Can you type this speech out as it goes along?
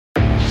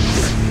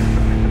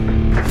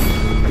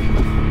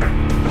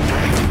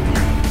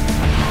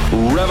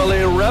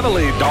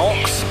Reveille,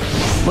 donks.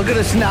 Look at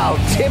us now,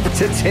 tip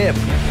to tip.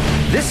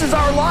 This is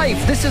our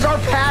life. This is our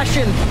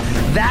passion.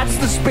 That's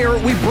the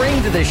spirit we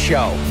bring to this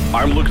show.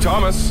 I'm Luke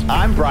Thomas.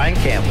 I'm Brian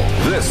Campbell.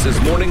 This is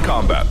Morning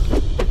Combat.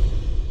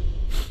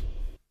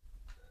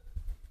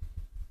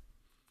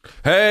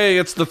 Hey,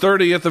 it's the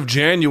 30th of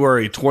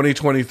January,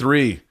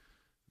 2023.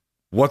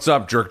 What's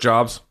up, jerk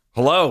jobs?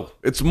 Hello,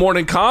 it's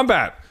Morning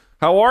Combat.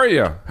 How are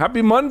you?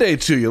 Happy Monday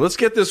to you. Let's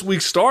get this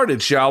week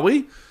started, shall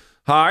we?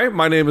 Hi,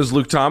 my name is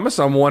Luke Thomas.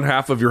 I'm one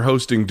half of your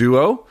hosting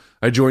duo.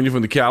 I join you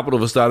from the capital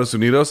of Estados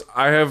Unidos.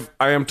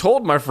 I am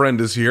told my friend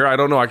is here. I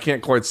don't know. I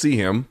can't quite see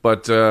him,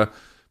 but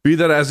be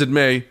that as it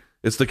may,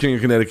 it's the king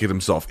of Connecticut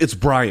himself. It's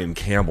Brian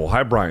Campbell.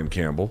 Hi, Brian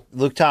Campbell.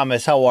 Luke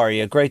Thomas, how are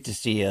you? Great to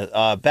see you.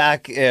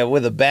 Back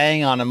with a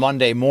bang on a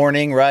Monday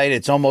morning, right?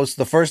 It's almost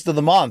the first of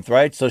the month,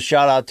 right? So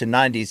shout out to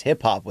 90s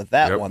hip-hop with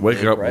that one.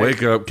 Wake Luke, up, right?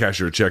 wake up, cash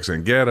your checks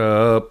and get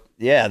up.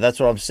 Yeah, that's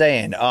what I'm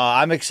saying.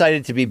 I'm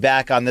excited to be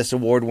back on this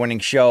award-winning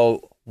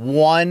show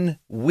 1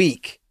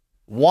 week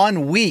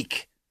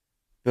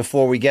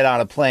before we get on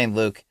a plane,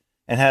 Luke,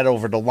 and head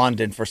over to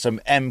London for some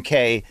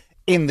MK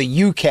in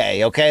the UK,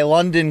 okay?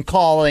 London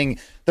calling,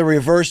 the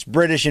reverse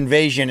British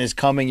invasion is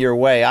coming your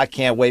way. I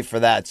can't wait for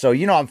that. So,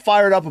 I'm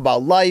fired up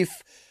about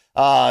life,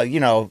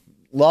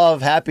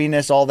 love,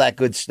 happiness, all that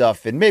good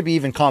stuff, and maybe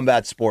even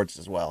combat sports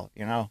as well,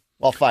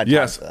 I'll find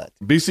time for that.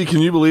 BC,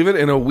 can you believe it?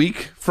 In a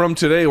week from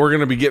today, we're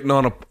going to be getting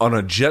on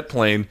a jet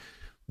plane.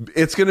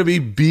 It's going to be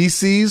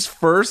BC's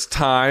first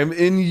time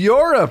in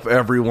Europe,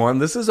 everyone.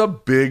 This is a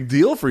big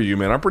deal for you,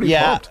 man. I'm pretty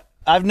pumped.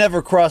 I've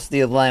never crossed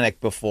the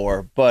Atlantic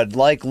before, but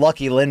like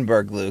Lucky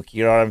Lindbergh, Luke,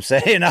 you know what I'm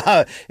saying?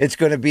 It's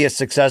going to be a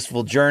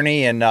successful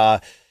journey. And,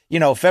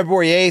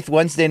 February 8th,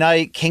 Wednesday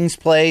night, King's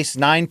Place,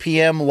 9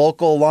 p.m.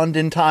 local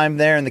London time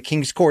there in the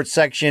King's Court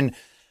section.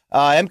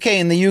 MK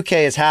in the UK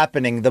is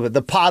happening.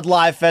 The Pod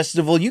Live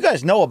Festival. You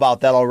guys know about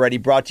that already,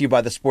 brought to you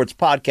by the Sports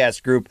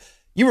Podcast Group.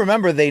 You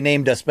remember they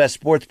named us Best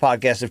Sports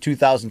Podcast of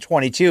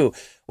 2022.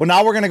 Well,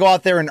 now we're going to go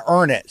out there and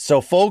earn it. So,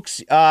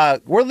 folks,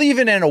 we're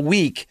leaving in a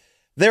week.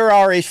 There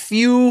are a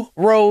few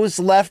rows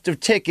left of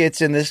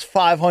tickets in this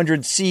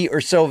 500-seat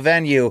or so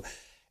venue,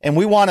 and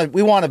we want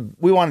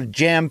to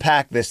jam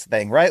pack this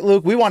thing, right,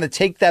 Luke? We want to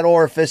take that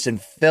orifice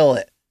and fill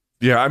it.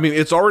 Yeah, I mean,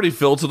 it's already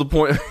filled to the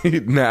point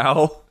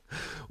now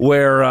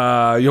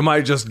where you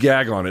might just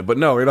gag on it. But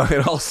no, in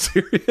all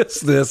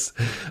seriousness,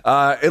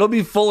 it'll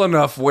be full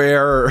enough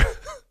where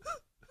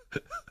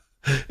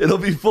it's going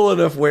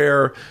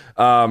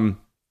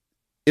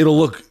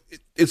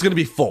to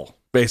be full,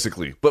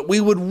 basically. But we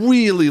would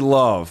really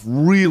love,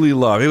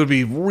 it would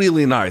be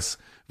really nice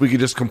if we could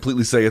just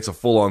completely say it's a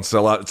full-on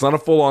sellout. It's not a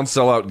full-on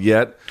sellout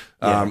yet.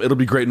 Yeah. It'll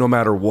be great no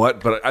matter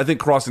what, but I think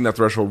crossing that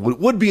threshold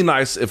would be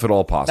nice if at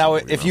all possible.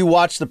 Now, if you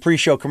watch the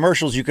pre-show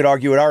commercials, you could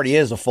argue it already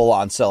is a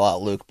full-on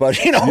sellout, Luke. But,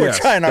 we're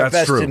trying our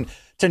best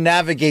to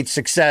navigate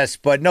success.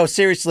 But no,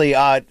 seriously,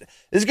 this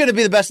is going to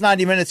be the best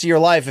 90 minutes of your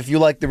life if you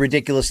like the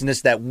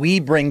ridiculousness that we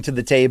bring to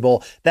the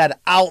table, that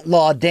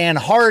outlaw Dan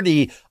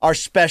Hardy, our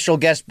special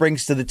guest,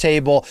 brings to the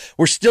table.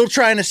 We're still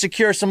trying to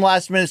secure some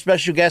last-minute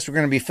special guests. We're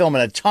going to be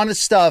filming a ton of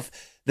stuff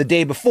the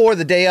day before,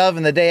 the day of,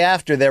 and the day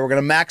after there. We're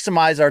going to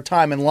maximize our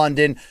time in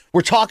London.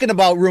 We're talking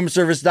about room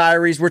service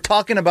diaries. We're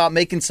talking about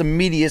making some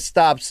media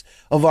stops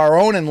of our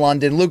own in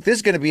London. Luke, this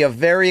is going to be a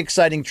very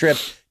exciting trip.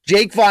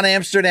 Jake Von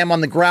Amsterdam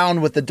on the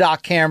ground with the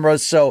dock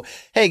cameras. So,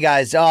 hey,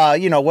 guys,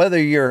 whether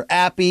you're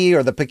Appy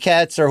or the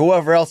Paquettes or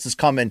whoever else is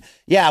coming,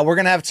 we're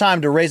going to have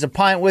time to raise a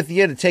pint with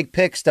you, to take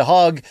pics, to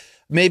hug,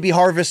 maybe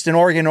harvest an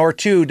organ or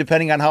two,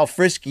 depending on how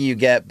frisky you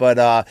get.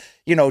 But,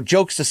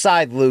 jokes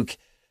aside, Luke,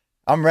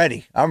 I'm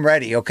ready,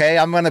 okay?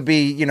 I'm going to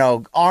be,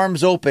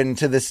 arms open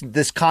to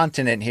this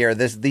continent here,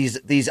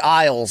 these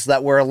isles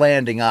that we're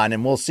landing on,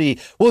 and we'll see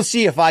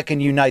if I can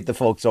unite the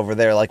folks over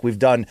there like we've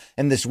done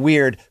in this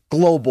weird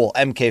global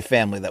MK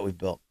family that we've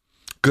built.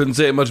 Couldn't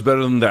say it much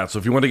better than that. So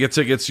if you want to get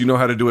tickets, you know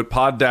how to do it.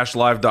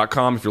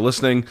 pod-live.com if you're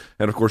listening.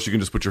 And, of course, you can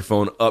just put your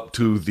phone up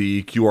to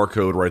the QR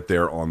code right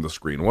there on the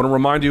screen. I want to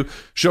remind you,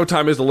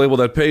 Showtime is the label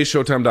that pays.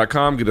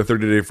 Showtime.com. Get a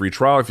 30-day free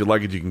trial. If you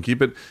like it, you can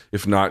keep it.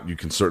 If not, you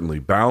can certainly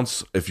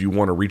bounce. If you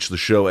want to reach the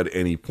show at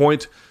any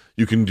point,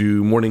 you can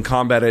do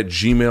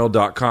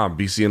morningcombat@gmail.com.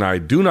 BC and I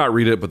do not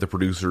read it, but the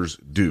producers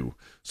do.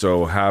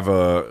 So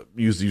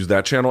use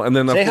that channel. And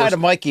then, say hi to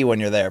Mikey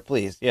when you're there,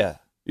 please. Yeah.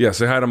 Yeah,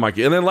 say hi to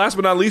Mikey. And then last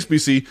but not least,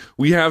 BC,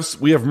 we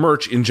have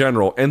merch in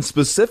general and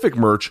specific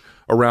merch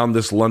around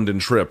this London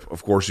trip.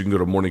 Of course, you can go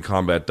to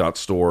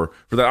morningcombat.store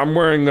for that. I'm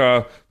wearing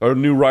a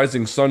new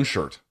Rising Sun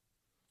shirt.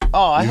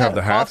 Oh, I have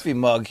a coffee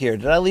mug here.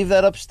 Did I leave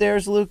that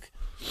upstairs, Luke?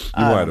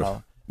 You might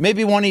have.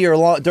 Maybe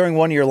during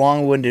one of your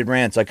long-winded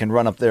rants, I can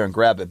run up there and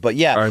grab it. But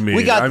yeah,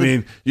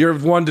 you're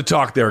one to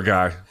talk there,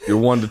 guy. You're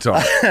one to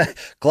talk.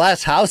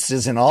 Glass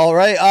houses and all,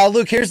 right?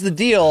 Luke, here's the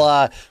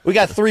deal. We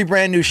got 3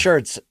 brand new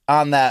shirts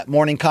on that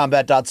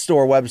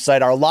morningcombat.store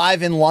website. Our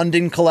Live in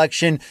London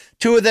collection.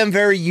 2 of them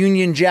very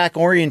Union Jack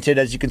oriented,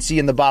 as you can see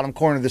in the bottom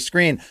corner of the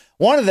screen.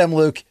 One of them,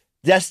 Luke,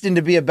 destined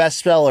to be a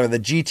bestseller, the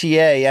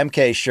GTA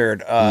MK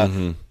shirt.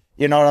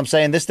 You know what I'm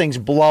saying? This thing's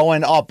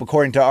blowing up,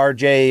 according to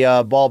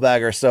RJ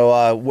Ballbagger.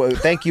 So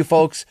thank you,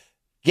 folks.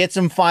 Get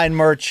some fine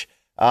merch.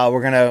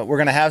 We're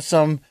gonna have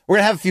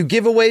a few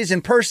giveaways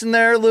in person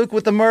there, Luke,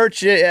 with the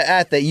merch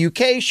at the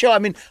UK show. I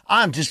mean,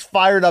 I'm just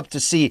fired up to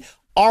see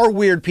our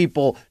weird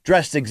people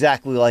dressed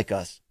exactly like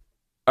us.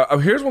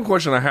 Here's one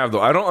question I have,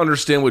 though. I don't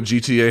understand what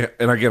GTA,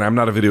 and again, I'm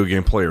not a video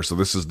game player, so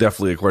this is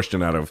definitely a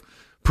question out of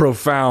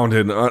profound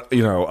and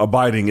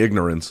abiding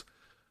ignorance.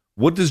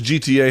 What does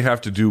GTA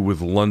have to do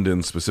with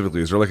London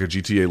specifically? Is there like a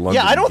GTA London?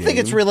 Yeah, I don't think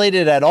it's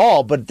related at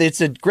all, but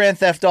it's a Grand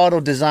Theft Auto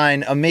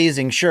design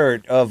amazing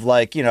shirt of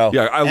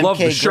Yeah, I love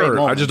the shirt.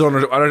 Moments.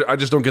 I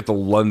just don't get the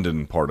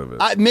London part of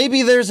it.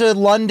 Maybe there's a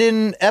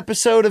London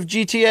episode of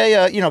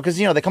GTA, because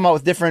they come out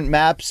with different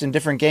maps and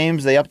different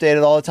games. They update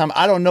it all the time.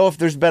 I don't know if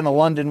there's been a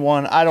London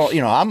one.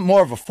 I'm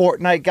more of a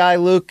Fortnite guy,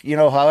 Luke.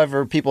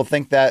 However people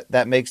think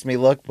that makes me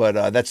look,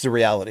 but that's the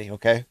reality.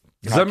 Okay.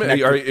 Does that mean,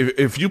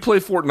 if you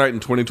play Fortnite in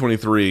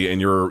 2023 and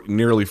you're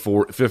nearly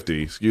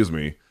 50, excuse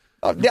me.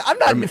 I'm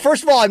not.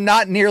 First of all, I'm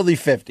not nearly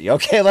 50.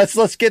 Okay,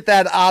 let's get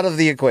that out of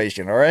the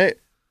equation. All right.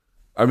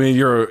 I mean,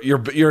 you're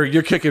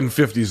kicking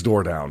 50's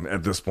door down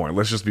at this point.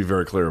 Let's just be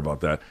very clear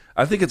about that.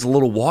 I think it's a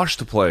little wash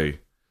to play.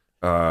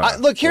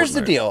 Look, here's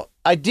the deal.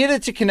 I did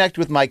it to connect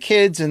with my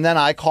kids, and then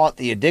I caught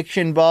the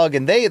addiction bug,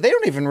 and they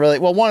don't even really.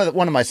 Well,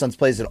 one of my sons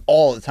plays it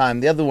all the time.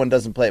 The other one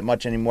doesn't play it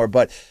much anymore.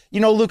 But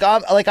Luke,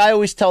 I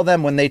always tell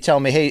them when they tell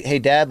me, hey,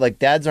 Dad,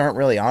 dads aren't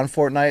really on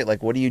Fortnite.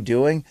 Like, what are you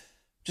doing?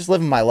 Just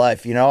living my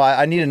life.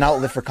 I need an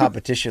outlet for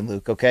competition,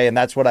 Luke. Okay, and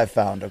that's what I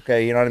found.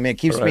 Okay, you know what I mean. It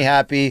keeps me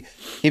happy,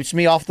 keeps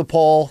me off the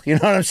pole. You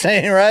know what I'm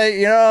saying, right?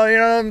 You know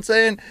what I'm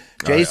saying.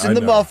 Jason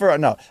the Buffer.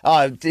 No,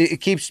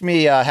 it keeps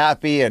me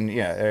happy, and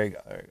there you go.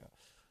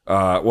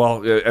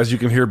 Well, as you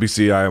can hear,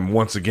 BC, I am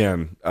once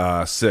again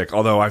sick.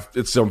 Although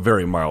it's a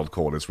very mild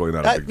cold. It's really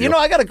not a big deal.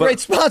 I got a great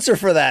sponsor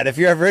for that. If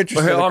you're ever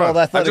interested,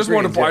 I just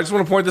want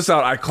to point this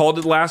out. I called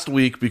it last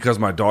week because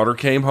my daughter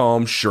came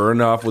home. Sure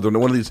enough, with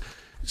one of these.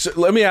 So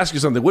let me ask you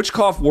something. Which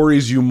cough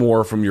worries you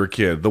more from your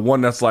kid? The one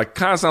that's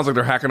kind of sounds like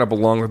they're hacking up a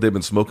lung that they've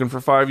been smoking for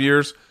 5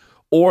 years,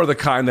 or the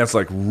kind that's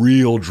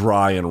real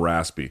dry and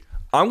raspy?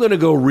 I'm going to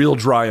go real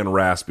dry and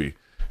raspy.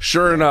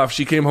 Sure enough,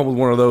 she came home with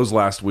one of those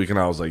last week, and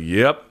I was like,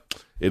 "Yep."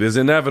 It is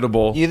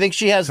inevitable. Do you think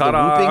she has the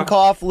whooping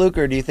cough, Luke,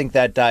 or do you think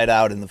that died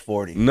out in the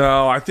 40s?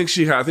 No, I think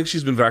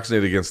she's been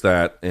vaccinated against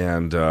that,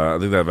 and I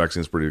think that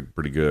vaccine is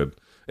pretty good.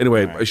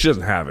 Anyway, right. She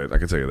doesn't have it. I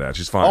can tell you that.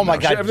 She's fine. Oh, my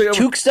God.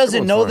 Tukes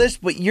doesn't know this,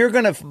 but you're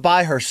going to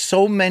buy her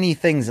so many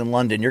things in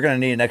London. You're going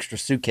to need an extra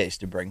suitcase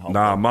to bring home.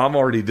 Nah, Mom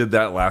already did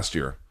that last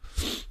year.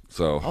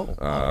 So,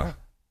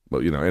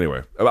 but,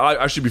 anyway,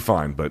 I should be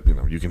fine, but,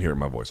 you can hear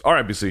my voice. All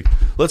right, BC,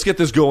 let's get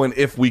this going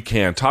if we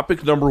can.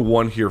 Topic number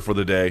 1 here for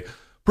the day.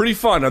 Pretty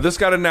fun. Now, this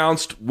got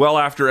announced well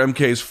after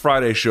MK's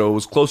Friday show. It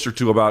was closer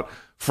to about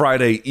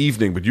Friday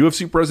evening. But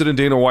UFC President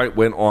Dana White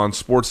went on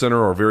SportsCenter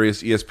or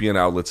various ESPN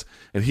outlets,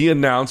 and he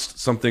announced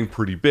something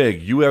pretty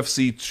big.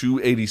 UFC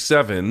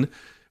 287,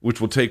 which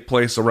will take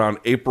place around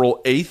April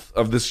 8th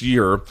of this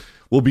year,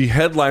 will be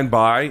headlined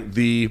by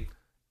the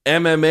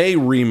MMA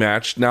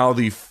rematch, now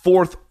the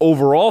 4th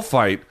overall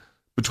fight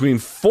between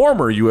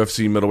former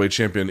UFC middleweight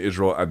champion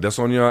Israel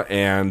Adesanya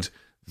and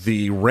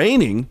the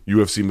reigning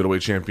UFC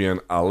middleweight champion,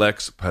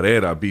 Alex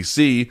Pereira.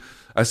 BC,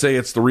 I say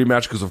it's the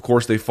rematch because, of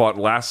course, they fought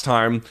last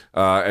time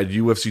at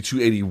UFC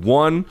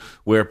 281,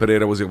 where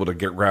Pereira was able to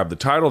grab the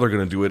title. They're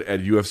going to do it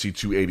at UFC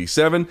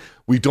 287.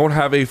 We don't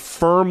have a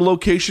firm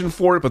location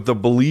for it, but the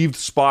believed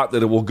spot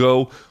that it will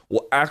go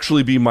will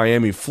actually be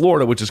Miami,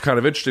 Florida, which is kind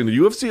of interesting. The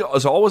UFC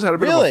has always had a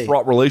bit of a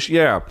fraught relation.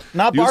 Yeah.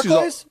 Not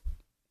Barclays?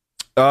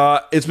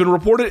 It's been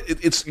reported.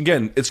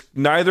 It's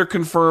neither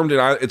confirmed,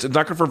 and it's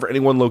not confirmed for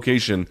any one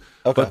location.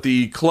 Okay. But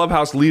the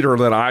clubhouse leader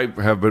that I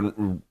have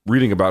been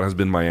reading about has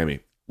been Miami.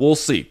 We'll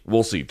see.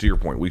 To your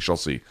point, we shall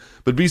see.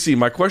 But BC,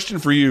 my question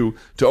for you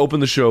to open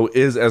the show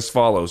is as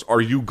follows: are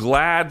you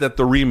glad that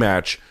the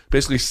rematch,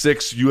 basically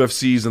 6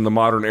 UFCs in the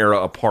modern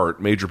era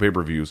apart, major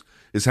pay-per-views,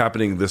 is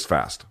happening this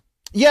fast?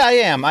 Yeah, I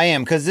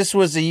am, because this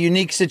was a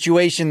unique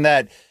situation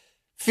that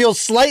feels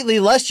slightly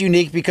less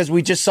unique because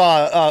we just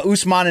saw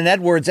Usman and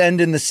Edwards end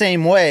in the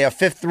same way, a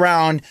 5th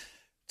round,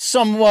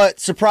 somewhat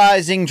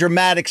surprising,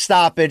 dramatic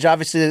stoppage.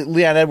 Obviously,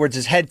 Leon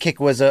Edwards' head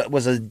kick was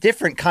a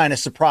different kind of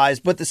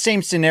surprise, but the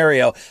same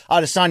scenario.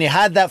 Adesanya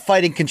had that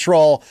fight in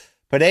control.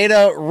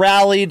 Pereira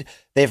rallied.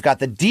 They've got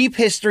the deep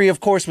history, of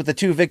course, with the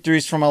 2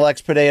 victories from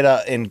Alex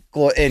Pereira in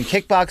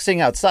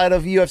kickboxing outside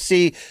of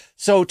UFC.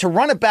 So to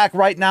run it back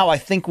right now, I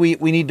think we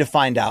need to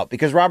find out,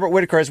 because Robert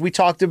Whitaker, as we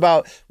talked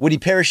about, would he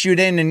parachute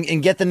in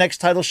and get the next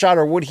title shot,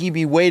 or would he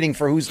be waiting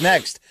for who's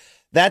next?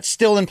 That's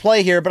still in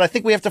play here, but I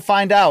think we have to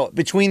find out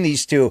between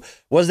these two.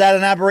 Was that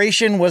an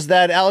aberration? Was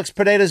that Alex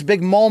Pereira's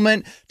big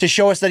moment to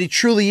show us that he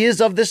truly is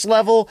of this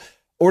level?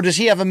 Or does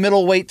he have a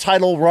middleweight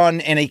title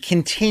run and a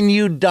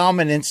continued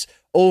dominance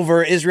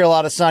over Israel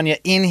Adesanya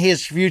in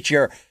his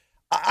future?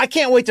 I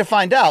can't wait to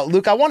find out.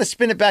 Luke, I want to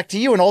spin it back to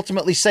you and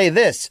ultimately say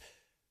this.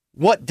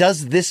 What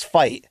does this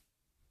fight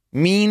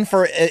mean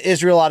for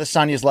Israel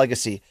Adesanya's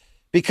legacy?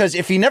 Because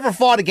if he never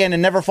fought again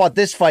and never fought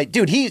this fight,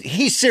 dude,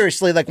 he's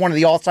seriously like one of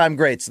the all-time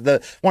greats,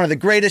 one of the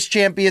greatest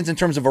champions in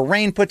terms of a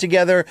reign put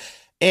together,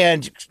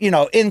 and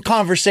in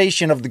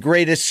conversation of the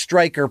greatest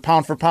striker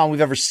pound for pound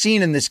we've ever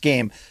seen in this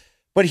game.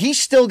 But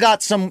he's still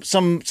got some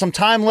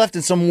time left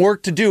and some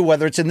work to do,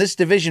 whether it's in this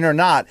division or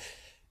not.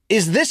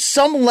 Is this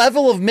some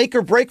level of make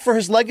or break for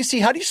his legacy?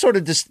 How do you sort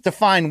of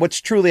define what's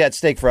truly at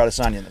stake for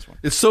Adesanya in this one?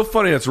 It's so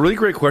funny. It's a really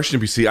great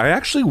question, BC. I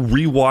actually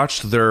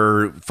rewatched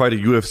their fight at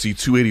UFC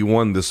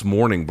 281 this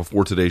morning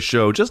before today's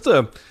show, just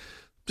to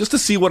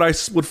see what I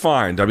would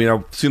find. I mean,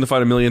 I've seen the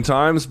fight a million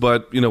times,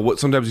 but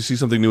sometimes you see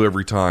something new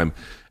every time.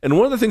 And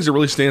one of the things that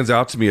really stands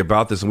out to me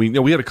about this, and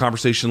we had a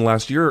conversation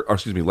last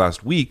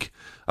week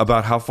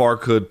about how far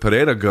could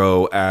Pereira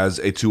go as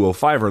a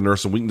 205er, and there are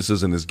some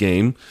weaknesses in his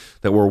game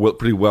that we're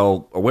pretty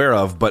well aware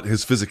of, but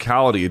his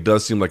physicality, it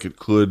does seem like it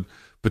could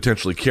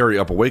potentially carry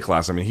up a weight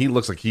class. I mean, he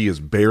looks like he is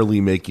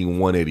barely making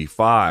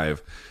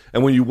 185.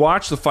 And when you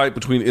watch the fight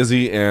between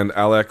Izzy and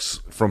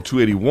Alex from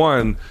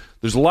 281,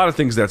 there's a lot of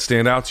things that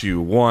stand out to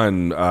you.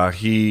 One,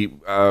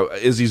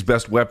 Izzy's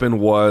best weapon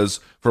was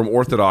from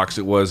orthodox.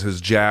 It was his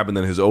jab and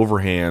then his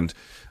overhand.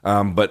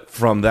 But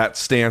from that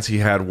stance, he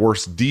had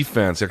worse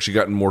defense. He actually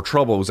got in more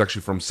trouble. It was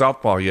actually from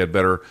southpaw. He had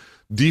better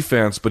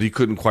defense, but he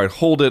couldn't quite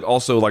hold it.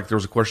 Also, there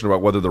was a question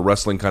about whether the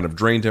wrestling kind of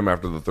drained him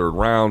after the third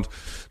round.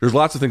 There's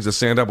lots of things that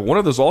stand out, but one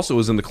of those also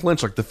is in the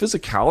clinch, the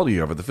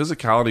physicality of it. The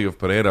physicality of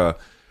Pereira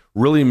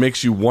really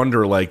makes you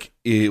wonder,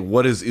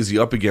 what is he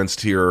up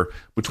against here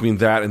between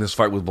that and his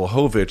fight with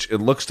Blachowicz? It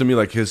looks to me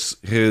like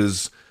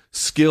his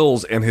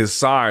skills and his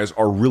size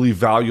are really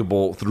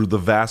valuable through the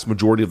vast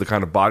majority of the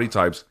kind of body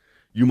types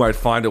you might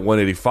find at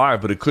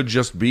 185, but it could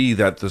just be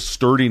that the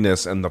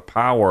sturdiness and the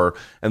power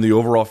and the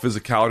overall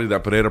physicality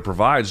that Pereira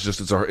provides just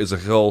is a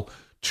hill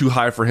too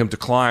high for him to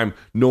climb,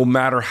 no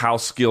matter how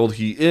skilled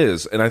he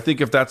is. And I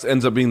think if that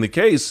ends up being the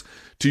case,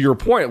 to your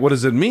point, what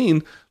does it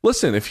mean?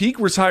 Listen, if he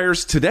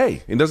retires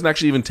today and doesn't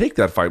actually even take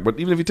that fight, but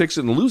even if he takes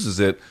it and loses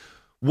it,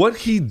 what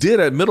he did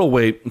at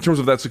middleweight in terms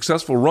of that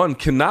successful run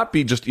cannot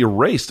be just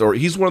erased. Or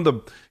he's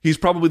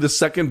probably the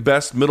second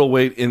best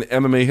middleweight in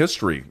MMA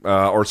history,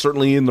 or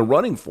certainly in the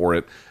running for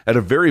it at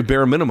a very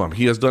bare minimum.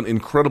 He has done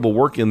incredible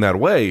work in that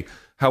way.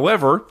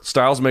 However,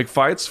 styles make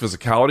fights.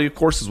 Physicality, of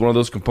course, is one of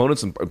those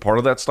components and part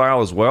of that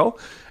style as well.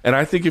 And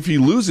I think if he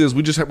loses,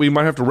 we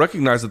might have to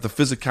recognize that the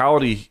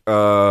physicality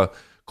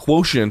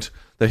quotient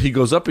that he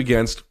goes up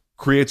against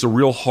creates a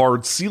real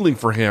hard ceiling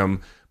for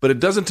him. But it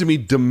doesn't, to me,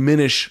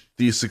 diminish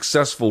the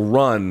successful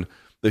run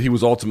that he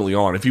was ultimately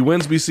on. If he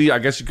wins BC, I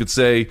guess you could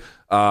say,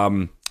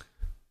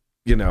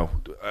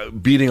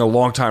 beating a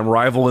longtime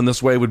rival in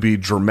this way would be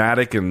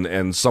dramatic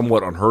and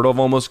somewhat unheard of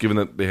almost, given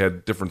that they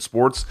had different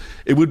sports.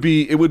 It would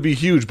be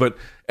huge. But,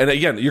 and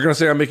again, you're going to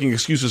say I'm making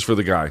excuses for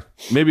the guy.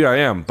 Maybe I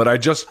am,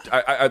 but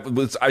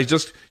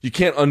you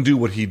can't undo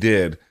what he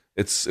did.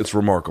 It's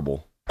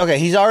remarkable. Okay,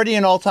 he's already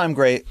an all-time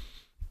great.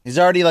 He's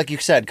already, like you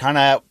said, kind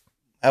of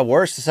at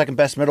worst, the second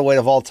best middleweight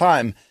of all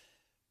time.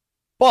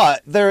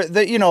 But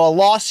a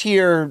loss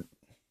here,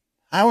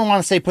 I don't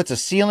want to say puts a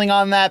ceiling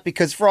on that,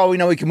 because for all we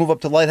know, he can move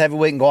up to light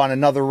heavyweight and go on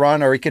another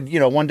run, or he could,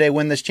 one day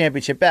win this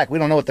championship back. We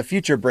don't know what the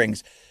future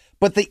brings.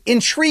 But the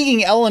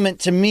intriguing element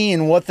to me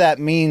and what that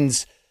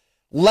means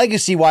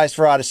legacy-wise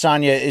for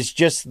Adesanya is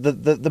just the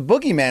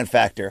boogeyman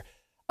factor.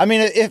 I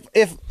mean,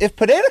 if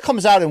Pereira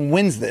comes out and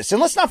wins this,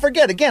 and let's not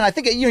forget, again, I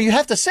think you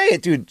have to say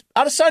it, dude.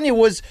 Adesanya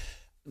was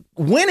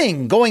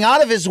winning, going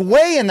out of his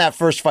way in that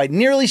first fight,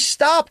 nearly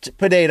stopped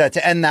Pereira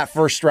to end that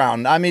first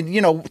round. I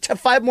mean,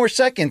 5 more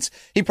seconds,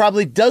 he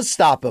probably does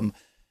stop him.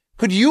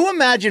 Could you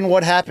imagine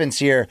what happens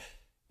here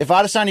if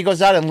Adesanya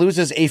goes out and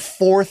loses a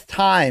fourth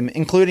time,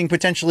 including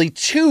potentially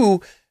 2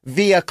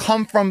 via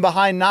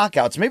come-from-behind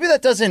knockouts? Maybe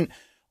that doesn't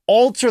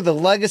alter the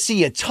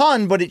legacy a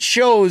ton, but it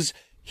shows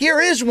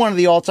here is one of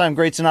the all-time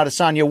greats in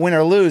Adesanya, win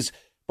or lose.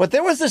 But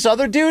there was this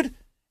other dude,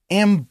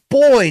 and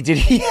boy, did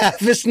he have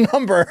his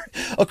number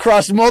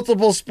across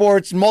multiple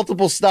sports,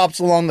 multiple stops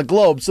along the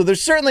globe. So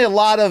there's certainly a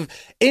lot of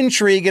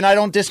intrigue, and I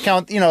don't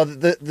discount,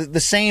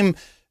 the same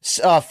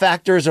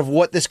factors of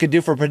what this could do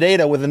for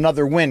Pereira with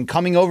another win,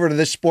 coming over to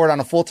this sport on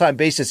a full-time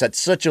basis at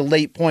such a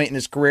late point in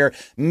his career,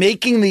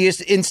 making the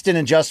instant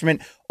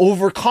adjustment,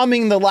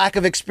 overcoming the lack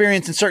of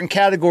experience in certain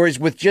categories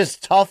with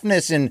just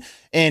toughness and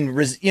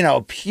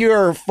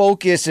pure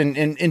focus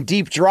and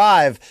deep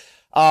drive.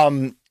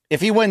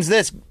 If he wins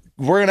this,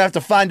 we're going to have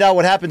to find out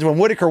what happens when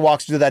Whitaker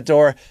walks through that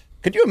door.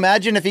 Could you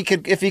imagine if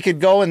he could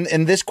go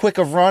in this quick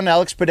of run,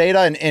 Alex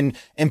Pereira,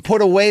 and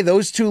put away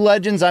those 2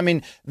 legends? I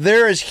mean,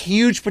 there is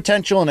huge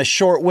potential in a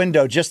short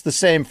window, just the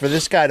same, for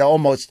this guy to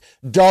almost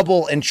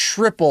double and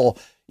triple,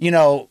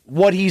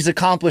 what he's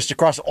accomplished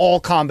across all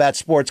combat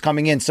sports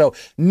coming in. So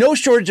no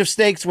shortage of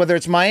stakes, whether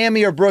it's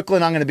Miami or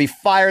Brooklyn. I'm going to be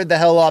fired the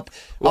hell up.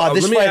 Let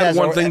me add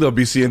one thing, though,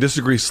 BC, and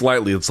disagree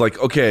slightly. It's like,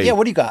 okay. Yeah,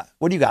 what do you got?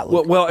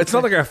 Luke? Well, it's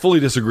not like I fully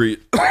disagree.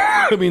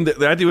 I mean,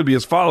 the idea would be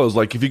as follows.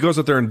 Like, if he goes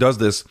out there and does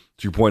this,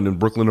 to your point, in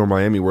Brooklyn or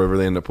Miami, wherever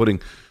they end up putting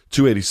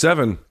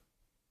 287,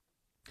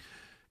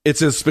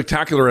 it's as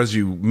spectacular as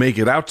you make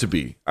it out to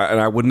be.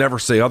 And I would never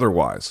say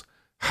otherwise.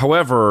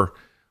 However,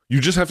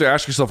 you just have to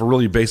ask yourself a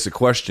really basic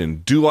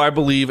question. Do I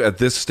believe at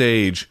this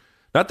stage,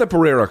 not that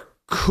Pereira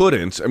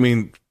couldn't, I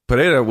mean,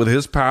 Pereira with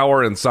his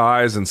power and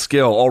size and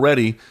skill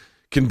already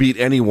can beat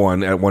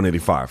anyone at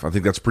 185. I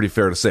think that's pretty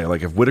fair to say.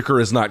 Like, if Whitaker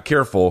is not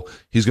careful,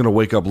 he's going to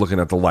wake up looking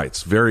at the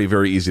lights. Very,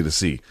 very easy to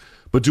see.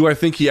 But do I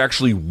think he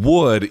actually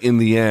would, in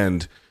the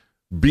end,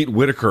 beat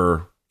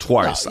Whitaker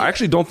twice? I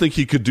actually don't think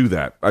he could do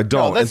that. I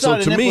don't. No, that's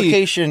not an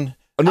implication.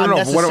 No.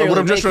 What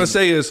I'm just trying to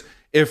say is,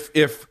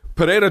 if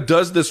Pereira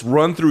does this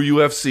run through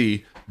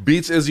UFC,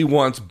 beats Izzy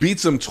once,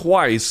 beats him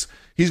twice,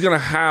 he's going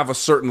to have a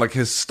certain, like,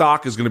 his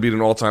stock is going to be at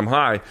an all-time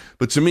high,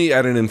 but to me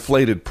at an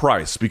inflated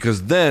price,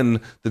 because then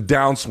the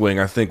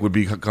downswing, I think,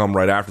 would come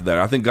right after that.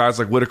 I think guys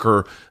like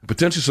Whitaker,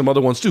 potentially some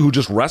other ones too, who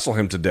just wrestle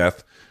him to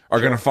death, are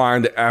going to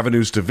find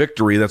avenues to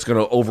victory that's going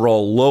to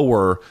overall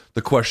lower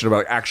the question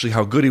about actually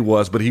how good he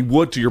was, but he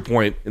would, to your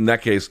point, in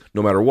that case,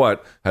 no matter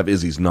what, have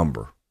Izzy's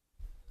number.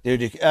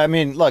 Dude, I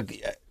mean, look,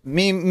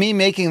 me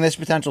making this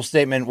potential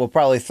statement will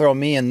probably throw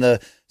me in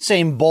the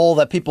same bowl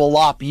that people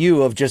lop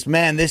you of just,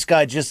 man, this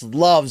guy just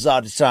loves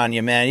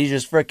Adesanya, man. He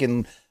just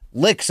freaking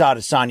licks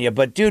Adesanya.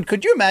 But, dude,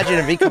 could you imagine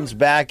if he comes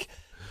back,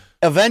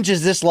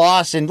 avenges this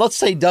loss, and let's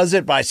say does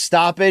it by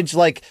stoppage?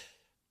 Like,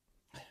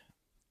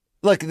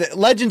 look,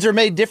 legends are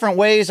made different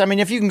ways. I mean,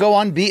 if you can go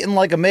unbeaten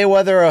like a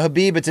Mayweather or a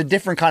Khabib, it's a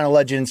different kind of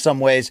legend in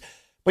some ways.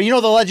 But you know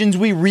the legends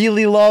we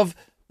really love?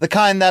 The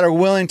kind that are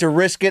willing to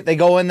risk it. They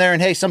go in there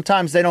and, hey,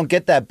 sometimes they don't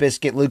get that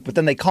biscuit, Luke, but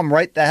then they come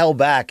right the hell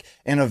back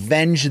and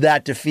avenge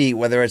that defeat,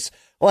 whether it's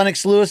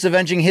Lennox Lewis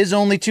avenging his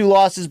only 2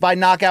 losses by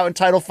knockout in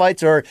title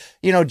fights, or,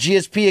 you know,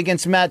 GSP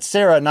against Matt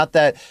Serra. Not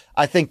that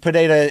I think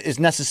Pereira is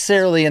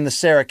necessarily in the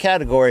Serra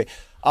category,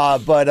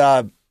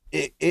 but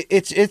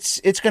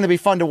it's going to be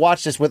fun to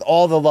watch this with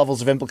all the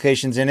levels of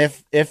implications. And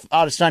if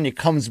Adesanya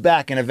comes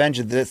back and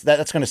avenges this,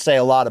 that's going to say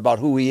a lot about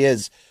who he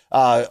is.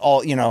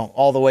 All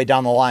the way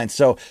down the line.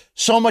 So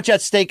much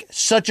at stake,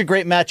 such a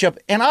great matchup,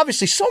 and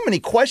obviously so many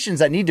questions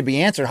that need to be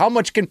answered. How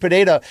much can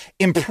Pereira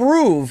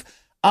improve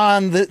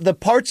on the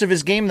parts of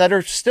his game that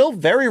are still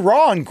very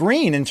raw and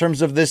green in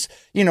terms of this,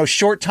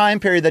 short time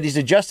period that he's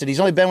adjusted? He's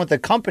only been with the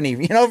company,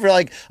 for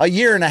like a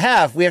year and a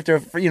half. We have to,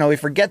 we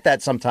forget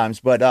that sometimes.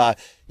 But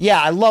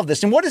yeah, I love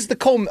this. And what is the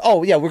co?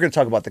 Oh yeah, we're going to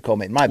talk about the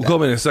co-main. My bad. We'll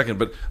co-main in a second,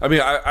 but I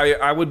mean,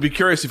 I would be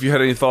curious if you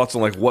had any thoughts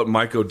on like what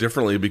might go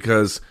differently,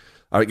 because.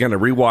 Again, I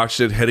rewatched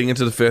it heading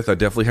into the 5th. I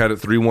definitely had it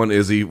 3-1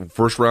 Izzy.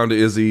 First round to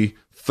Izzy,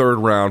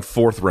 3rd round,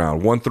 4th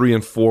round. 1, 3,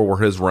 and 4 were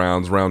his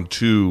rounds. Round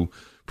 2,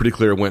 pretty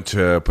clear, went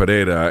to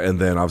Pereira. And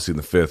then obviously in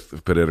the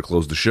 5th, Pereira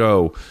closed the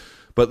show.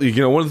 But,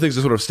 one of the things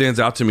that sort of stands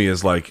out to me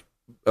is like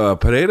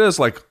Pereira is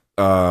like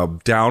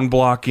down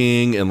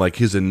blocking, and like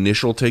his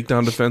initial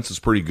takedown defense is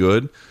pretty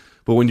good.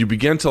 But when you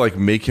begin to like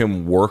make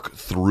him work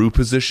through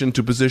position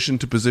to position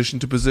to position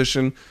to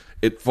position,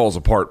 it falls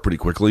apart pretty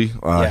quickly.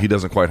 He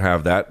doesn't quite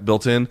have that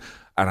built in.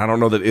 And I don't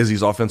know that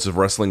Izzy's offensive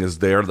wrestling is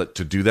there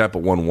to do that,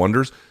 but one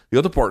wonders. The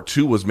other part,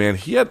 too, was, man,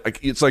 he had,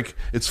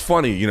 it's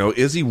funny,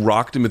 Izzy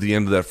rocked him at the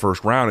end of that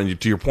first round,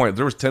 and to your point,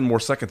 there was 10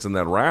 more seconds in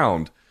that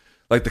round.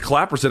 Like, the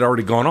clappers had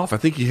already gone off. I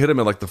think he hit him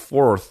at, like, the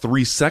 4 or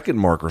 3 second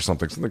mark or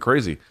something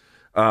crazy.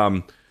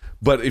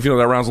 But if, that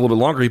round's a little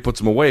bit longer, he puts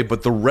him away.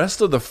 But the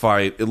rest of the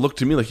fight, it looked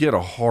to me like he had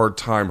a hard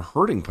time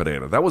hurting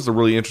Pereira. That was the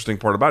really interesting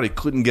part about it. He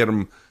couldn't get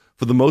him,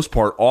 for the most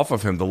part, off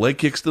of him. The leg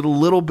kicks did a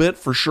little bit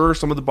for sure.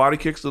 Some of the body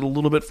kicks did a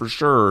little bit for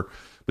sure.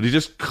 But he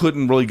just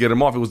couldn't really get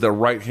him off. It was that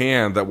right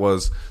hand that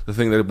was the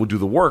thing that would do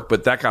the work.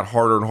 But that got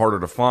harder and harder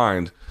to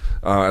find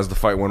as the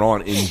fight went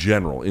on in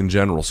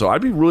general. So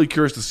I'd be really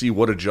curious to see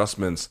what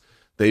adjustments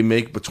they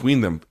make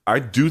between them. I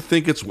do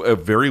think it's a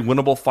very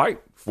winnable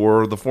fight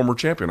for the former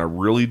champion. I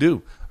really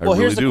do.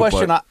 Here's the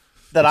question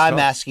that I'm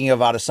asking of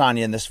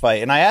Adesanya in this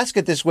fight. And I ask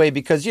it this way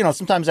because,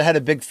 sometimes ahead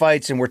of big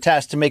fights and we're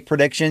tasked to make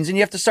predictions, and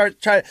you have to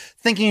try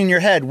thinking in your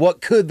head,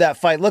 what could that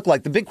fight look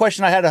like? The big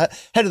question I had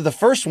ahead of the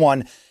first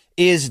one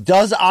is,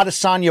 does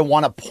Adesanya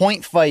want a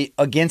point fight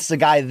against a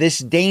guy this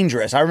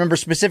dangerous? I remember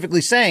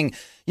specifically saying,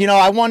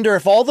 I wonder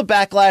if all the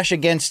backlash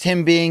against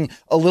him being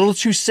a little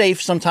too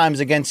safe sometimes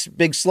against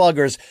big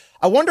sluggers,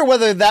 I wonder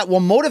whether that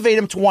will motivate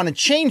him to want to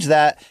change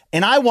that.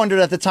 And I wondered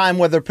at the time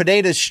whether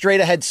Pereira's straight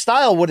ahead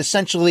style would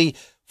essentially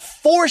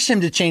force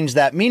him to change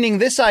that, meaning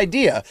this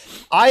idea.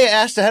 I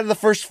asked ahead of the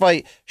first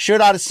fight,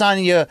 should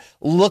Adesanya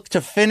look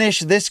to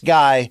finish this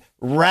guy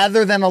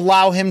rather than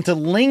allow him to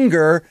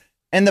linger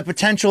and the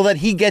potential that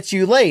he gets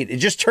you late? It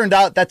just turned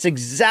out that's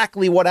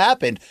exactly what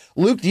happened.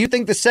 Luke, do you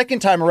think the second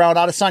time around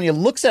Adesanya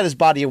looks at his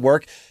body of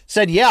work,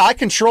 said, yeah, I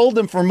controlled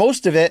him for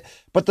most of it,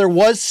 but there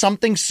was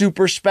something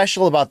super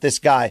special about this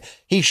guy.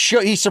 He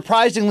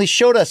surprisingly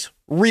showed us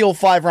real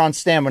 5-round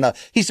stamina.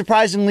 He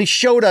surprisingly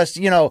showed us,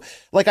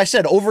 like I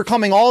said,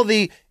 overcoming all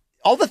the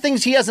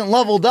things he hasn't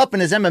leveled up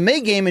in his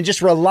MMA game and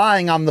just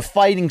relying on the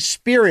fighting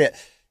spirit.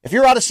 If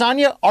you're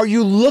Adesanya, are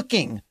you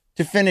looking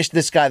to finish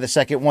this guy the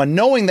second one,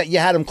 knowing that you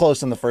had him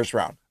close in the first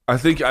round? I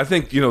think the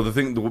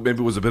thing that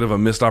maybe was a bit of a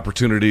missed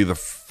opportunity the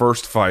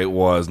first fight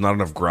was not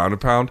enough ground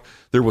and pound.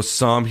 There was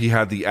some, he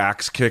had the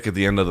axe kick at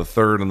the end of the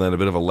third and then a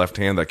bit of a left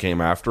hand that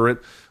came after it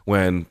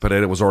when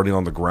Pereira was already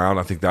on the ground.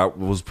 I think that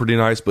was pretty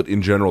nice, but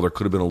in general, there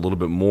could have been a little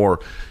bit more.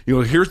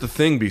 Here's the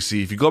thing,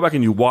 BC. If you go back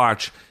and you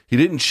watch, he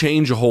didn't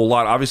change a whole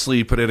lot.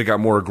 Obviously, Pereira got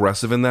more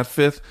aggressive in that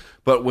fifth,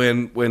 but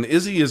when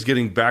Izzy is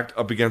getting backed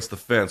up against the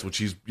fence, which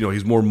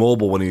he's more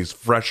mobile when he's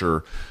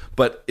fresher,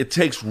 but it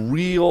takes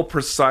real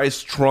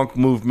precise trunk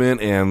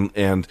movement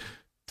and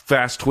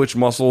fast twitch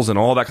muscles and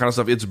all that kind of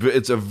stuff.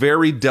 It's a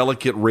very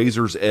delicate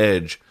razor's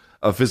edge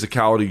of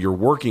physicality you're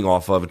working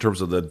off of in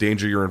terms of the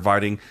danger you're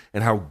inviting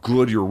and how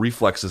good your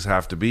reflexes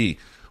have to be.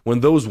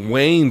 When those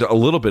waned a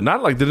little bit,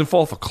 not like they didn't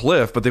fall off a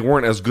cliff, but they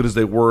weren't as good as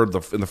they were in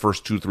the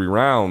first 2-3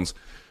 rounds.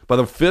 By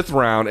the fifth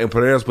round, and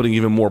Pereira's putting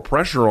even more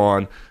pressure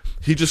on,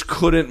 he just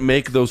couldn't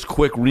make those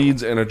quick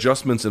reads and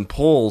adjustments and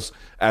pulls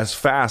as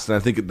fast, and I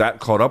think that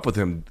caught up with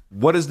him.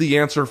 What is the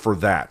answer for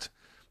that?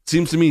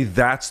 Seems to me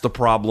that's the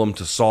problem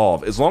to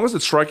solve. As long as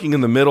it's striking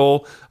in the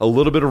middle, a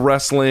little bit of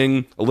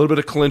wrestling, a little bit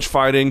of clinch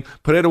fighting,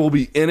 Pereira will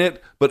be in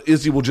it, but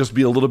Izzy will just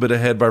be a little bit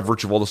ahead by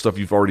virtue of all the stuff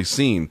you've already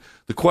seen.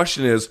 The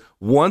question is,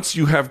 once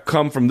you have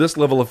come from this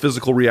level of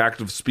physical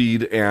reactive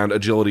speed and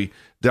agility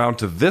down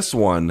to this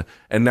one,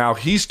 and now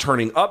he's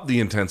turning up the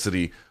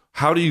intensity,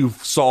 how do you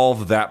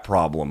solve that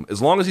problem?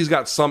 As long as he's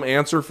got some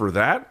answer for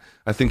that,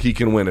 I think he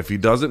can win. If he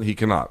doesn't, he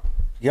cannot.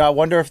 Yeah, I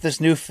wonder if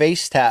this new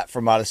face tat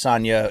from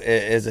Adesanya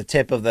is a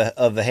tip of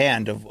the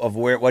hand of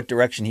what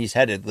direction he's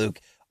headed,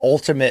 Luke.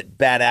 Ultimate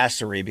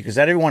badassery, because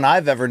everyone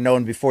I've ever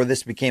known before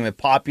this became a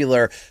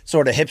popular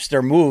sort of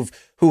hipster move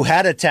who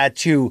had a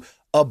tattoo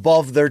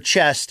above their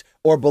chest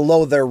or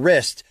below their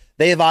wrist,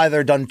 they have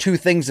either done two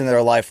things in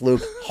their life,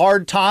 Luke: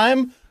 hard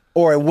time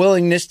or a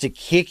willingness to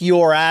kick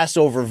your ass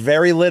over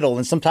very little.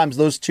 And sometimes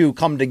those two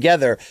come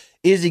together.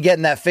 Is he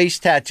getting that face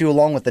tattoo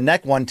along with the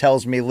neck one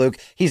tells me, Luke,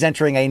 he's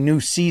entering a new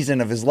season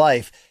of his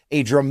life,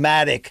 a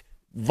dramatic,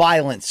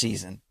 violent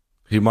season.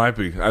 He might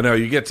be. I know,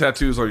 you get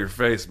tattoos on your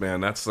face, man.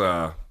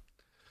 That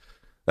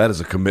is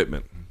a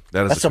commitment.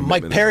 That's some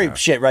Mike Perry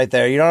shit right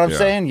there. You know what I'm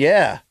saying?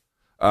 Yeah.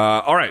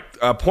 All right.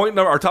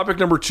 Our topic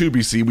number 2,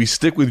 BC. We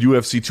stick with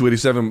UFC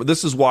 287.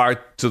 This is why,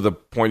 to the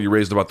point you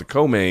raised about the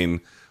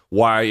co-main,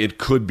 why it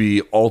could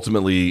be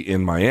ultimately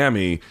in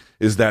Miami,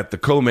 is that the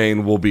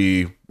co-main will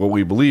be what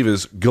we believe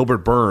is Gilbert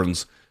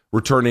Burns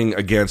returning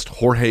against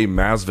Jorge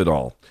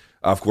Masvidal.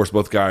 Of course,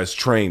 both guys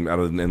train out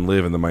of and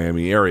live in the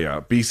Miami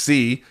area.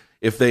 BC,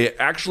 if they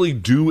actually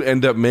do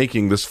end up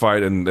making this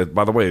fight, and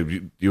by the way,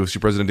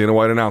 UFC President Dana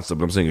White announced it,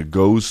 but I'm saying it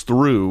goes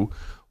through,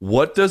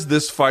 what does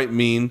this fight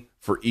mean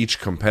for each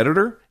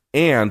competitor,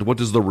 and what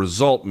does the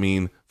result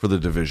mean for the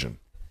division?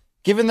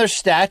 Given their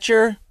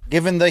stature,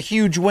 given the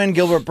huge win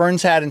Gilbert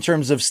Burns had in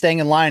terms of staying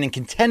in line and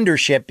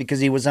contendership because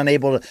he was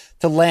unable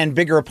to land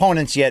bigger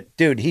opponents yet,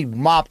 dude, he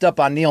mopped up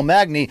on Neil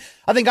Magny.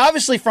 I think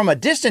obviously from a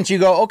distance you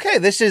go, okay,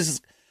 this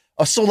is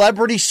a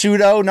celebrity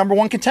pseudo number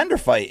one contender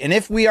fight. And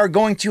if we are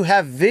going to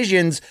have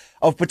visions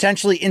of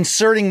potentially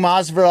inserting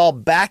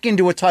Masvidal back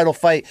into a title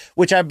fight,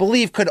 which I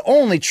believe could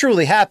only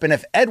truly happen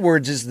if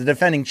Edwards is the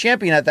defending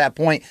champion at that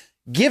point,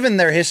 given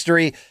their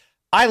history,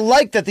 I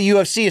like that the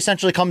UFC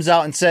essentially comes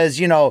out and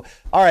says, all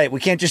right, we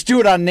can't just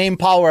do it on name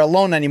power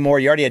alone anymore.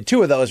 You already had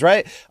 2 of those,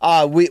 right?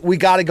 We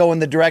got to go in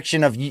the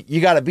direction of you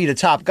got to beat a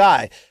top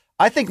guy.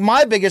 I think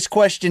my biggest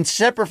question,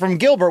 separate from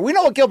Gilbert, we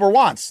know what Gilbert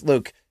wants,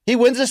 Luke. He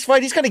wins this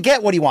fight, he's going to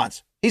get what he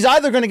wants. He's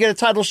either going to get a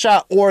title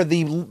shot or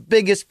the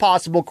biggest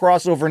possible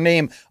crossover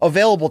name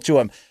available to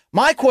him.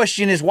 My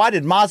question is, why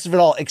did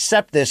Masvidal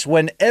accept this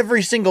when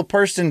every single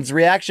person's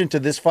reaction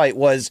to this fight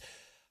was,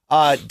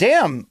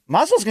 damn,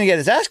 Masvidal's going to get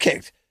his ass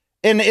kicked?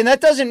 And that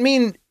doesn't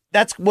mean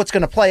that's what's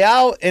going to play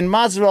out. And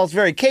Masvidal's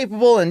very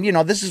capable. And,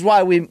 this is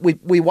why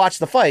we watch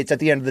the fights at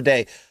the end of the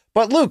day.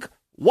 But Luke,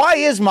 why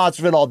is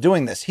Masvidal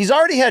doing this? He's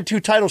already had 2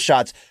 title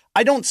shots.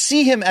 I don't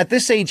see him at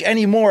this age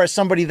anymore as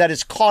somebody that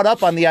is caught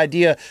up on the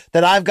idea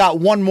that I've got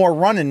one more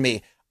run in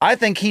me. I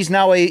think he's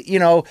now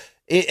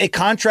a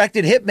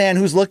contracted hitman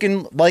who's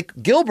looking like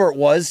Gilbert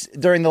was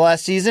during the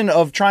last season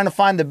of trying to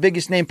find the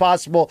biggest name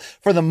possible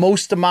for the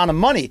most amount of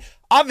money.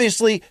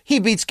 Obviously, he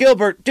beats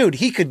Gilbert. Dude,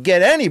 he could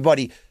get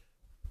anybody.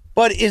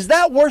 But is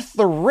that worth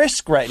the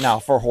risk right now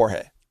for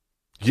Jorge?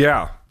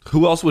 Yeah.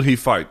 Who else would he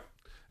fight?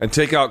 And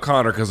take out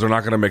Conor, because they're not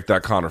going to make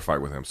that Conor fight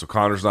with him. So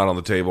Conor's not on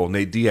the table.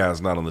 Nate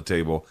Diaz not on the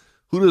table.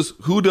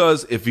 Who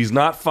does, if he's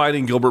not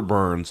fighting Gilbert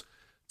Burns,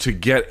 to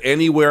get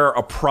anywhere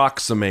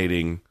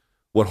approximating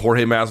what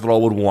Jorge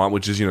Masvidal would want,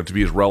 which is, to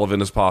be as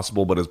relevant as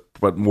possible,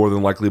 but more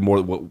than likely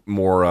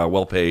more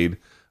well paid.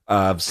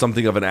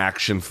 Something of an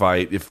action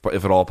fight, if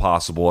at all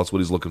possible. That's what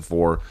he's looking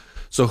for.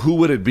 So who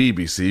would it be,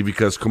 BC?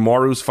 Because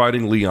Kamaru's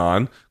fighting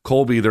Leon.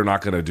 Colby, they're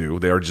not going to do.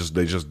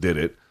 They just did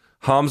it.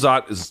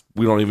 Hamzat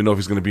we don't even know if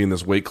he's going to be in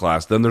this weight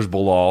class. Then there's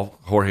Bilal.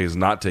 Jorge is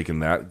not taking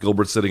that.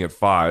 Gilbert's sitting at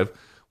 5.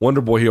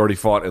 Wonderboy, he already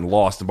fought and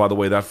lost. And by the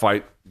way, that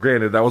fight,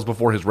 granted, that was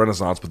before his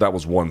renaissance, but that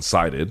was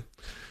one-sided.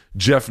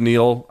 Jeff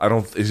Neal,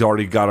 he's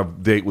already got a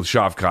date with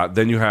Shavkat.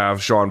 Then you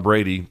have Sean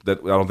Brady. That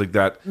I don't think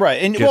that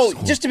right. And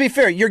just to be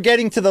fair, you're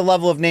getting to the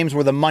level of names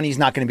where the money's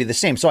not going to be the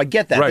same. So I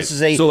get that. Right. This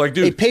is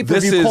a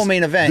pay-per-view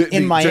co-main event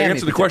in Miami. To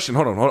answer the question,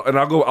 hold on, and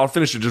I'll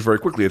finish it just very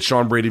quickly. It's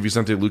Sean Brady,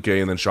 Vicente Luque,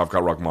 and then Shavkat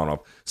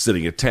Rakhmonov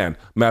sitting at 10.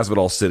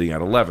 Masvidal sitting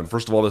at 11.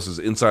 First of all, this is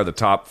inside the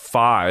top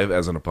 5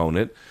 as an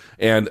opponent.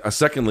 And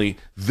secondly,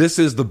 this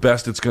is the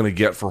best it's going to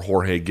get for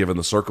Jorge given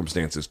the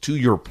circumstances. To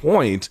your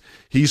point,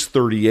 he's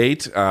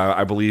 38.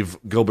 I believe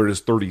Gilbert is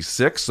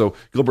 36. So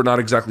Gilbert not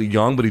exactly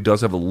young, but he does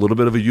have a little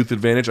bit of a youth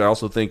advantage. I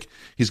also think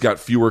he's got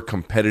fewer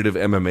competitive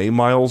MMA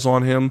miles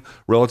on him.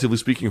 Relatively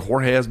speaking,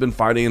 Jorge has been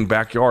fighting in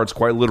backyards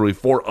quite literally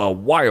for a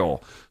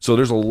while. So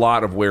there's a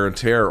lot of wear and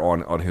tear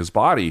on his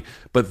body.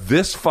 But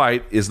this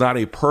fight is not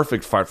a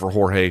perfect fight for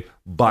Jorge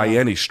by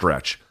any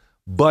stretch.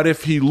 But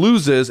if he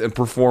loses and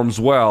performs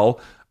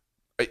well,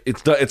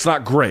 it's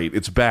not great,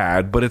 it's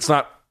bad, but it's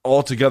not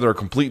altogether a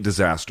complete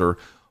disaster.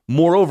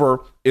 Moreover,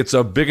 it's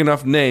a big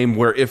enough name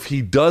where if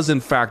he does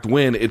in fact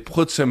win, it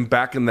puts him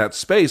back in that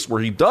space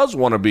where he does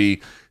want to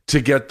be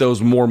to get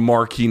those more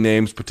marquee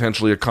names,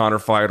 potentially a Conor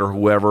fight or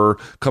whoever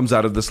comes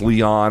out of this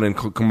Leon and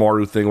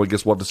Kamaru thing. Well, I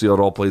guess we'll have to see how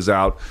it all plays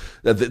out.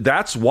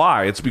 That's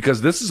why. It's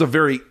because this is a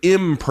very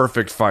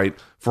imperfect fight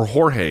for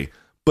Jorge.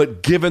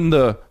 But given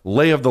the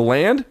lay of the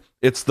land,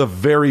 it's the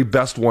very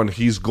best one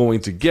he's going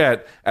to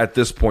get at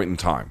this point in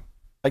time.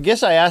 I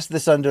guess I asked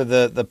this under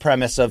the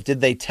premise of, did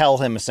they tell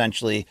him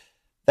essentially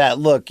that,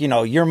 look,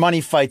 your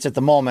money fights at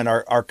the moment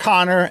are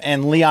Conor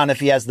and Leon if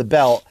he has the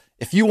belt.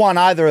 If you want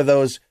either of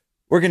those,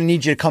 we're going to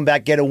need you to come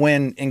back, get a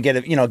win, and get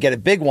a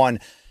big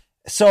one.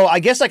 So I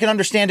guess I can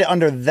understand it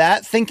under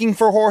that thinking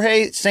for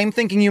Jorge. Same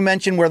thinking you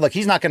mentioned where, look,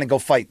 he's not going to go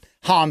fight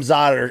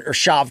Hamzat or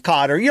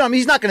Shavkat or,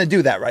 he's not going to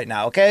do that right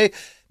now, okay?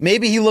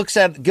 Maybe he looks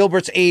at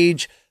Gilbert's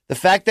age, the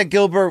fact that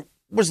Gilbert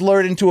was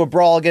lured into a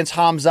brawl against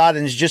Hamzat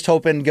and is just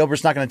hoping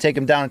Gilbert's not going to take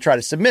him down and try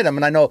to submit him.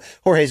 And I know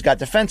Jorge's got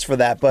defense for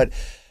that, but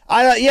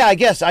I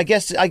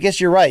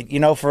guess you're right.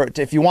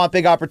 If you want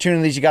big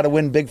opportunities, you got to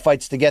win big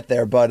fights to get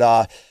there. But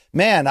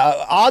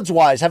odds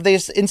wise, have they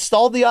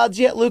installed the odds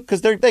yet, Luke?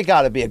 Because they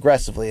got to be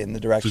aggressively in the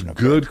direction of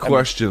good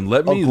question.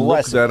 Let me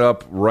look that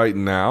up right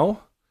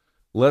now.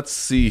 Let's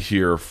see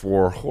here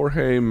for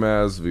Jorge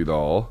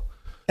Masvidal.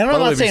 And I'm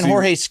not saying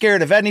Jorge's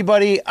scared of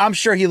anybody. I'm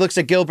sure he looks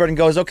at Gilbert and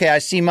goes, okay, I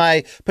see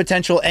my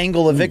potential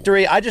angle of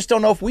victory. I just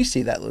don't know if we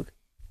see that, Luke.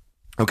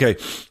 Okay,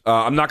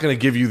 I'm not going to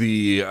give you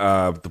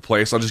the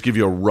place. I'll just give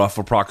you a rough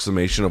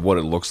approximation of what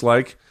it looks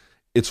like.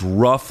 It's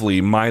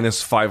roughly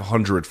minus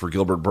 500 for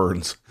Gilbert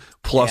Burns,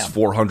 plus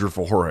 400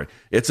 for Jorge.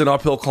 It's an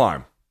uphill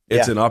climb.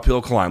 An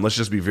uphill climb. Let's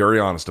just be very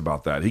honest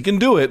about that. He can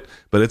do it,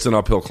 but it's an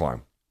uphill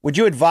climb. Would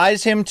you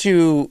advise him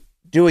to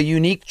do a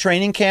unique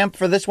training camp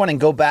for this one and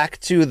go back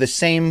to the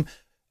same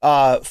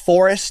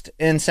forest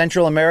in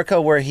Central America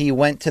where he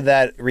went to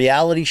that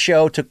reality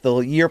show, took the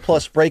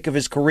year-plus break of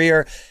his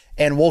career,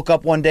 and woke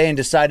up one day and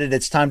decided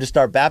it's time to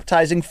start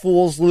baptizing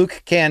fools?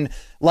 Luke, can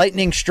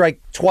lightning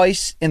strike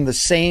twice in the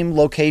same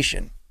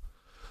location?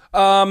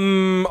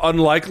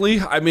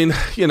 Unlikely. I mean,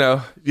 you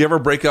ever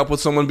break up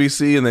with someone,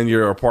 BC, and then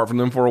you're apart from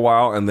them for a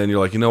while, and then you're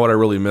like, you know what, I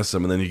really miss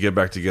them, and then you get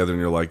back together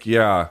and you're like,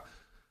 yeah,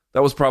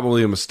 that was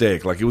probably a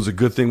mistake. Like, it was a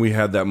good thing we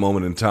had that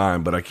moment in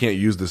time, but I can't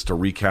use this to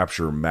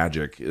recapture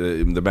magic.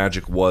 The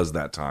magic was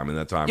that time, and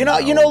that time.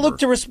 Luke,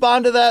 to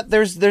respond to that,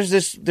 there's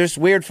this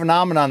weird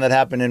phenomenon that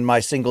happened in my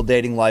single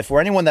dating life where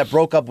anyone that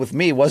broke up with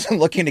me wasn't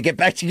looking to get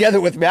back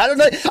together with me. I don't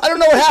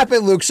know what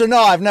happened, Luke. So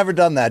no, I've never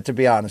done that, to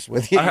be honest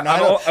with you.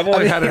 I've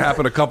only had it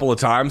happen a couple of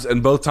times,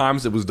 and both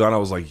times it was done, I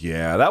was like,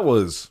 yeah, that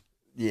was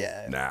nah.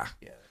 Yeah.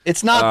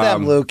 It's not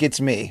them, Luke.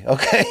 It's me.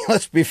 Okay,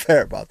 let's be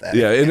fair about that.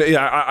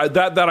 Yeah,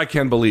 that I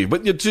can believe.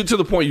 But to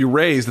the point you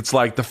raised, it's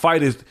like the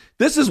fight is.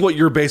 This is what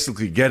you're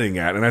basically getting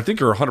at, and I think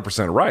you're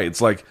 100% right.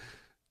 It's like,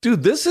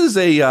 dude, this is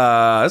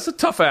it's a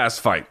tough ass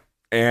fight,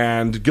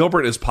 and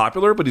Gilbert is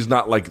popular, but he's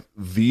not like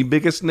the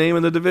biggest name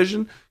in the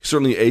division. He's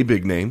certainly a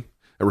big name,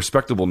 a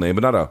respectable name,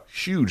 but not a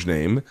huge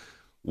name.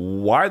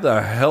 Why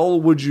the hell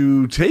would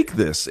you take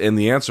this? And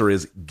the answer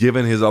is,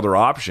 given his other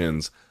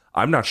options,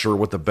 I'm not sure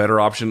what the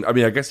better option. I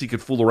mean, I guess he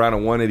could fool around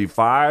at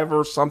 185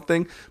 or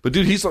something. But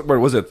dude, he's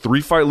was it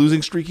 3-fight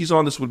losing streak he's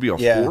on? This would be a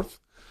fourth.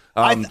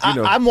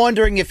 I'm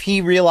wondering if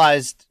he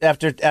realized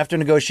after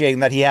negotiating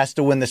that he has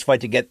to win this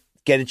fight to get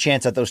a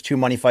chance at those 2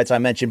 money fights I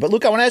mentioned. But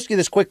Luke, I want to ask you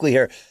this quickly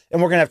here,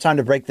 and we're gonna have time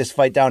to break this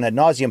fight down ad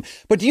nauseum.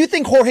 But do you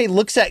think Jorge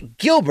looks at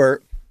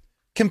Gilbert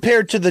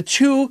compared to the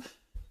 2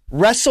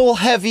 wrestle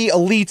heavy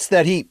elites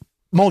that he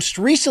most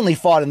recently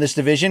fought in this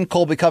division,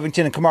 Colby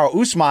Covington and Kamaru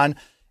Usman,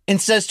 and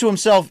says to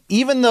himself,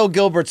 even though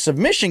Gilbert's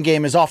submission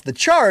game is off the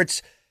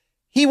charts,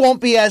 he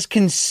won't be as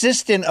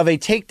consistent of a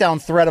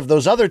takedown threat of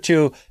those other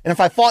 2. And if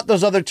I fought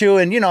those other 2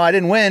 and, I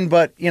didn't win,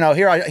 but,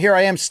 here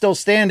I am still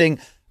standing,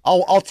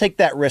 I'll take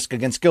that risk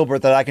against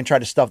Gilbert that I can try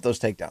to stuff those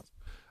takedowns.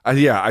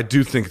 I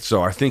do think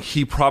so. I think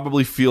he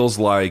probably feels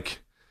like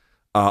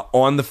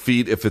on the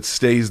feet, if it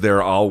stays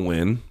there, I'll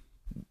win.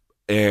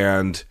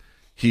 And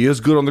he is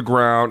good on the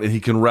ground and he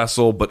can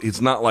wrestle, but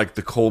it's not like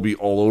the Colby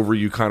all over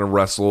you kind of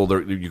wrestle.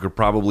 You could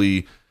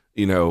probably,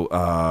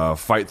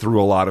 fight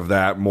through a lot of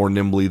that more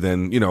nimbly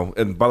than,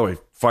 and by the way,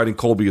 fighting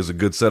Colby is a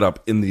good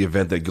setup in the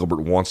event that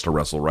Gilbert wants to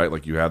wrestle, right?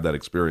 Like you have that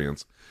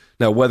experience.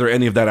 Now, whether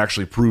any of that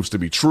actually proves to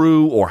be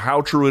true or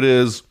how true it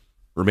is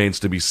remains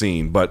to be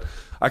seen. But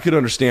I could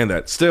understand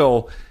that.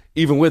 Still,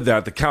 even with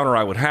that, the counter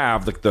I would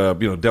have, like the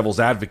devil's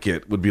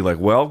advocate, would be like,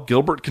 well,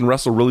 Gilbert can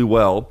wrestle really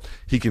well.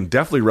 He can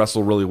definitely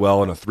wrestle really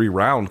well in a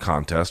 3-round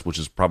contest, which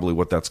is probably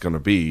what that's going to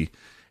be.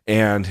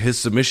 And his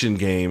submission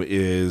game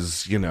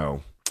is,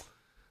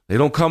 they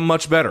don't come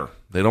much better.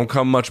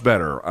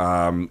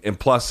 And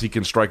plus, he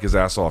can strike his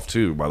ass off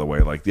too, by the way.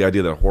 Like the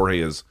idea that Jorge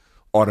is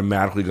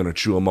automatically going to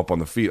chew him up on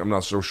the feet, I'm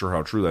not so sure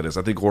how true that is.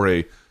 I think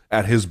Jorge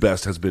at his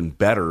best has been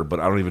better, but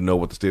I don't even know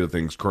what the state of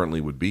things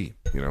currently would be,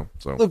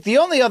 So look, the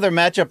only other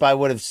matchup I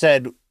would have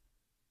said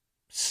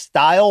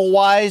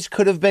style-wise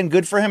could have been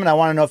good for him, and I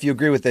want to know if you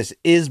agree with this,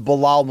 is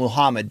Belal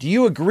Muhammad. Do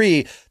you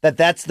agree that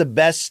that's the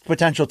best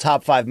potential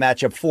top 5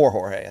 matchup for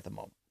Jorge at the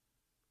moment?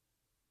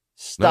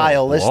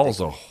 Stylistic. No, Belal's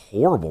a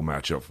horrible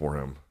matchup for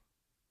him.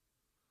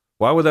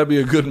 Why would that be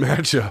a good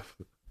matchup?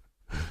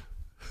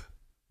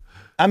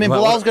 I mean,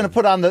 Belal's going to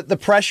put on the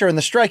pressure and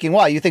the striking.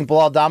 Why? You think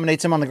Belal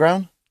dominates him on the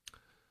ground?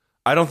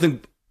 I don't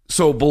think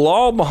so.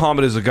 Belal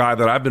Muhammad is a guy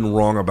that I've been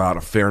wrong about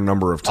a fair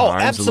number of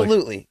times. Oh,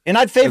 absolutely. And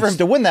I'd favor him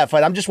to win that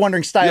fight. I'm just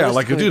wondering stylistically. Yeah,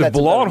 like, dude, if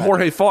Belal and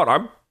Jorge fought,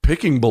 I'm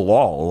picking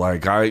Belal.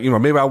 Like,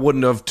 maybe I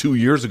wouldn't have 2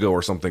 years ago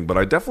or something, but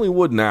I definitely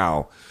would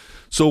now.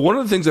 So one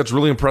of the things that's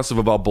really impressive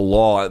about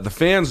Belal, the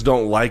fans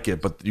don't like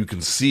it, but you can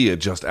see it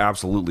just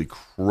absolutely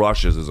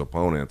crushes his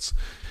opponents,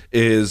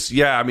 is,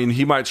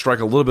 he might strike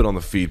a little bit on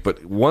the feet,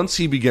 but once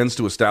he begins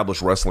to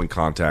establish wrestling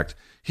contact,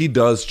 he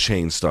does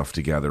chain stuff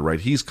together, right?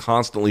 He's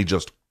constantly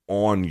just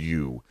on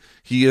you.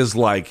 He is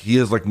like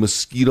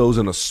mosquitoes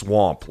in a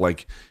swamp.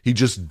 Like, he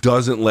just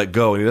doesn't let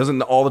go, and he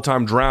doesn't all the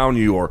time drown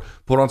you or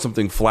put on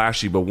something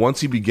flashy, but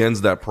once he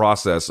begins that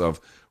process of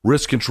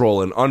wrist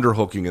control and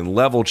underhooking and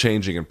level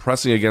changing and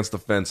pressing against the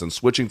fence and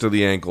switching to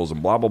the ankles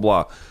and blah, blah,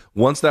 blah.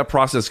 Once that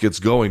process gets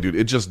going, dude,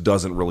 it just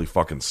doesn't really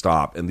fucking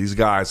stop. And these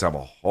guys have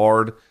a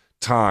hard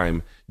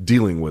time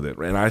dealing with it.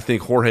 And I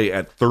think Jorge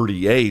at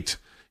 38,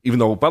 even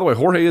though, by the way,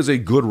 Jorge is a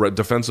good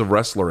defensive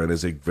wrestler and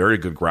is a very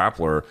good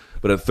grappler,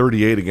 but at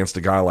 38 against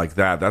a guy like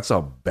that, that's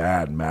a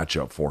bad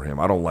matchup for him.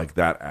 I don't like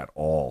that at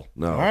all.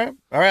 No. All right.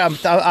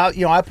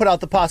 I put out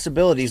the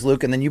possibilities,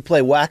 Luke, and then you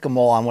play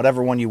whack-a-mole on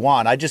whatever one you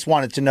want. I just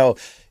wanted to know,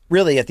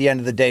 really, at the end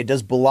of the day,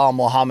 does Belal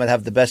Muhammad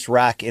have the best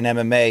rack in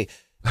MMA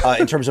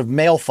in terms of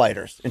male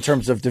fighters, in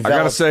terms of developed I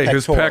got to say,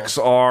 pectorals? his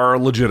pecs are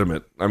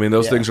legitimate. I mean,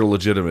 those things are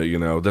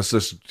legitimate, That's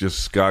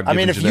just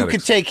God-given if genetics. you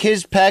could take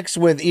his pecs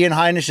with Ian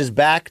Heinish's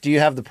back, do you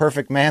have the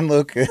perfect man,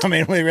 Luke? I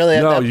mean, we really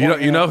have that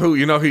point. You know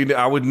who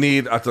I would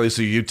need, I'll tell you,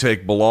 so you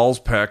take Belal's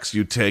pecs,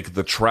 you take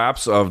the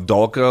traps of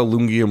Dalka,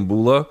 Lungi, and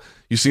Bula.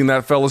 You seen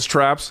that fella's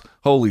traps?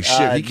 Holy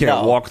shit, he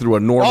can't walk through a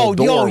normal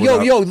door.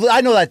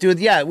 I know that dude.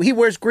 Yeah, he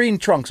wears green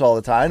trunks all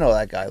the time. I know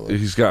that guy, Luke.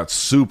 He's got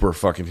super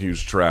fucking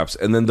huge traps.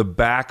 And then the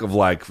back of,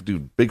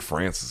 Big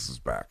Francis's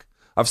back.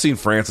 I've seen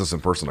Francis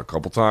in person a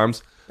couple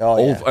times.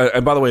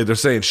 And by the way, they're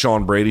saying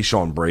Sean Brady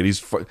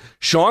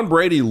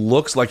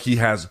looks like he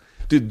has...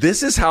 Dude,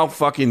 this is how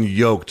fucking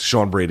yoked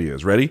Sean Brady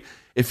is. Ready?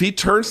 If he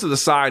turns to the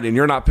side and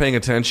you're not paying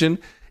attention,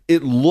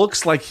 it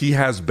looks like he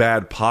has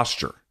bad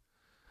posture.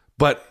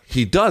 But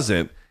he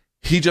doesn't.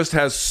 He just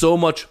has so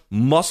much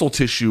muscle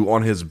tissue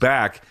on his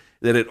back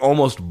that it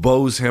almost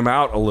bows him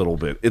out a little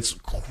bit. It's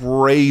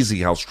crazy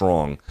how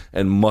strong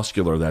and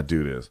muscular that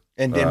dude is.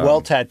 And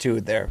well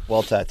tattooed there.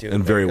 Well tattooed.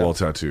 And very well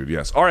tattooed,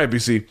 yes. All right,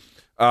 BC.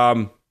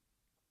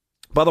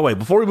 By the way,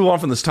 before we move on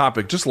from this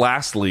topic, just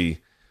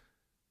lastly,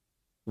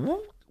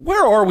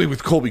 where are we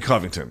with Colby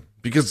Covington?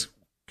 Because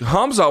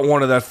Hamzat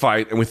wanted that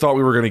fight, and we thought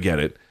we were going to get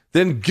it.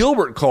 Then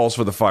Gilbert calls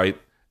for the fight,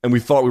 and we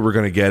thought we were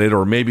going to get it,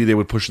 or maybe they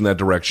would push in that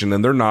direction,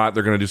 and they're not.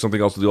 They're going to do something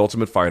else with the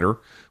Ultimate Fighter,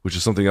 which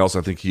is something else I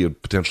think he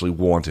had potentially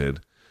wanted.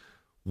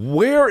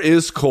 Where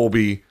is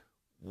Colby?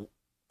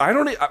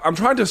 I'm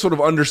trying to sort of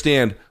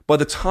understand, by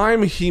the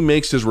time he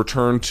makes his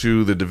return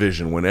to the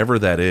division, whenever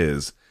that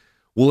is,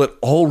 will it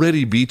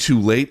already be too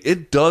late?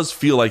 It does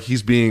feel like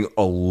he's being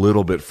a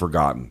little bit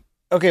forgotten.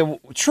 Okay,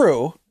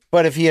 true.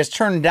 But if he has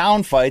turned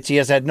down fights, he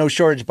has had no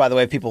shortage, by the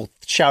way, of people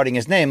shouting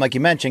his name, like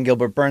you mentioned,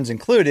 Gilbert Burns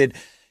included.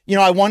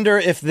 I wonder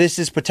if this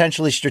is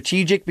potentially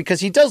strategic, because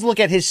he does look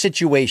at his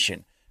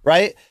situation,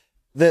 right?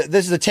 This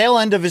is the tail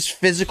end of his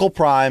physical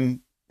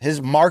prime,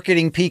 his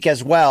marketing peak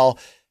as well.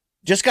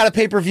 Just got a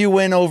pay-per-view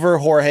win over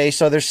Jorge,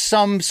 so there's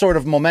some sort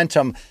of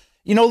momentum.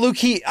 Luke,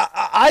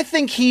 I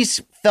think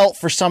he's felt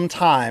for some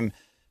time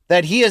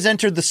that he has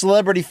entered the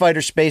celebrity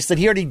fighter space, that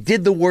he already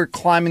did the work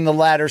climbing the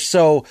ladder,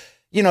 so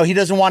he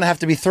doesn't want to have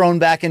to be thrown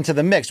back into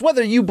the mix.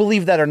 Whether you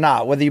believe that or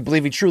not, whether you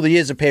believe he truly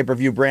is a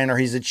pay-per-view brand or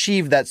he's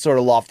achieved that sort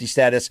of lofty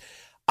status,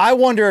 I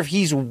wonder if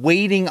he's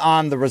waiting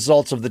on the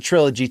results of the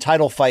trilogy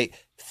title fight,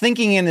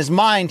 thinking in his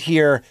mind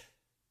here,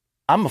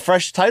 I'm a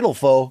fresh title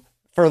foe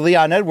for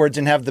Leon Edwards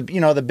and have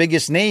the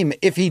biggest name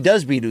if he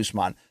does beat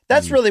Usman.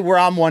 That's really where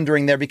I'm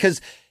wondering there,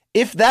 because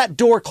if that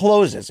door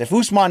closes, if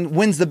Usman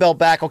wins the belt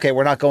back, okay,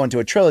 we're not going to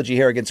a trilogy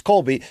here against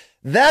Colby.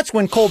 That's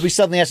when Colby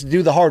suddenly has to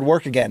do the hard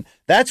work again.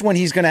 That's when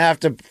he's going to have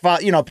to,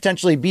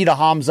 potentially beat a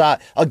Hamza,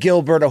 a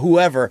Gilbert, or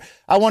whoever.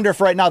 I wonder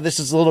if right now this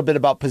is a little bit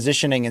about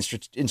positioning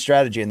and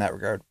strategy in that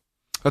regard.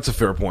 That's a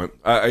fair point.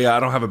 I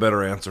don't have a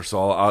better answer,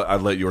 so I'll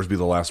let yours be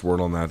the last word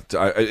on that.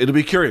 It'll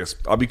be curious.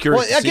 I'll be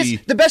curious to see.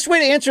 Guess the best way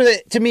to answer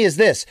that to me is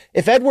this: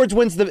 if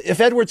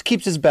Edwards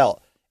keeps his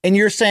belt, and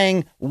you're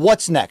saying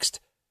what's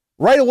next,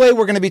 right away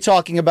we're going to be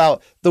talking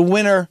about the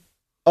winner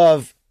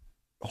of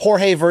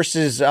Jorge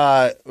versus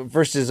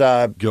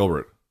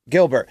Gilbert.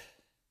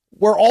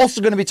 We're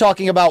also going to be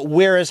talking about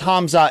where is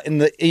Hamza in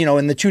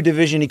the two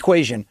division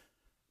equation.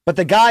 But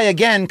the guy,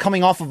 again,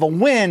 coming off of a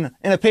win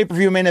in a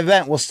pay-per-view main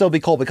event will still be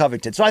Colby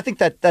Covington. So I think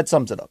that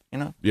sums it up,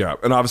 Yeah,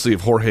 and obviously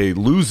if Jorge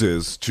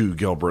loses to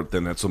Gilbert,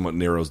 then that somewhat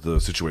narrows the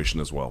situation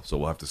as well. So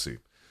we'll have to see.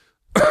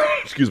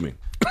 Excuse me.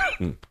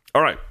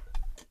 All right.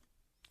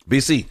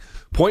 BC,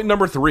 point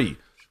number 3.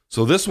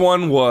 So this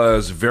one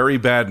was very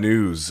bad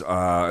news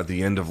at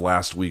the end of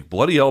last week.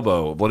 Bloody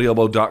Elbow,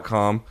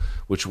 bloodyelbow.com,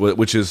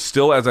 which is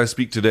still, as I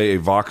speak today, a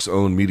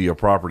Vox-owned media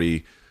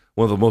property,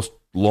 one of the most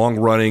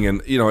long-running,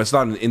 and it's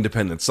not an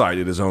independent site.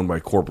 It is owned by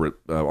corporate,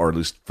 or at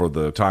least for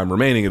the time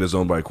remaining, it is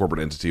owned by a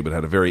corporate entity, but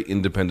had a very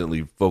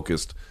independently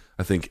focused,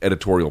 I think,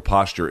 editorial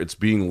posture. It's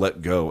being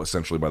let go,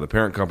 essentially, by the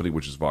parent company,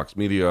 which is Vox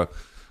Media.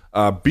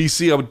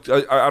 BC,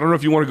 I don't know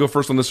if you want to go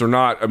first on this or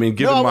not. I mean,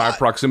 given my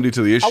proximity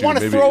to the issue, I want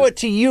to throw it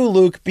to you,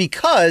 Luke,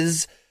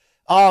 because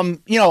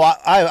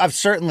I've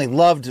certainly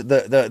loved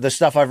the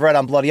stuff I've read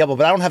on Bloody Elbow,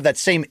 but I don't have that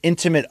same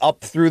intimate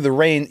up through the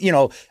rain.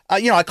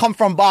 I come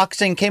from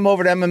boxing, came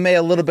over to MMA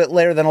a little bit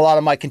later than a lot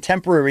of my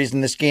contemporaries in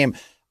this game.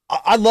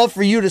 I'd love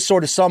for you to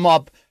sort of sum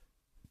up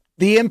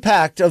the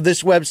impact of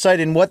this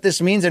website and what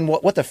this means and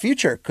what the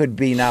future could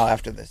be now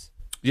after this.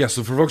 Yeah,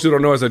 so for folks who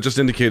don't know, as I just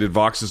indicated,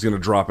 Vox is going to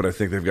drop it. I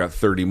think they've got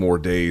 30 more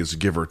days,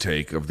 give or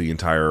take, of the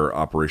entire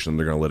operation.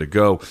 They're going to let it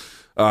go.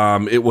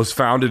 It was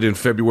founded in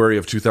February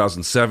of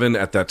 2007.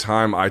 At that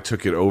time, I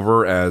took it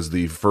over as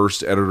the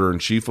first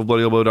editor-in-chief of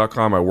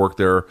BloodyElbow.com. I worked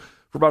there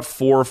for about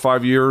 4 or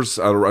 5 years,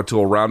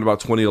 until around about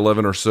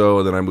 2011 or so,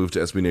 and then I moved to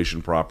SB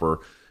Nation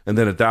proper. And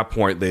then at that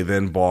point, they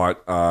then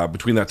bought,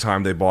 between that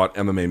time, they bought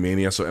MMA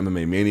Mania. So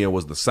MMA Mania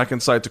was the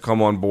second site to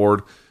come on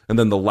board. And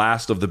then the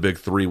last of the big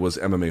 3 was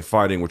MMA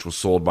Fighting, which was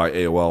sold by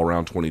AOL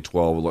around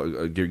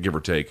 2012, give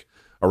or take,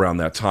 around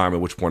that time,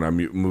 at which point I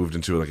moved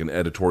into like an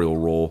editorial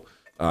role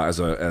as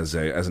an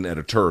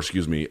editor, at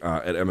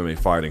MMA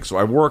Fighting. So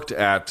I worked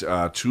at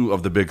 2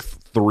 of the big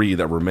 3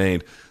 that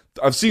remained.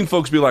 I've seen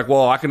folks be like,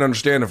 well, I can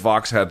understand if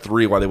Vox had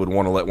 3, why they would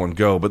want to let one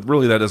go. But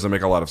really that doesn't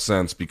make a lot of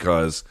sense,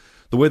 because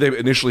the way they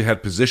initially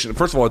had positioned,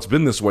 first of all, it's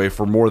been this way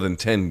for more than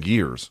 10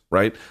 years,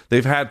 right?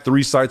 They've had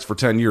 3 sites for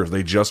 10 years.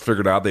 They just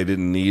figured out they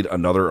didn't need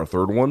a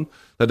third one.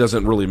 That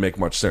doesn't really make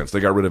much sense.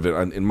 They got rid of it,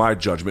 in my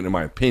judgment, in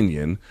my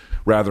opinion,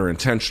 rather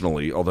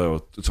intentionally,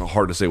 although it's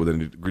hard to say with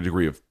any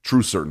degree of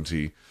true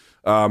certainty.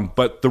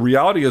 But the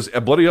reality is,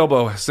 at Bloody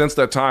Elbow, since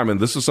that time,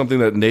 and this is something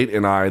that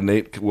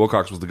Nate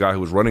Wilcox was the guy who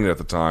was running it at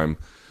the time,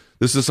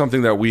 this is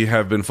something that we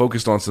have been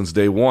focused on since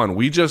day one.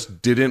 We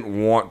just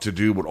didn't want to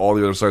do what all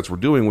the other sites were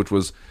doing, which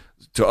was,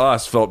 to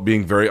us, felt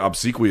being very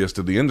obsequious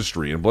to the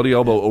industry. And Bloody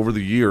Elbow, over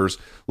the years,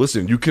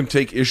 listen, you can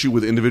take issue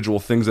with individual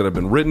things that have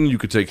been written. You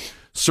could take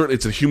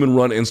it's a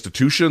human-run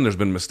institution. There's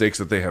been mistakes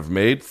that they have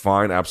made.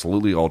 Fine,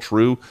 absolutely, all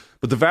true.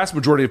 But the vast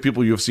majority of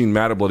people you have seen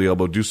mad at Bloody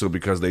Elbow do so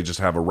because they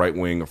just have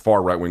a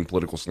far right-wing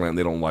political slant.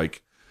 They don't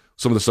like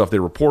some of the stuff they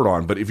report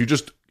on. But if you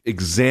just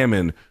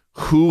examine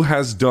who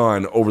has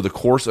done, over the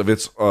course of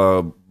its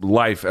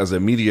life as a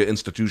media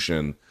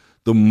institution,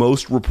 the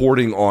most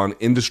reporting on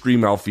industry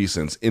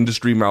malfeasance,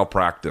 industry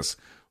malpractice,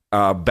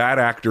 bad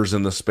actors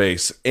in the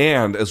space,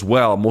 and as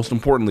well, most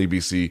importantly,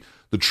 BC,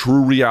 the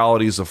true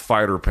realities of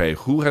fighter pay.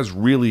 Who has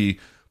really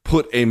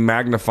put a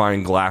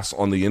magnifying glass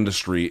on the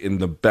industry in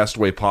the best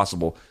way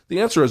possible?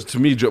 The answer is, to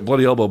me,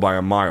 Bloody Elbow by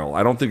a mile.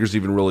 I don't think there's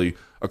even really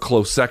a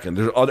close second.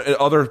 There's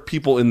other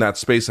people in that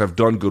space have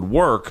done good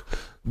work,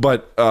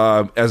 but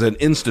as an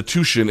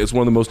institution, it's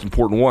one of the most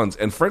important ones.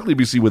 And frankly,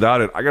 BC,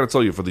 without it, I got to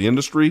tell you, for the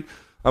industry,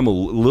 I'm a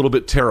little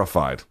bit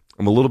terrified.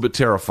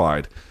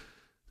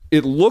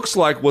 It looks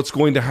like what's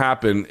going to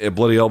happen at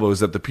Bloody Elbow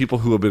is that the people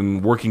who have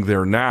been working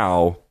there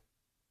now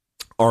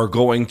are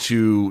going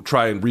to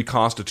try and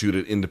reconstitute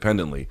it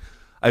independently.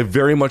 I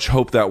very much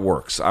hope that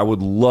works. I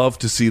would love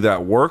to see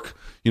that work.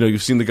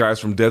 You've seen the guys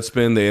from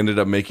Deadspin. They ended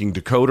up making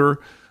Decoder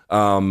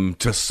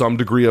to some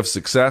degree of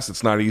success.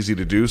 It's not easy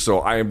to do. So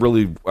I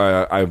really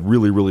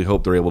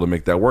hope they're able to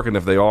make that work. And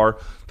if they are,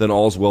 then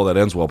all's well that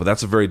ends well. But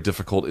that's a very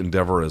difficult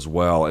endeavor as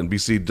well. And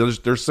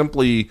BC, there's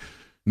simply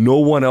no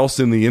one else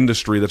in the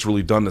industry that's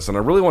really done this. And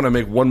I really want to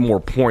make one more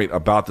point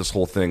about this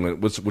whole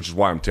thing, which is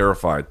why I'm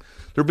terrified.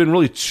 There have been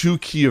really 2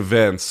 key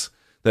events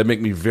that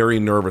make me very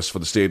nervous for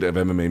the state of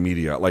MMA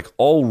media. Like,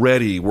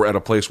 already we're at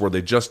a place where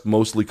they just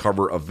mostly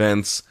cover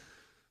events,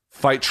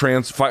 fight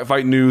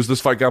news.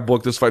 This fight got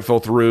booked. This fight fell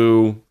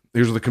through.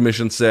 Here's what the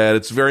commission said.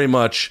 It's very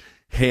much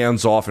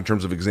hands off in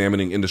terms of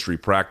examining industry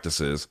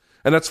practices.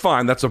 And that's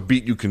fine. That's a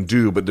beat you can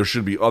do, but there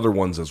should be other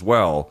ones as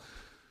well.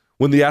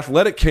 When The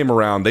Athletic came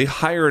around, they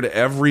hired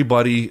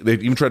everybody. They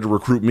even tried to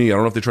recruit me. I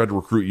don't know if they tried to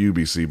recruit you,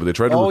 BC, but they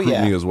tried to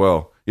recruit me as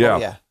well. Yeah.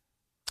 Yeah.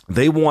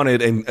 They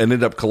wanted and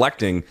ended up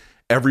collecting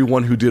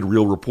everyone who did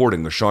real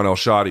reporting. The Sean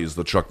El-Shadis,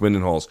 the Chuck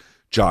Mindenhalls,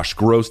 Josh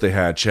Gross, they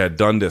had Chad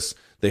Dundas,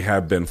 they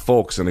had Ben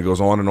Folks, and it goes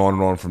on and on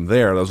and on from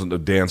there.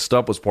 Dan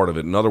Stupp was part of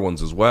it and other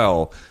ones as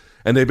well.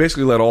 And they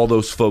basically let all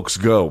those folks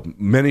go.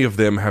 Many of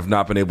them have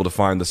not been able to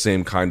find the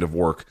same kind of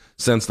work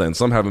since then.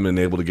 Some haven't been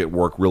able to get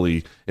work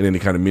really in any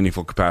kind of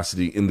meaningful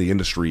capacity in the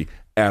industry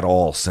at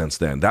all since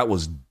then. That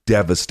was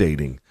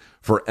devastating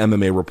for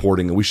MMA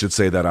reporting, and we should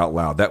say that out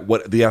loud. That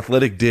what The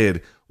Athletic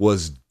did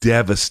was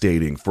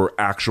devastating for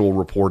actual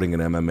reporting in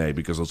MMA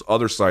because those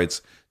other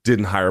sites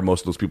didn't hire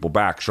most of those people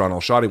back. Sean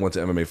El-Shadi went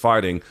to MMA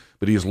Fighting,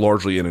 but he is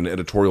largely in an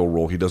editorial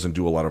role. He doesn't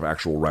do a lot of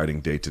actual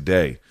writing day to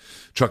day.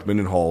 Chuck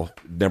Mindenhall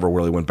never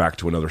really went back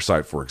to another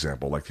site, for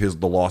example. Like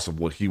the loss of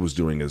what he was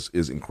doing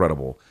is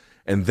incredible.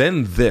 And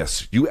then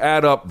this, you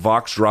add up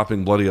Vox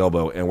dropping Bloody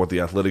Elbow and what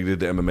The Athletic did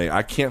to MMA.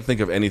 I can't think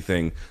of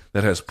anything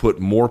that has put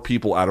more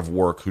people out of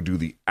work who do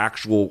the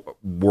actual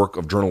work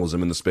of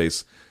journalism in the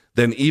space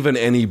than even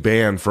any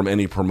ban from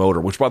any promoter,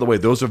 which, by the way,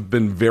 those have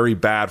been very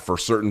bad for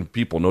certain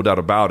people, no doubt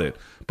about it.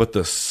 But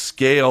the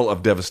scale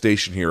of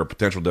devastation here,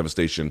 potential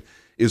devastation,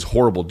 is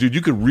horrible. Dude, you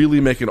could really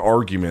make an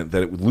argument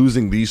that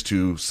losing these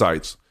two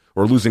sites,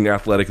 or losing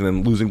Athletic and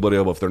then losing Bloody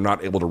Elbow, if they're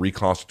not able to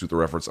reconstitute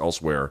their efforts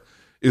elsewhere,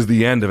 is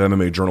the end of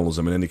MMA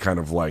journalism in any kind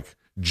of like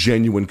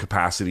genuine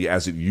capacity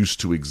as it used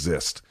to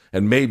exist.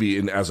 And maybe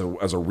as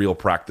a real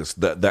practice.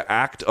 The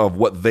act of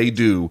what they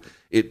do,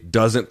 it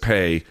doesn't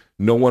pay.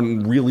 No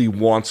one really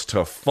wants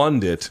to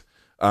fund it,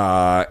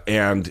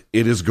 and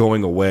it is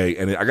going away.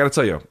 And I got to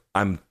tell you,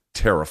 I'm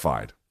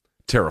terrified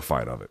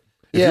of it.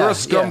 If you're a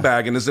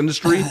scumbag in this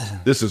industry,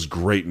 this is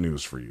great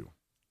news for you.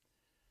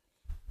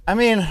 I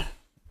mean,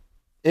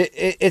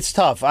 it's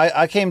tough.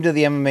 I came to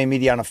the MMA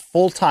media on a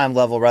full-time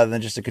level rather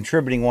than just a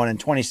contributing one in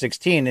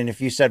 2016. And if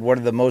you said, what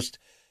are the most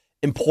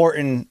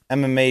important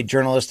MMA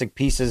journalistic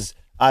pieces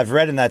I've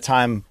read in that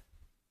time,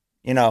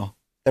 you know,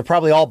 they're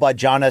probably all by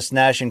John S.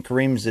 Nash and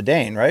Kareem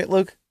Zidane, right,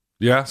 Luke?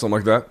 Yeah, something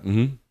like that.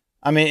 Mm-hmm.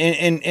 I mean,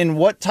 in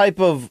what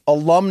type of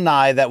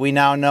alumni that we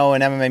now know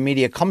in MMA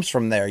media comes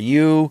from there?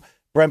 You,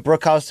 Brent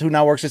Brookhouse, who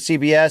now works at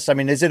CBS. I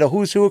mean, is it a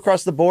who's who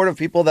across the board of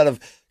people that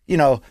have, you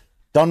know,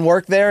 done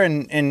work there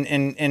and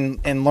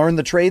learned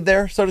the trade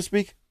there, so to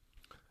speak?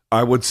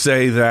 I would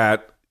say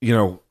that, you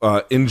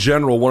know, in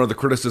general, one of the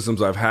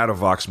criticisms I've had of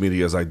Vox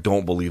Media is I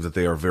don't believe that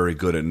they are very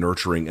good at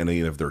nurturing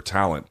any of their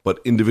talent, but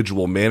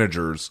individual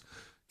managers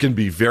can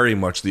be very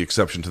much the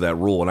exception to that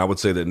rule. And I would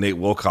say that Nate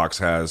Wilcox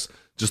has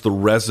just the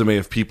resume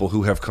of people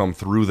who have come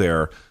through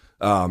there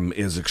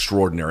is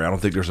extraordinary. I don't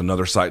think there's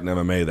another site in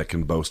MMA that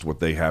can boast what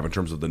they have in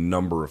terms of the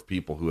number of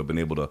people who have been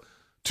able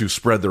to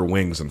spread their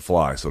wings and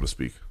fly, so to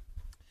speak.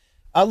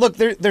 Look,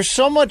 there's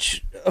so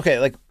much, okay,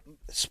 like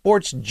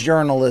sports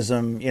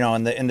journalism, you know,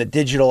 in the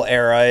digital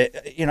era,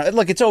 you know,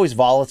 look, it's always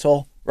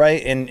volatile,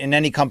 right? In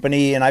any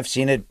company, and I've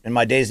seen it in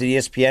my days at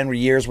ESPN,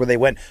 years where they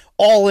went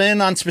all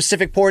in on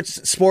specific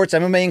sports,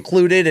 MMA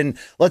included, and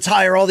let's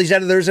hire all these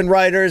editors and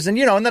writers, and,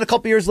 you know, and then a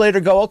couple years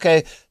later go,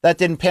 okay, that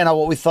didn't pan out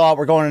what we thought,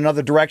 we're going in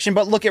another direction.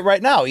 But look at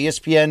right now,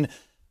 ESPN,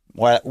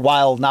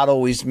 while not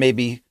always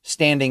maybe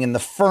standing in the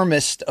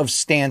firmest of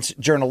stance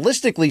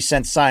journalistically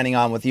since signing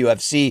on with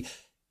UFC,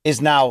 is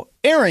now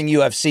airing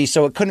UFC,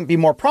 so it couldn't be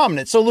more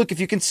prominent. So look, if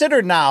you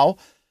consider now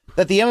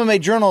that the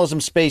MMA journalism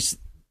space,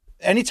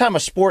 anytime a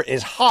sport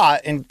is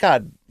hot, and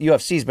God,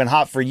 UFC's been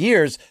hot for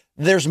years,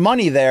 there's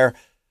money there.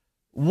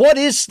 What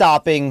is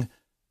stopping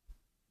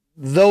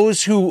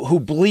those who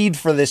bleed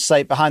for this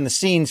site behind the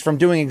scenes from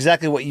doing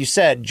exactly what you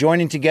said,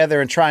 joining together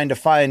and trying to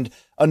find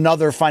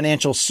another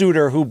financial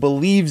suitor who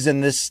believes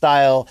in this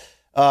style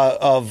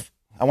of,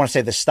 I want to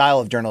say the style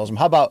of journalism.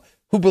 How about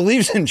who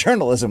believes in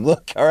journalism?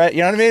 Look, all right,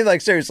 you know what I mean?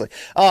 Like, seriously.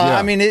 Yeah.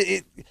 I mean,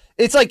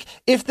 it's like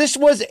if this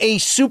was a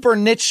super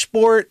niche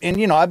sport, and,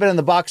 you know, I've been in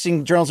the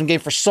boxing journalism game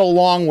for so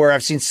long where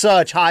I've seen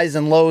such highs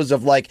and lows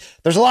of like,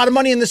 there's a lot of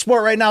money in this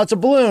sport right now. It's a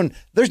balloon.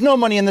 There's no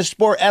money in this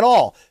sport at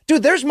all.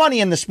 Dude, there's money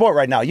in the sport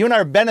right now. You and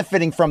I are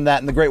benefiting from that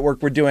and the great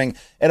work we're doing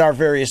at our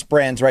various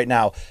brands right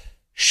now.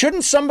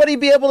 Shouldn't somebody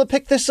be able to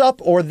pick this up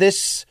or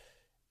this,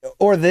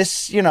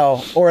 you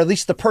know, or at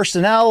least the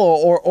personnel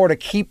or to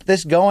keep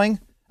this going?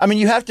 I mean,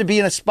 you have to be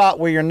in a spot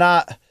where you're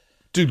not...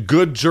 Dude,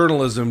 good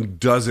journalism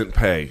doesn't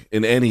pay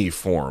in any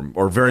form,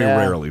 or very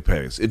rarely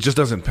pays. It just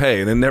doesn't pay.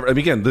 And then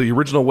again, the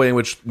original way in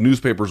which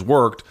newspapers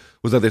worked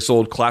was that they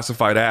sold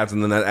classified ads,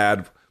 and then that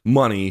ad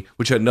money,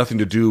 which had nothing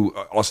to do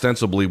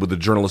ostensibly with the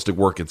journalistic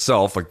work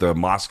itself, like the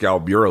Moscow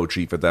bureau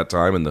chief at that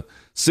time in the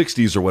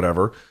 60s or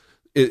whatever.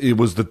 It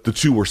was the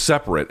two were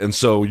separate, and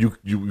so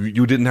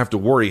you didn't have to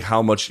worry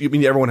how much. I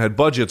mean, everyone had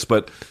budgets,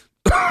 but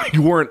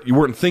you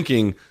weren't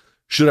thinking,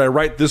 should I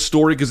write this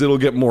story because it'll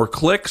get more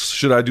clicks?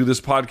 Should I do this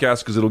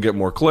podcast because it'll get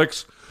more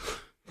clicks?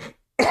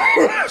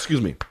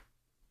 Excuse me.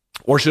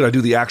 Or should I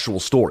do the actual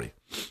story?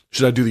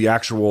 Should I do the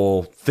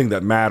actual thing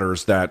that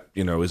matters that,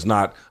 is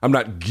not, I'm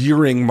not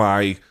gearing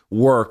my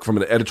work from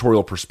an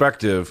editorial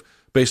perspective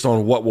based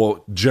on what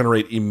will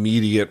generate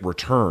immediate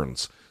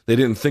returns. They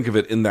didn't think of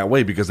it in that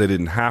way because they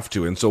didn't have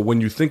to. And so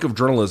when you think of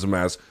journalism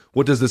as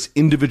what does this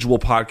individual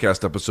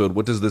podcast episode,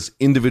 what does this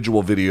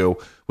individual video,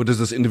 what does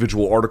this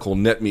individual article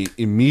net me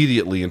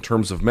immediately in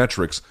terms of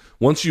metrics,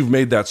 once you've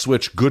made that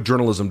switch, good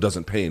journalism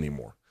doesn't pay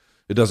anymore.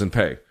 It doesn't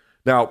pay.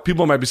 Now,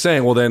 people might be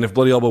saying, well, then if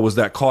Bloody Elbow was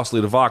that costly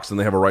to Vox, then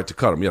they have a right to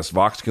cut him. Yes,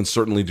 Vox can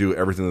certainly do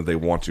everything that they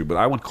want to, but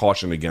I would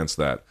caution against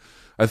that.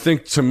 I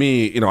think to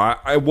me,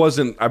 I've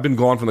been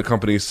gone from the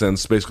company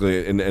since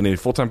basically in a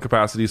full-time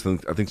capacity,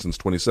 since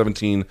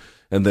 2017,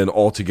 and then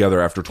altogether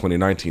after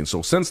 2019.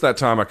 So since that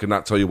time, I could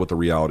not tell you what the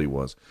reality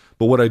was.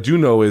 But what I do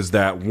know is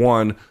that,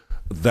 one,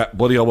 that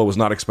Bloody Elbow was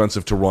not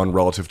expensive to run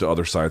relative to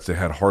other sites. They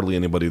had hardly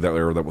anybody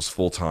that was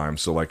full-time.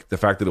 So like the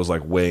fact that it was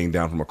like weighing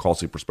down from a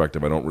costly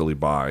perspective, I don't really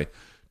buy.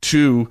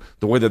 Two,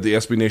 the way that the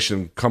SB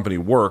Nation company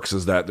works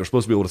is that they're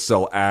supposed to be able to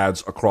sell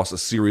ads across a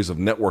series of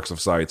networks of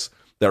sites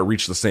that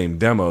reach the same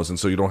demos, and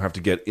so you don't have to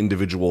get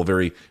individual,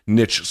 very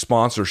niche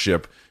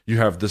sponsorship. You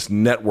have this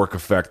network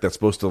effect that's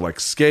supposed to like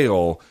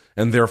scale,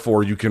 and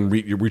therefore you can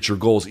reach your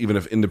goals even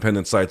if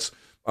independent sites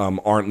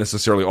aren't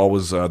necessarily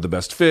always the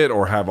best fit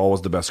or have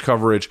always the best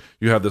coverage.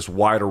 You have this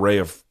wide array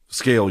of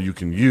scale you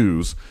can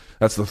use.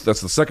 That's the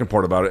second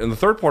part about it. And the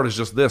third part is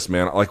just this,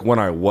 man. Like when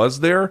I was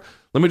there,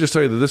 let me just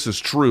tell you that this is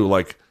true.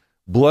 Like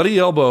Bloody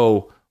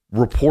Elbow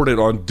reported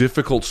on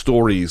difficult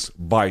stories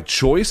by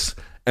choice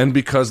and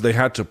because they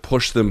had to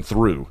push them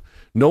through.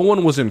 No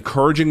one was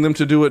encouraging them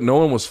to do it. No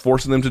one was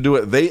forcing them to do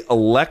it. They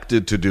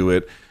elected to do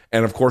it.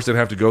 And of course, they'd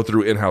have to go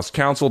through in-house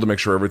counsel to make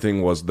sure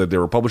everything that they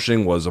were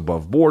publishing was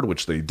above board,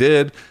 which they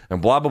did,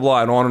 and blah, blah,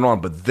 blah, and on and on.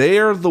 But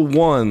they're the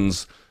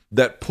ones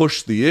that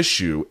pushed the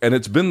issue. And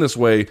it's been this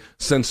way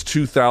since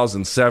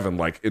 2007.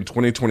 Like in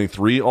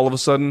 2023, all of a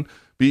sudden,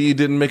 BE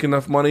didn't make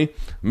enough money.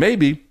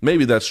 Maybe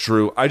that's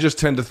true. I just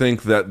tend to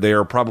think that they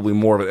are probably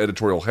more of an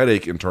editorial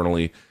headache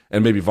internally,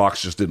 and maybe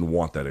Vox just didn't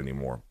want that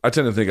anymore. I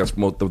tend to think that's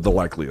the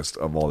likeliest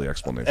of all the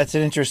explanations. That's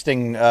an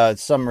interesting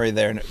summary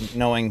there,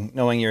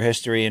 knowing your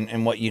history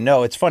and what you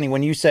know. It's funny,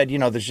 when you said,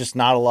 there's just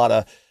not a lot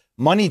of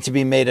money to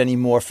be made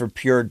anymore for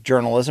pure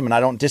journalism, and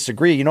I don't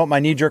disagree. You know what my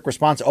knee-jerk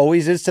response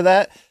always is to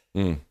that?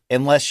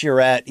 Unless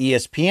you're at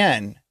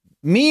ESPN,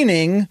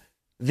 meaning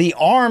the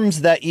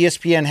arms that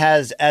ESPN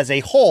has as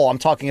a whole. I'm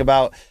talking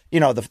about,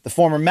 the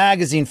former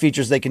magazine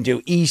features they can do,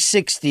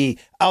 E60,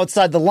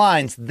 Outside the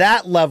Lines,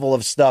 that level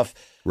of stuff.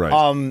 Right.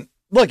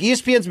 Look,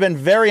 ESPN's been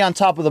very on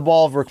top of the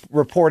ball of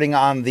reporting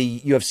on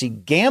the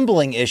UFC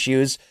gambling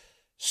issues.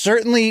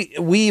 Certainly,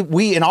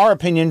 we in our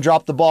opinion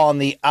dropped the ball on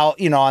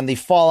the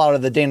fallout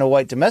of the Dana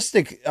White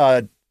domestic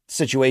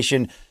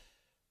situation.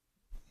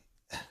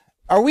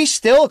 Are we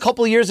still a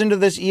couple years into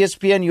this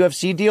ESPN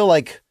UFC deal,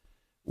 like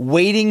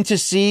waiting to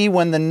see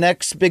when the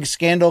next big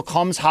scandal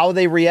comes, how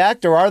they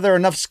react? Or are there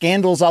enough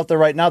scandals out there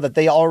right now that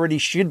they already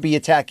should be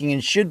attacking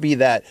and should be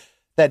that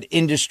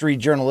industry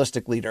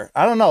journalistic leader?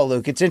 I don't know,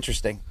 Luke. It's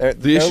interesting.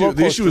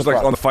 The issue is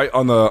like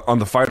on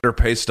the fighter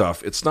pay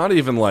stuff. It's not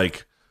even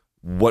like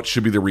what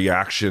should be the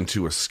reaction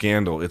to a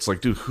scandal. It's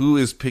like, dude, who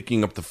is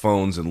picking up the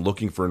phones and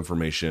looking for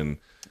information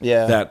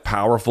that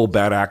powerful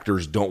bad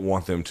actors don't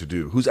want them to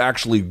do? Who's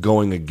actually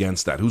going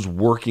against that? Who's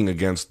working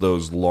against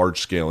those large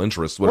scale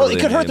interests? Well, it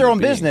could hurt their own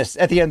business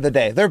at the end of the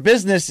day. Their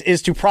business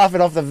is to profit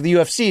off of the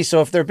UFC.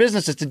 So if their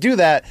business is to do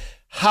that,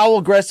 how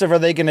aggressive are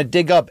they going to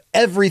dig up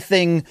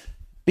everything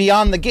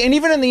beyond the game? And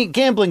even in the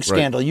gambling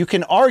scandal, you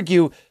can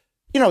argue,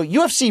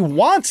 UFC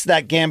wants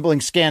that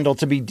gambling scandal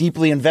to be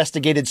deeply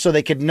investigated so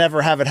they could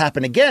never have it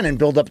happen again and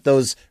build up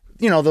those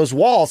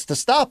walls to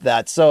stop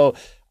that. So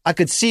I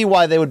could see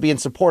why they would be in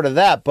support of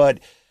that. But,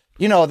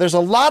 there's a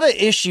lot of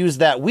issues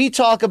that we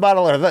talk about,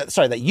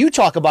 that you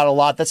talk about a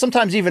lot, that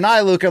sometimes even I,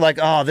 Luke, are like,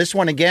 oh, this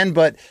one again.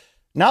 But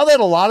now that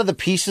a lot of the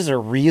pieces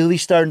are really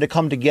starting to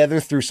come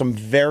together through some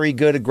very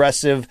good,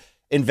 aggressive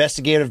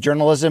investigative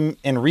journalism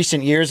in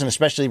recent years, and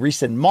especially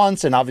recent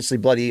months, and obviously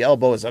Bloody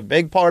Elbow is a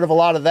big part of a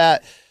lot of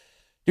that.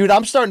 Dude,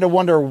 I'm starting to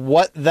wonder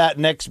what that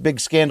next big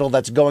scandal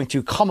that's going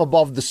to come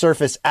above the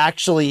surface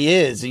actually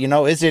is.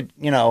 Is it,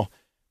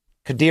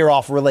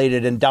 Kadyrov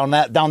related and down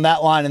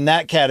that line in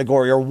that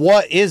category, or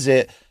what is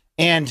it?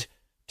 And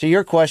to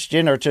your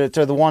question, or to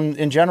the one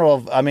in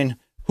general,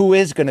 who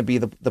is going to be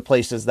the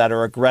places that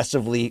are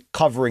aggressively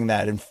covering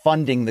that and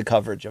funding the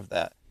coverage of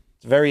that?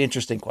 It's a very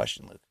interesting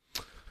question, Luke.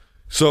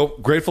 So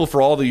grateful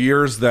for all the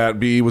years that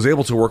BE was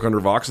able to work under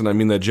Vox, and I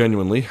mean that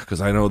genuinely,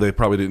 because I know they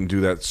probably didn't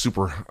do that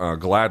super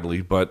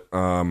gladly, but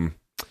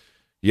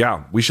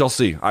we shall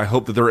see. I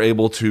hope that they're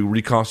able to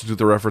reconstitute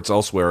their efforts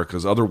elsewhere,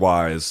 because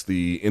otherwise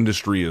the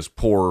industry is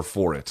poorer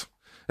for it.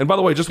 And by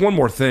the way, just one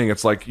more thing,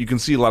 it's like you can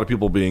see a lot of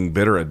people being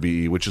bitter at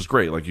BE, which is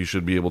great. Like, you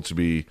should be able to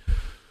be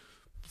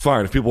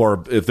fine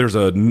if there's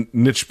a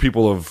niche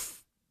people of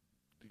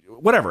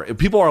whatever. If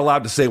people are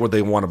allowed to say what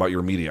they want about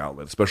your media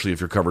outlet, especially if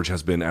your coverage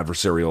has been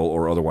adversarial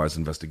or otherwise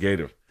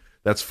investigative.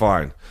 That's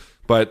fine.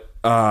 But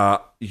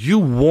you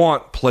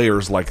want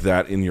players like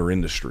that in your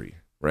industry.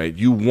 right?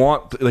 You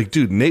want, like,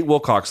 dude, Nate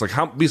Wilcox, like,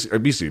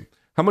 BC,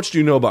 how much do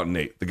you know about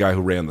Nate, the guy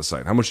who ran the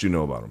site? How much do you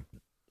know about him?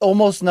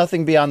 Almost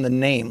nothing beyond the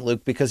name,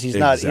 Luke, because he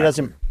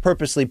doesn't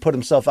purposely put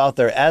himself out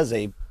there as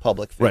a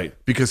public figure.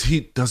 Right, because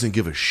he doesn't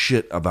give a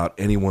shit about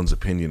anyone's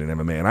opinion in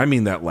MMA. And I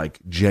mean that, like,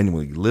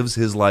 genuinely. Lives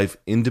his life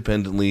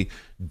independently,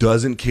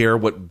 doesn't care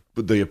what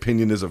the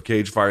opinion is of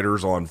cage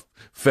fighters on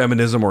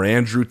feminism or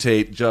Andrew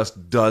Tate,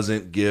 just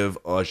doesn't give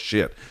a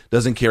shit.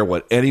 Doesn't care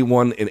what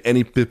anyone in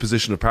any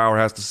position of power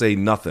has to say,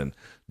 nothing.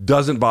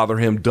 Doesn't bother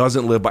him,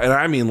 doesn't live by, and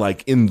I mean,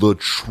 like, in the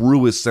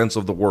truest sense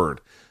of the word.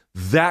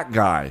 That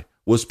guy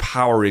was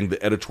powering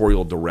the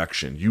editorial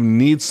direction. You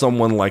need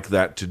someone like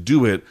that to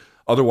do it,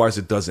 otherwise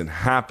it doesn't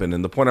happen.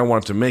 And the point I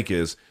wanted to make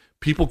is,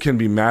 people can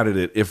be mad at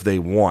it if they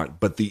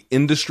want, but the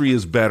industry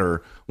is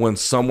better when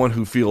someone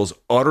who feels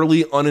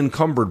utterly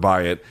unencumbered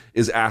by it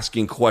is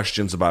asking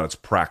questions about its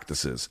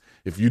practices.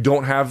 If you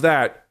don't have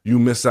that, you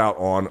miss out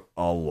on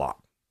a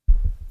lot.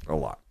 A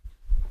lot.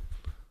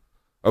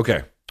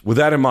 Okay, with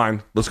that in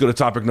mind, let's go to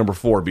topic number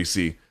 4,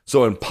 BC.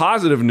 So in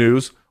positive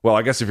news, well,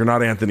 I guess if you're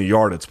not Anthony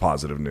Yard, it's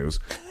positive news.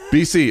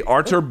 BC,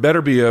 Artur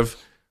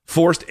Beterbiev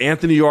forced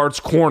Anthony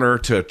Yard's corner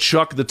to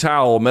chuck the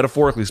towel,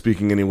 metaphorically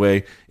speaking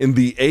anyway, in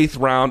the 8th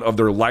round of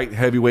their light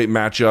heavyweight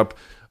matchup.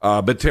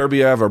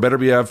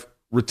 Beterbiev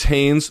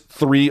retains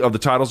 3 of the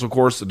titles, of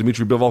course.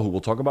 Dmitry Bivol, who we'll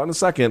talk about in a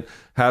second,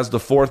 has the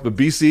 4th. But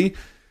BC,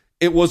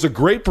 it was a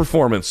great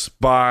performance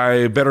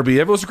by Beterbiev.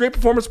 It was a great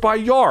performance by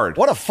Yard.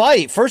 What a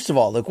fight, first of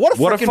all. Look, what a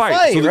freaking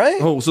fight,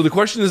 right? So the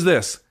question is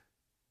this.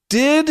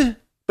 Did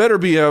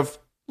Beterbiev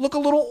look a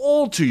little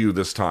old to you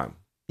this time?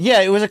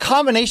 Yeah, it was a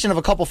combination of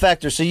a couple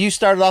factors. So you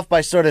started off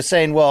by sort of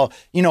saying, well,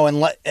 you know,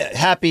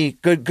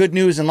 good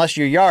news unless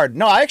you're Yard.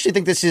 No, I actually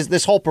think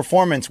this whole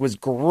performance was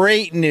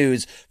great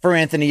news for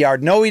Anthony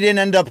Yard. No, he didn't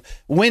end up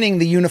winning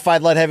the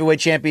unified light heavyweight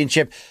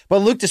championship. But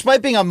Luke,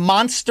 despite being a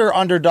monster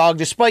underdog,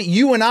 despite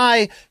you and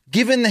I,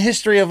 given the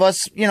history of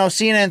us, you know,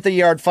 seeing Anthony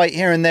Yard fight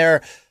here and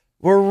there,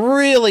 we're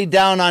really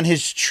down on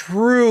his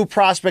true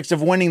prospects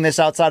of winning this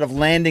outside of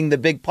landing the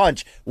big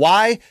punch.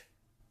 Why?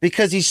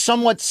 Because he's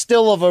somewhat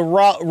still of a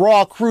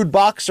raw, crude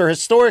boxer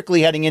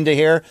historically heading into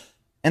here.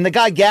 And the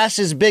guy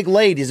gasses big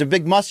late. He's a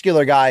big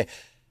muscular guy.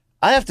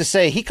 I have to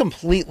say, he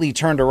completely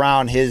turned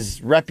around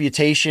his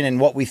reputation and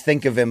what we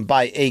think of him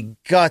by a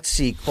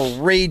gutsy,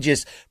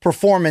 courageous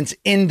performance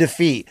in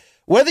defeat.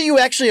 Whether you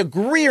actually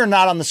agree or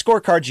not on the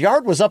scorecards,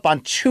 Yard was up on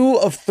 2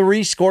 of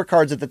 3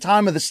 scorecards at the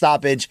time of the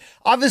stoppage.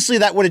 Obviously,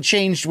 that would have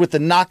changed with the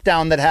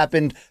knockdown that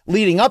happened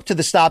leading up to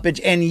the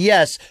stoppage. And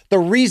yes, the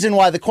reason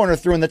why the corner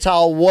threw in the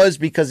towel was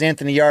because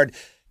Anthony Yard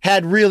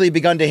had really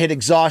begun to hit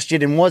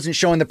exhaustion and wasn't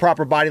showing the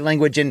proper body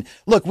language. And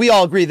look, we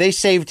all agree they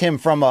saved him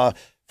from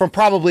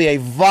probably a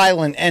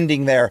violent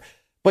ending there.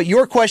 But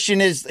your question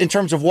is, in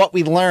terms of what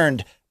we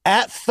learned,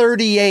 at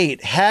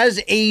 38,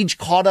 has age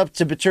caught up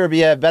to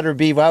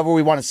Beterbiev, however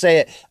we want to say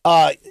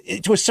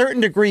it? To a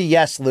certain degree,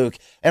 yes, Luke.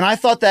 And I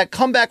thought that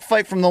comeback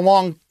fight from the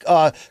long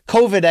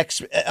COVID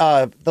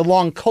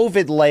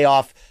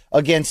layoff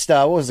against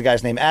what was the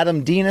guy's name?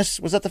 Adam Denis,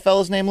 was that the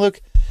fellow's name, Luke?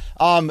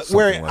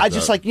 Where like I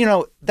just like, you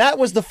know, that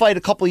was the fight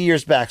a couple of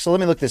years back. So let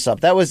me look this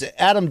up. That was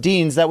Adam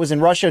Deans. That was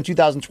in Russia in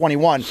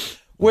 2021.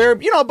 Where,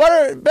 you know,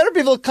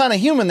 Beterbiev looked kind of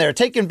human there,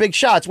 taking big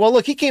shots. Well,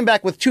 look, he came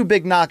back with 2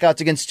 big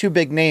knockouts against 2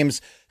 big names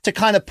to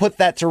kind of put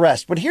that to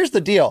rest. But here's the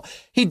deal.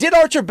 He did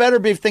Artur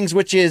Beterbiev things,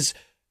 which is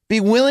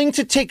be willing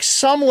to take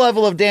some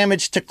level of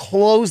damage to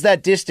close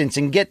that distance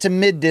and get to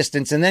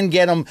mid-distance and then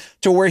get him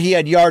to where he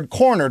had Yard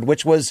cornered,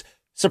 which was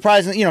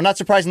surprisingly, you know, not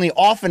surprisingly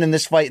often in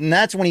this fight. And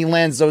that's when he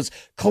lands those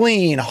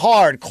clean,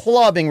 hard,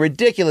 clubbing,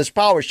 ridiculous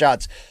power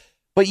shots.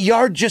 But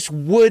Yard just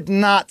would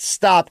not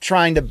stop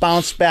trying to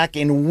bounce back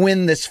and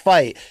win this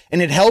fight.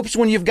 And it helps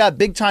when you've got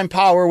big-time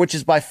power, which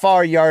is by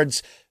far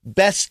Yard's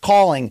best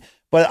calling.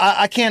 But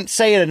I can't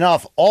say it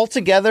enough.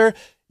 Altogether,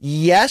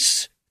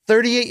 yes,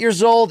 38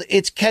 years old,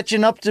 it's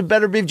catching up to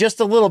Beterbiev just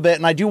a little bit.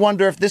 And I do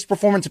wonder if this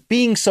performance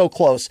being so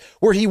close,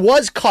 where he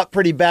was cut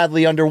pretty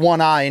badly under one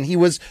eye and he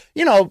was,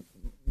 you know,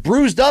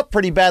 bruised up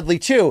pretty badly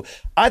too.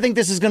 I think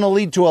this is going to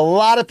lead to a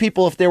lot of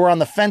people, if they were on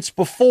the fence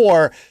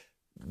before,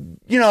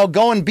 you know,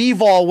 going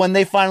Bivol when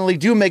they finally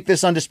do make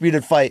this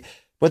undisputed fight.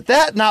 But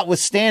that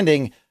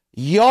notwithstanding,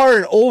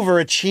 Yard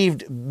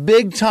overachieved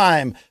big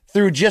time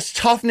through just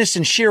toughness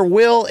and sheer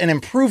will and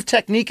improved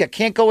technique. I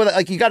can't go with it.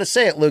 Like, you got to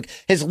say it, Luke.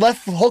 His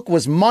left hook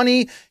was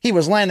money. He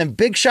was landing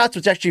big shots,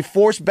 which actually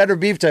forced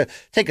Beterbiev to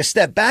take a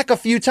step back a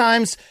few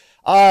times.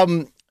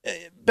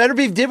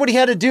 Beterbiev did what he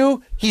had to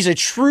do. He's a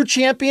true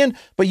champion,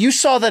 but you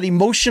saw that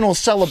emotional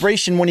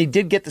celebration when he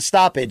did get the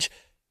stoppage.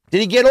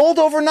 Did he get old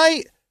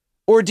overnight?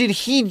 Or did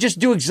he just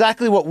do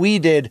exactly what we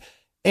did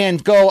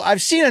and go,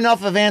 I've seen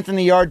enough of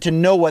Anthony Yard to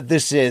know what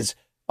this is.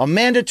 A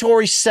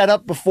mandatory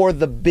setup before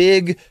the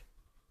big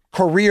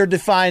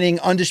career-defining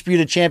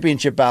undisputed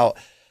championship bout.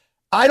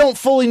 I don't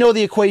fully know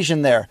the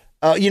equation there.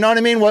 You know what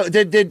I mean?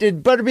 Did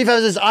Beterbiev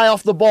have his eye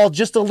off the ball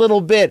just a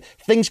little bit?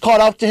 Things caught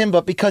up to him,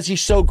 but because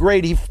he's so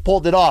great, he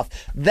pulled it off.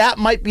 That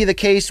might be the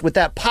case with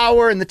that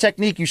power and the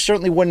technique. You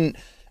certainly wouldn't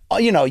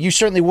you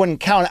certainly wouldn't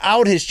count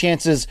out his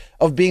chances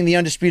of being the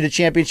undisputed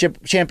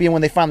champion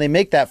when they finally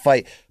make that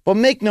fight. But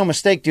make no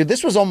mistake, dude,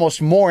 this was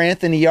almost more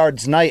Anthony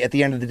Yarde's night at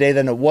the end of the day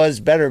than it was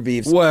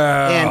Beterbiev's.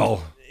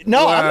 Wow.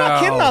 No, I'm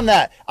not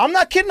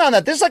kidding on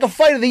that. This is like a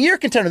fight of the year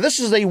contender. This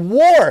is a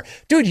war.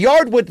 Dude,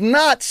 Yarde would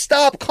not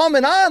stop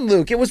coming on,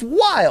 Luke. It was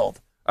wild.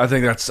 I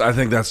think that's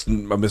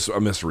a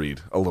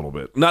misread a little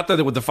bit. Not that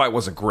the fight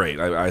wasn't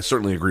great. I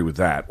certainly agree with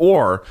that.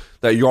 Or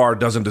that Yarde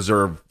doesn't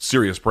deserve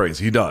serious praise.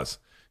 He does.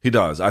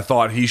 I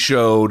thought he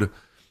showed,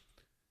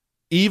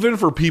 even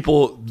for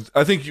people,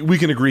 I think we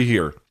can agree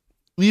here,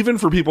 even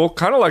for people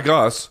kind of like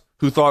us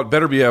who thought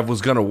Beterbiev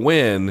was going to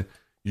win,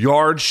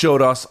 Yarde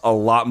showed us a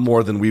lot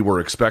more than we were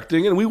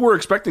expecting, and we were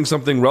expecting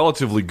something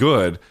relatively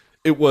good.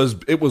 It was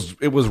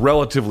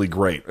relatively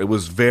great. It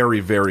was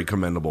very, very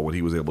commendable what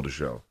he was able to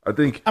show. I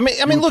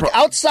mean, look,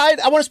 outside,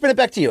 I want to spin it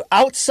back to you.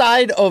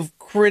 Outside of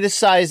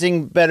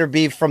criticizing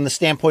Beterbiev from the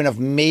standpoint of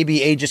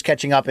maybe age is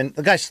catching up, and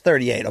the guy's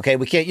 38, okay?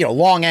 We can't,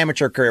 long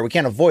amateur career. We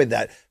can't avoid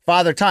that.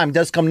 Father Time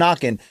does come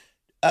knocking.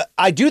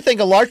 I do think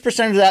a large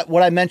percentage of that,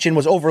 what I mentioned,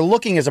 was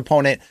overlooking his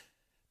opponent.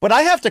 But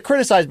I have to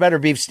criticize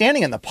Beterbiev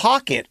standing in the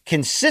pocket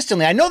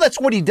consistently. I know that's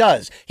what he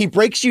does. He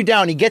breaks you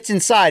down. He gets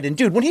inside. And,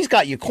 dude, when he's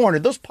got you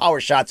cornered, those power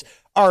shots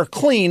are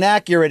clean,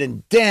 accurate,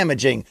 and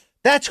damaging.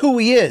 That's who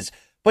he is.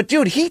 But,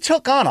 dude, he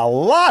took on a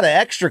lot of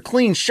extra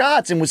clean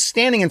shots and was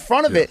standing in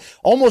front of it,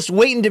 almost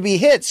waiting to be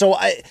hit. So,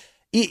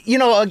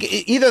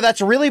 either that's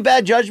a really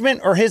bad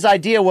judgment or his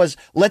idea was,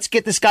 let's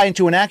get this guy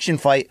into an action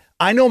fight.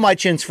 I know my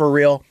chin's for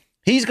real.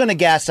 He's going to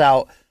gas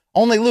out.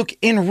 Only, Luke,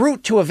 en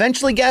route to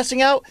eventually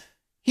gassing out,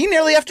 he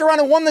nearly after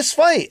round and won this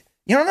fight.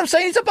 You know what I'm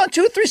saying? He's up on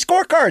 2 or 3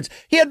 scorecards.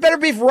 He had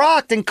Beterbiev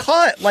rocked and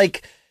cut.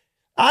 Like,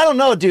 I don't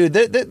know, dude.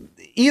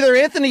 Either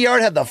Anthony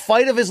Yarde had the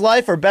fight of his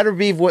life or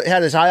Beterbiev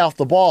had his eye off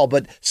the ball,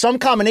 but some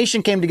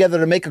combination came together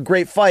to make a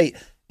great fight.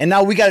 And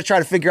now we got to try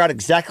to figure out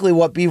exactly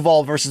what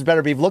Bivol versus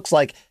Beterbiev looks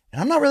like.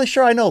 And I'm not really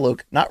sure I know,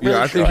 Luke. Not really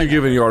sure. I think you're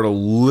giving Yarde a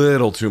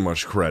little too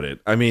much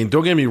credit. I mean,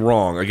 don't get me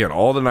wrong. Again,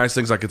 all the nice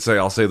things I could say,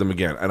 I'll say them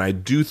again. And I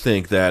do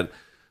think that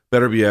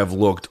Beterbiev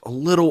looked a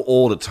little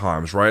old at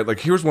times, right? Like,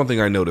 here's one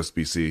thing I noticed,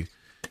 BC.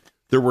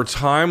 There were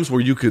times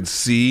where you could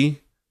see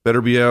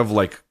Beterbiev,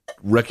 like,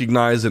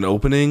 recognize an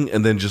opening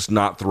and then just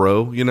not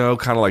throw, kind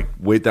of like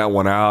wait that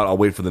one out. I'll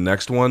wait for the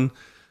next one.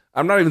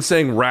 I'm not even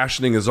saying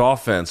rationing his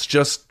offense,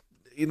 just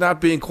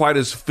not being quite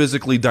as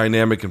physically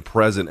dynamic and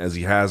present as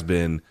he has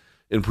been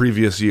in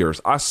previous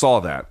years. I saw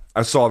that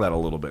a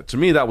little bit. To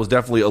me, that was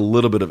definitely a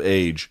little bit of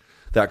age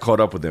that caught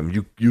up with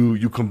him.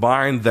 You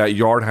combined that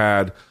Yarde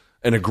had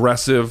an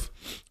aggressive,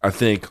 I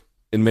think,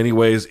 in many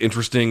ways,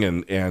 interesting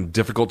and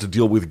difficult to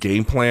deal with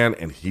game plan,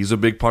 and he's a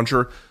big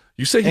puncher.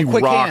 You say he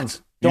quick rocked.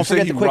 Hands. Don't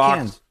forget the quick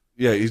hands.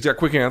 Yeah, he's got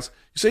quick hands.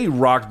 You say he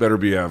rocked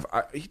Beterbiev.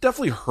 He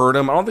definitely hurt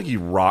him. I don't think he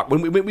rocked.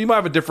 We might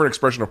have a different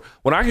expression of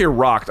when I hear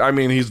rocked, I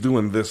mean he's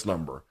doing this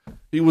number.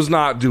 He was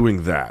not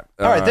doing that.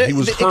 All right, he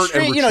was hurt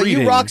extreme, and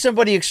retreating. You rock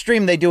somebody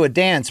extreme, they do a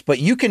dance, but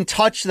you can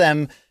touch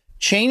them,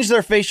 change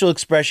their facial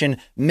expression,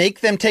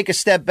 make them take a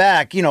step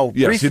back,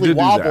 briefly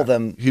wobble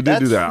them. He did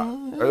do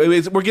that.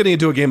 We're getting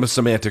into a game of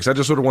semantics. I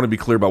just sort of want to be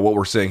clear about what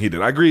we're saying he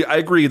did. I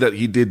agree that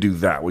he did do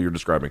that, what you're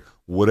describing,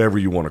 whatever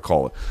you want to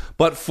call it.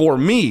 But for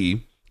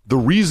me, the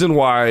reason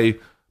why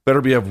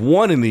Beterbiev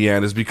won in the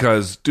end is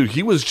because, dude,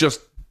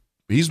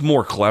 he's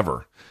more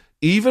clever.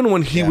 Even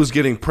when he was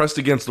getting pressed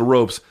against the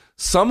ropes,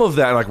 some of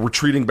that, like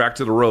retreating back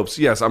to the ropes,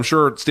 yes, I'm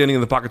sure standing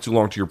in the pocket too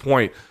long, to your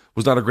point,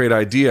 was not a great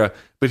idea,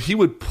 but he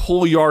would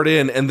pull Yarde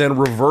in and then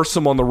reverse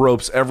him on the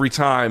ropes every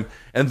time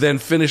and then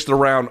finish the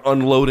round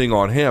unloading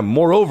on him.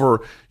 Moreover,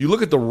 you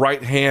look at the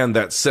right hand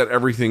that set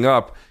everything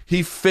up.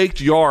 He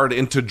faked Yarde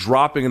into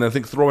dropping and I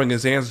think throwing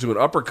his hands to an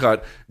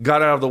uppercut,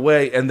 got out of the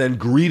way, and then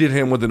greeted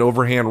him with an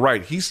overhand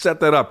right. He set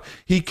that up.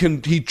 He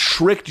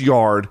tricked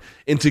Yarde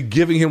into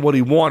giving him what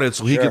he wanted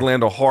so he could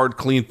land a hard,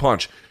 clean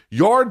punch.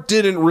 Yarde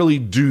didn't really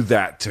do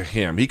that to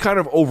him. He kind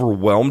of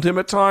overwhelmed him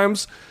at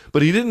times,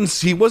 but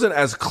he wasn't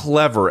as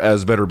clever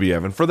as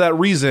Beterbiev. And for that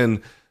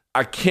reason,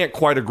 I can't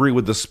quite agree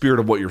with the spirit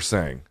of what you're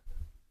saying.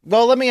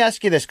 Well, let me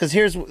ask you this, because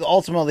here's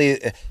ultimately,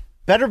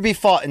 Beterbiev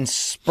fought in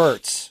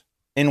spurts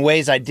in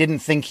ways I didn't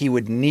think he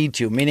would need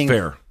to, meaning,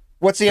 fair.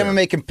 What's the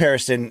MMA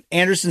comparison?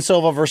 Anderson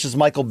Silva versus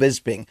Michael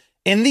Bisping.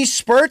 In these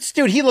spurts,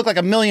 dude, he looked like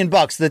 $1 million.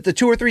 The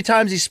 2 or 3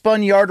 times he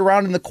spun Yarde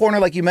around in the corner,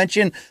 like you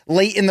mentioned,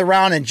 late in the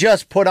round and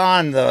just put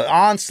on the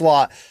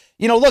onslaught.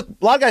 Look,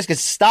 a lot of guys get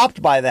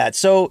stopped by that.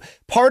 So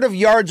part of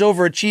Yarde's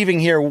overachieving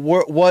here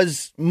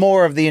was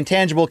more of the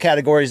intangible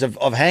categories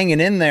of hanging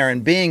in there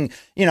and being,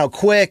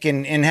 quick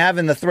and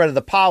having the threat of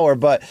the power.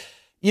 But,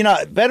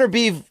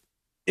 Beterbiev,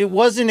 it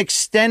wasn't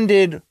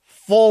extended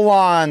full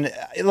on,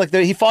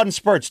 he fought in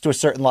spurts to a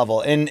certain level.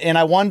 And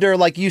I wonder,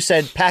 like you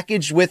said,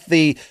 packaged with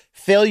the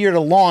failure to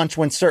launch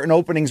when certain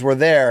openings were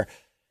there,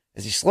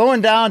 is he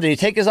slowing down? Did he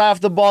take his eye off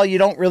the ball? You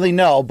don't really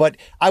know. But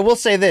I will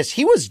say this,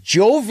 he was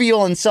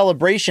jovial in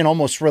celebration,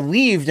 almost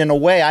relieved in a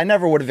way I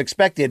never would have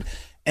expected.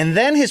 And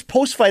then his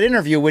post-fight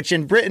interview, which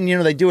in Britain,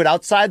 they do it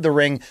outside the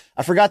ring.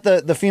 I forgot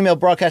the female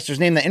broadcaster's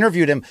name that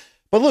interviewed him.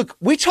 But look,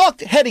 we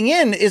talked heading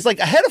in is like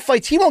ahead of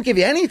fights, he won't give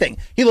you anything.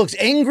 He looks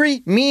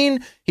angry,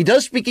 mean. He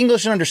does speak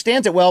English and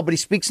understands it well, but he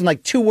speaks in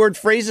like 2-word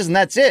phrases and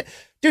that's it.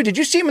 Dude, did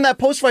you see him in that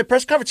post-fight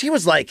press conference? He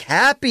was like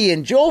happy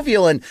and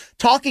jovial and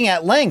talking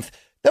at length.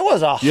 There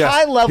was a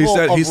high level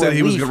of he said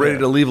he was ready here.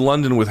 to leave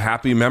London with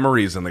happy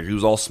memories, and he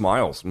was all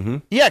smiles. Mm-hmm.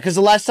 Yeah, because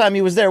the last time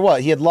he was there,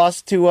 he had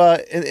lost to,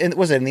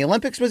 was it in the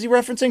Olympics, was he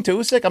referencing to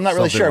Usyk? I'm not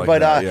really sure.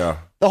 Like but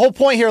the whole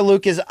point here,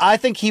 Luke, is I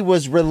think he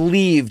was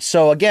relieved.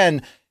 So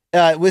again,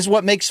 is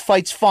what makes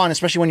fights fun,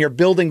 especially when you're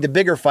building the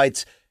bigger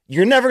fights.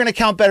 You're never going to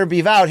count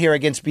Beterbiev out here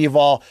against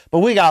Bivol, but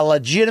we got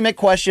legitimate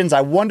questions.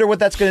 I wonder what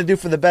that's going to do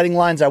for the betting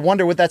lines. I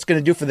wonder what that's going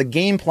to do for the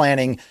game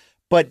planning.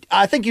 But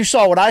I think you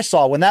saw what I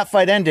saw. When that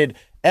fight ended,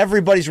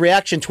 everybody's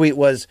reaction tweet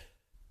was,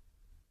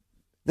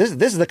 "This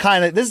is the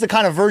kind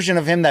of version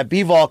of him that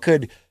Bivol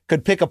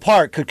could pick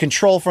apart, could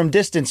control from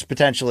distance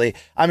potentially."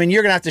 I mean,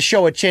 you're gonna have to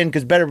show a chin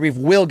because Beterbiev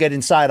will get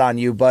inside on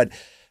you. But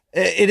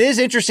it is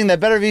interesting that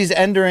Beterbiev is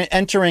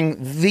entering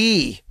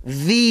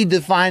the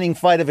defining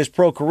fight of his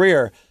pro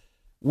career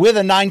with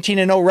a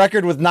 19-0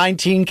 record with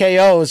 19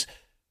 KOs.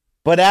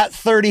 But at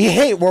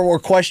 38, where we're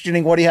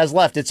questioning what he has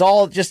left, it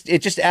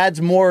just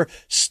adds more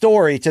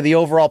story to the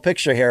overall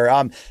picture here.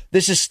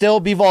 This is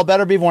still Bivol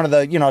Beterbiev, one of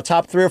the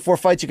top 3 or 4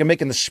 fights you can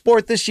make in the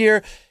sport this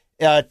year.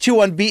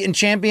 2 unbeaten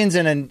champions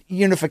in a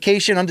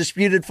unification,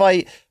 undisputed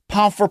fight,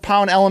 pound for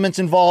pound elements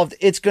involved.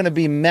 It's going to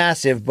be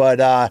massive. But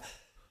I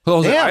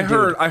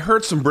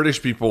heard some British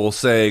people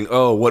saying,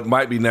 "Oh, what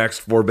might be next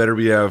for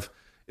Beterbiev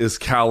is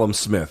Callum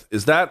Smith."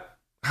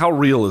 How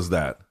real is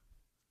that?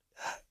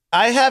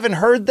 I haven't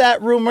heard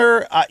that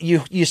rumor.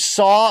 You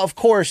saw, of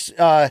course,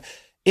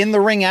 in the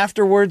ring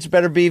afterwards,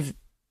 Beterbiev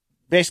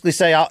basically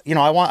say, I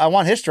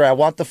want history. I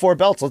want the 4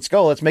 belts. Let's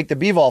go. Let's make the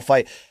Bivol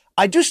fight.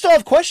 I do still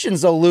have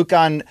questions, though, Luke,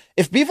 on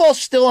if Bivol's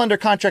still under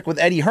contract with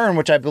Eddie Hearn,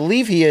 which I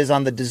believe he is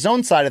on the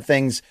DAZN side of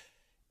things,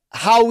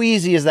 how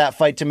easy is that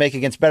fight to make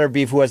against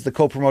Beterbiev, who has the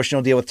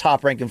co-promotional deal with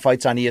Top Rank and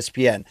Fights on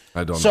ESPN?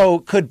 I don't know. So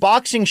could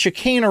boxing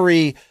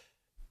chicanery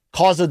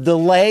cause a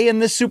delay in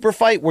this super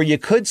fight where you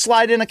could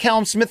slide in a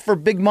Callum Smith for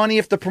big money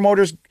if the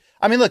promoters...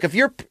 I mean, look, if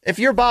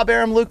you're Bob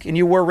Arum, Luke, and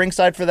you were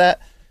ringside for that,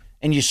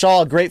 and you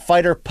saw a great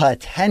fighter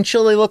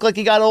potentially look like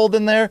he got old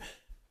in there,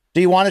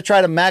 do you want to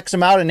try to max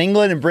him out in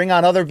England and bring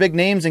on other big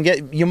names and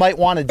you might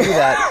want to do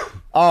that.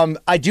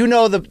 I do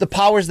know the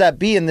powers that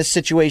be in this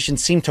situation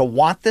seem to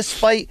want this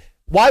fight.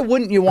 Why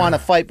wouldn't you want a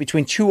fight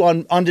between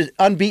 2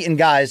 unbeaten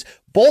guys,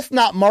 both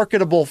not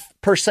marketable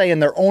per se in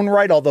their own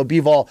right, although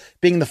Bivol,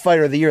 being the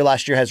fighter of the year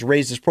last year, has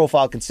raised his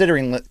profile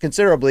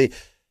considerably.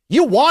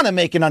 You want to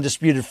make an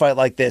undisputed fight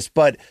like this,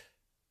 but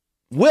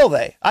will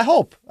they? I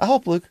hope,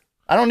 Luke.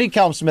 I don't need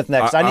Callum Smith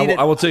next.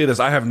 I will tell you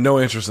this: I have no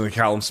interest in the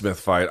Callum Smith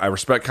fight. I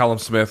respect Callum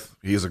Smith.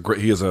 He is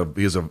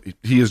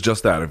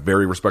just that, a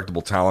very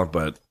respectable talent,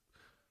 but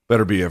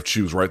Beterbiev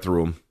chews right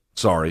through him.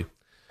 Sorry.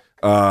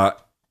 Or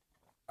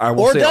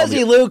does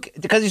he, Luke?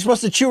 Because he's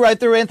supposed to chew right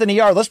through Anthony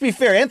Yarde. Let's be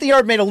fair. Anthony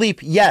Yarde made a leap,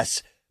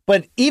 yes.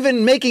 But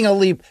even making a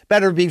leap,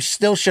 Beterbiev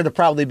still should have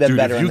probably been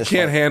better in this fight. If you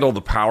can't handle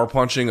the power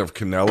punching of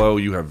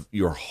Canelo,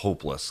 you're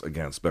hopeless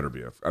against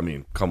Beterbiev. I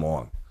mean, come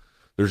on.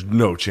 There's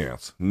no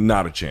chance.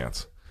 Not a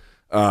chance.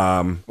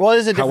 Well, it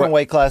is a different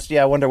weight class.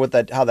 Yeah, I wonder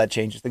how that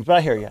changes things. But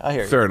I hear you.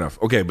 Fair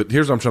enough. Okay, but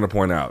here's what I'm trying to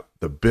point out.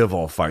 The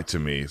Bivol fight to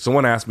me.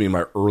 Someone asked me in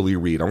my early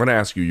read. I'm going to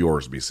ask you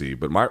yours, BC.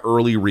 But my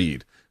early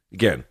read,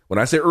 again, when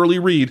I say early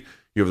read,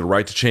 you have the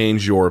right to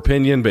change your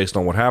opinion based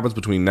on what happens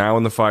between now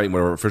and the fight and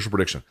whatever official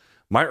prediction.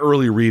 My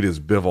early read is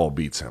Bivol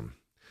beats him.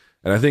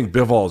 And I think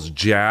Bivol's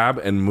jab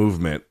and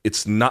movement,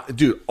 it's not...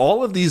 Dude,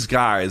 all of these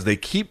guys, they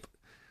keep...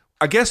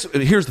 I guess,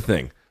 here's the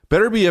thing.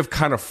 Beterbiev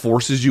kind of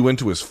forces you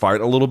into his fight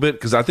a little bit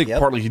because I think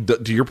partly,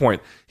 to your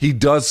point, he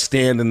does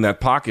stand in that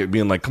pocket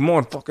being like, come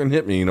on, fucking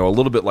hit me, a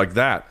little bit like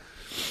that.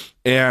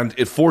 And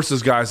it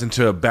forces guys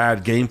into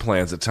bad game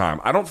plans at time.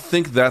 I don't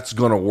think that's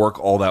going to work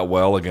all that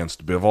well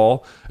against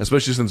Bivol,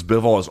 especially since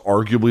Bivol is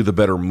arguably the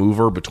better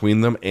mover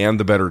between them and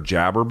the better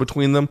jabber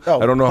between them.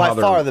 I don't know how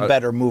they're... By far the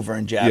better mover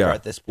and jabber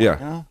at this point.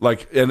 Yeah,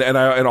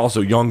 and also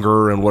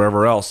younger and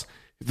whatever else.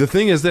 The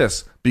thing is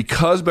this,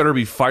 because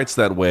Beterbiev fights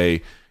that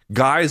way,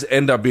 guys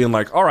end up being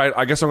like, all right,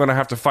 I guess I'm going to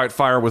have to fight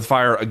fire with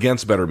fire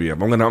against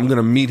Beterbiev. I'm going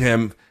to meet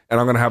him and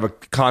I'm going to have a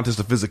contest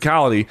of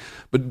physicality.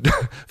 But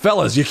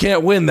fellas, you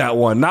can't win that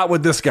one. Not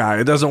with this guy.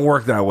 It doesn't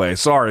work that way.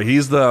 Sorry.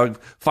 He's the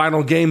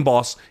final game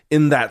boss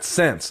in that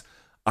sense.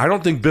 I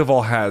don't think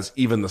Bivol has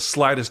even the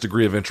slightest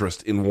degree of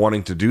interest in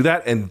wanting to do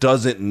that and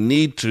doesn't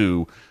need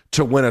to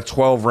win a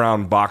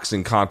 12-round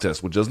boxing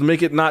contest, which doesn't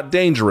make it not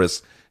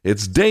dangerous.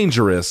 It's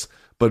dangerous,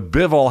 but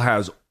Bivol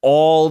has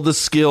all the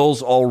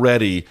skills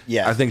already,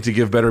 I think, to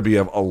give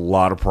Beterbiev a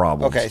lot of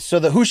problems. Okay, so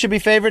who should be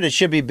favored? It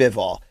should be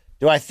Bivol.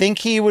 Do I think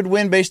he would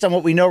win based on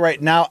what we know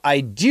right now? I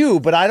do,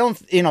 but I don't,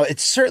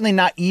 it's certainly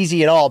not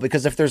easy at all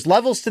because if there's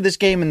levels to this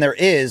game, and there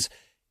is,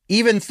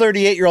 even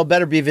 38-year-old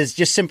Beterbiev is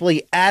just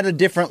simply at a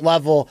different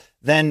level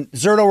than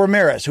Zurdo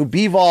Ramirez, who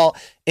Bivol,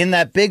 in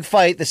that big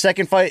fight, the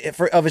second fight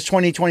of his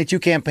 2022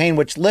 campaign,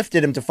 which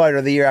lifted him to Fighter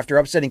of the Year after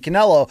upsetting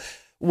Canelo,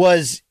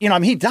 was,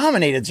 he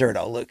dominated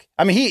Zurdo, Luke.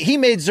 I mean, he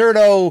made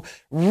Zurdo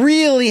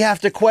really have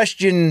to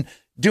question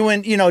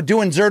doing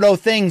Zurdo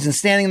things and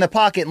standing in the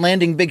pocket and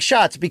landing big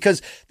shots,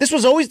 because this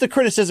was always the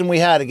criticism we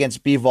had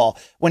against Bivol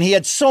when he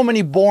had so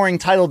many boring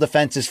title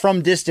defenses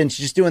from distance,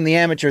 just doing the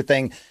amateur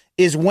thing,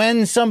 is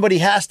when somebody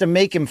has to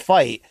make him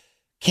fight.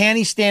 Can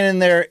he stand in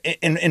there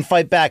and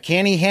fight back?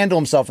 Can he handle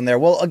himself in there?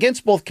 Well,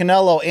 against both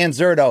Canelo and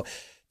Zurdo,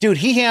 dude,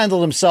 he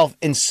handled himself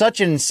in such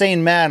an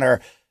insane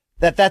manner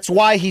that's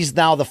why he's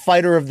now the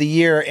fighter of the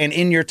year and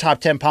in your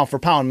top 10 pound for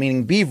pound,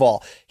 meaning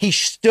Bivol. He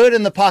stood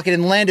in the pocket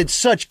and landed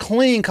such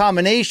clean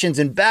combinations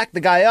and backed the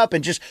guy up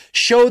and just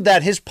showed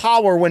that his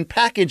power when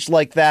packaged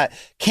like that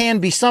can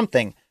be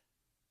something.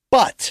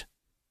 But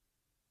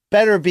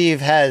Beterbiev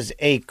has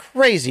a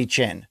crazy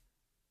chin.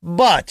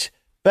 But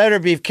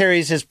Beterbiev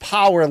carries his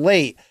power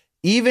late.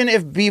 Even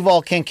if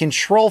Bivol can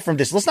control from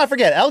distance. Let's not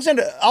forget,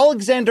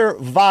 Alexander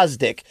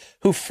Gvozdyk,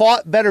 who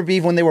fought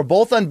Beterbiev when they were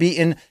both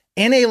unbeaten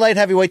in a light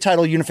heavyweight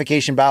title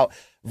unification bout.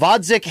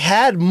 Gvozdyk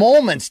had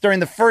moments during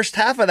the first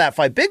half of that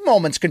fight, big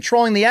moments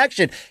controlling the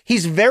action.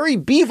 He's very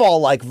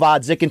Bivol-like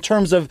Gvozdyk in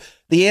terms of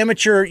the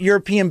amateur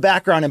European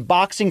background and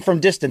boxing from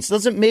distance.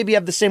 Doesn't maybe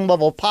have the same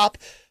level of pop,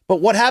 but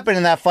what happened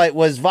in that fight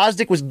was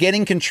Gvozdyk was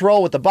getting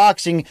control with the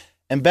boxing,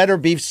 and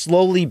Beterbiev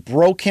slowly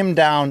broke him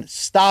down,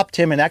 stopped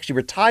him, and actually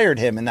retired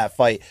him in that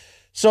fight.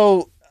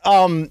 So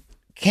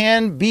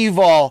can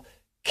Bivol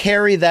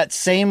carry that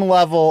same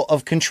level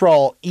of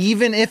control,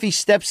 even if he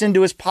steps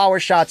into his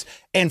power shots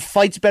and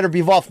fights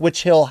Beterbiev off,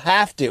 which he'll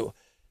have to?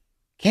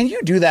 Can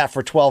you do that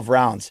for 12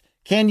 rounds?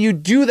 Can you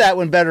do that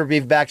when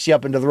Beterbiev backs you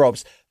up into the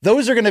ropes?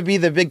 Those are going to be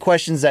the big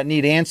questions that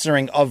need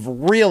answering of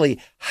really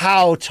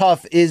how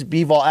tough is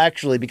Bivol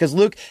actually, because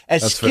Luke,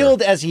 as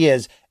skilled as he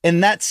is,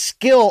 and that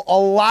skill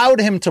allowed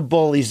him to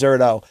bully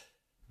Zurdo,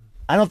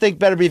 I don't think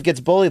Beterbiev gets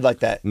bullied like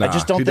that. I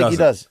just don't think he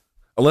does.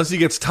 Unless he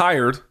gets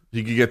tired.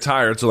 He could get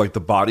tired, so like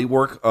the body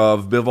work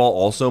of Bivol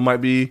also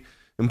might be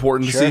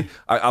important to see.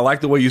 I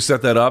like the way you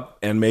set that up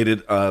and made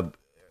it,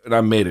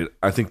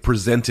 I think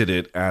presented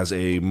it as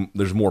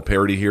there's more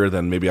parity here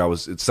than maybe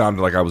it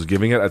sounded like I was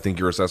giving it. I think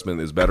your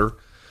assessment is better.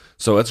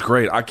 So it's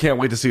great. I can't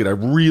wait to see it. I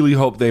really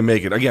hope they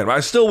make it. Again, I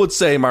still would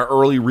say my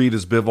early read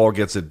is Bivol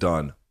gets it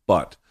done.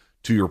 But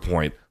to your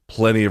point,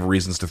 plenty of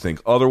reasons to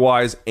think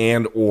otherwise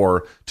and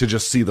or to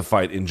just see the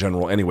fight in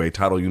general anyway,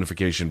 title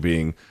unification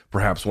being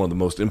perhaps one of the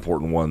most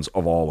important ones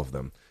of all of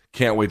them.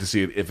 Can't wait to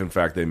see it if, in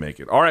fact, they make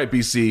it. All right,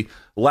 BC,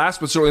 last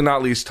but certainly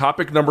not least,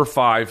 topic number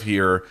 5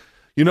 here.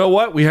 You know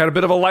what? We had a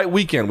bit of a light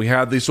weekend. We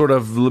had the sort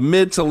of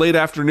mid to late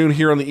afternoon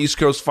here on the East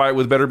Coast fight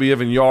with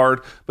Beterbiev and Yard,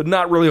 but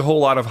not really a whole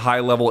lot of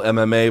high-level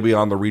MMA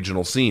beyond the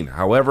regional scene.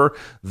 However,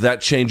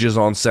 that changes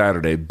on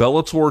Saturday.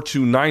 Bellator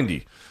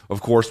 290.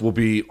 Of course, will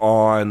be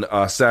on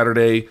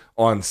Saturday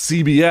on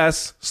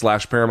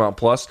CBS/Paramount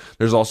Plus.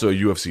 There's also a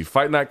UFC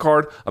Fight Night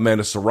card.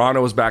 Amanda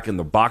Serrano is back in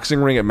the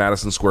boxing ring at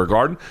Madison Square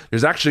Garden.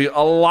 There's actually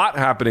a lot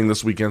happening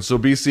this weekend. So,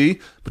 BC,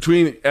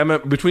 between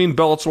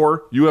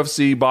Bellator,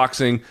 UFC,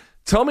 boxing,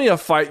 tell me a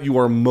fight you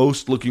are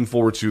most looking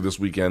forward to this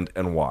weekend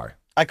and why.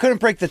 I couldn't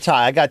break the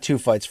tie. I got 2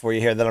 fights for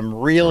you here that I'm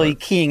really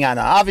keying on.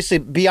 Obviously,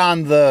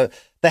 beyond the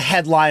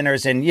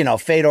headliners and,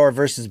 Fedor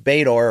versus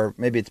Bader, or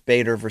maybe it's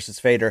Bader versus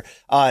Fedor,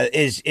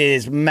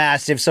 is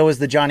massive. So is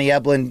the Johnny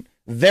Eblen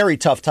very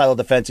tough title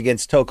defense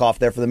against Tokov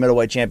there for the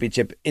middleweight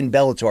championship in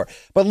Bellator.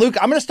 But Luke,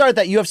 I'm going to start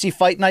that UFC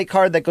Fight Night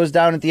card that goes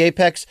down at the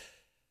Apex.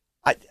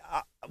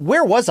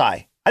 Where was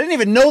I? I didn't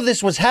even know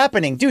this was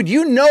happening. Dude,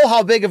 you know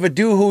how big of a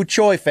Doo-Hoo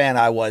Choi fan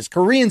I was.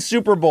 Korean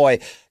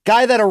Superboy,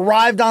 guy that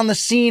arrived on the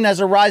scene as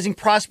a rising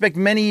prospect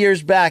many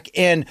years back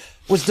and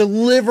was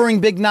delivering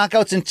big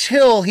knockouts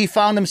until he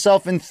found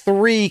himself in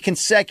 3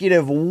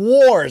 consecutive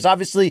wars.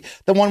 Obviously,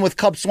 the one with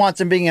Cub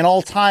Swanson being an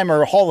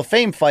all-timer Hall of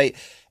Fame fight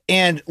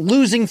and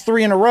losing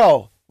 3 in a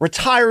row,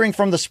 retiring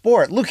from the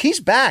sport. Look, he's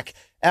back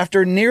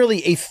after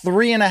nearly a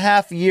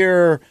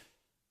 3.5-year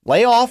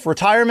layoff,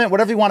 retirement,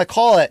 whatever you want to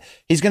call it.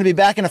 He's going to be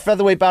back in a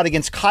featherweight bout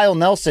against Kyle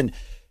Nelson.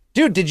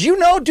 Dude, did you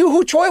know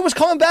Doo-Hoo Choi was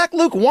coming back,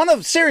 Luke?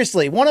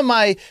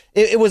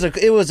 It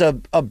was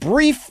a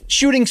brief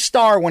shooting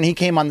star when he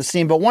came on the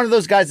scene, but one of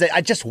those guys that I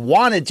just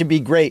wanted to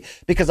be great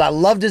because I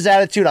loved his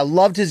attitude. I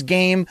loved his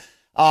game.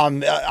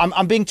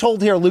 I'm being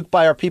told here, Luke,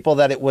 by our people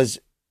that it was.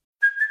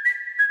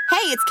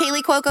 Hey, it's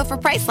Kaylee Cuoco for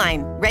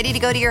Priceline. Ready to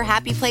go to your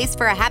happy place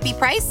for a happy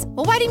price?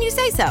 Well, why didn't you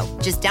say so?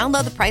 Just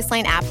download the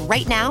Priceline app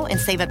right now and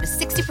save up to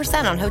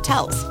 60% on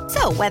hotels.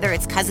 So whether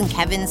it's Cousin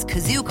Kevin's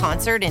Kazoo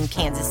Concert in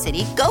Kansas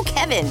City, go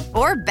Kevin,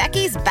 or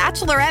Becky's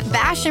Bachelorette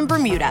Bash in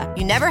Bermuda,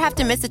 you never have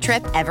to miss a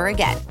trip ever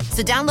again.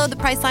 So download the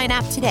Priceline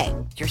app today.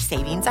 Your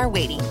savings are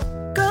waiting.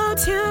 Go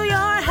to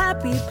your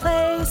happy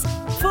place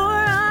for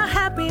a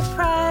happy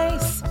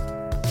price.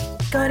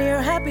 Go to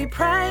your happy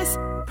price,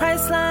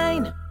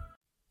 Priceline.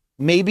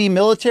 Maybe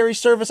military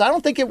service. I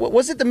don't think it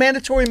was it the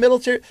mandatory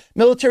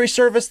military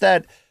service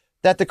that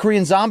the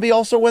Korean Zombie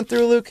also went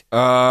through, Luke?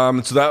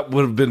 So that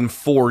would have been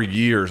 4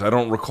 years. I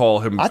don't recall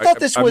him. I thought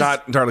this I'm was.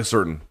 not entirely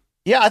certain.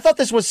 Yeah, I thought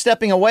this was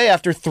stepping away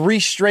after 3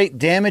 straight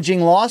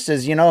damaging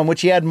losses, in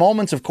which he had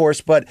moments, of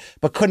course, but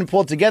couldn't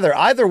pull it together.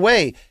 Either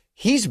way,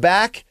 he's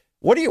back.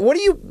 What do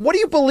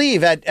you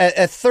believe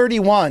at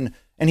 31?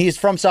 And he's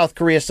from South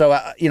Korea, so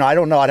I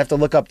don't know. I'd have to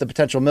look up the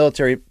potential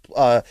military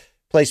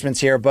placements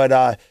here,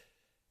 but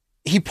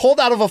he pulled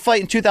out of a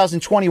fight in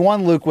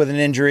 2021, Luke, with an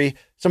injury.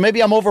 So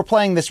maybe I'm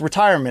overplaying this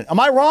retirement. Am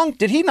I wrong?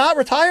 Did he not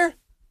retire?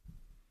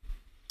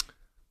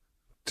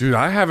 Dude,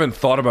 I haven't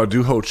thought about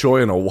Doo Ho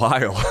Choi in a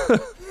while.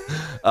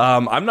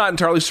 I'm not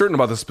entirely certain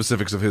about the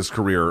specifics of his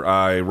career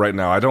right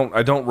now. I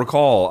don't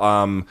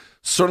recall.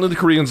 Certainly the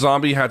Korean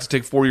Zombie had to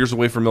take 4 years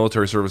away from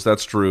military service.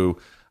 That's true.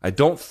 I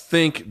don't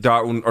think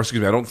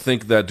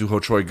that Doo Ho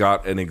Choi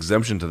got an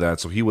exemption to that,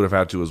 so he would have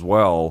had to as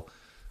well.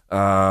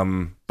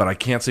 But I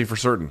can't say for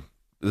certain.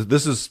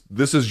 This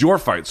is your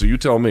fight, so you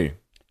tell me.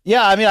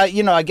 Yeah, I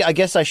mean, I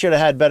guess I should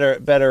have had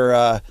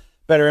better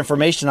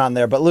information on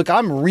there. But Luke,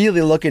 I'm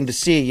really looking to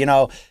see. He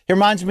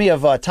reminds me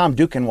of Tom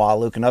Duquesnoy,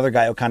 Luke, another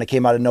guy who kind of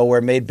came out of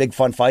nowhere, made big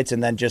fun fights,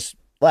 and then just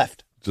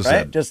left. Just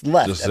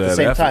left at the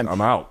same time.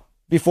 I'm out.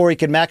 Before he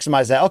could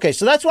maximize that. Okay,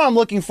 so that's what I'm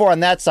looking for on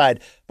that side.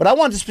 But I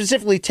wanted to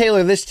specifically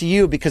tailor this to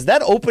you because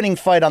that opening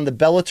fight on the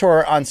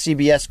Bellator on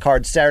CBS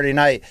card Saturday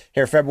night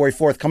here, February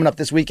 4th, coming up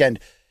this weekend.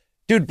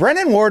 Dude,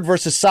 Brennan Ward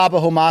versus Saba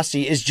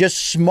Homasi is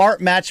just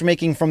smart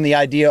matchmaking from the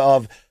idea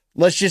of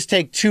let's just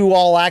take 2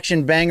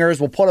 all-action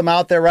bangers. We'll put them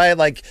out there, right?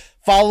 Like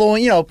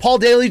following, Paul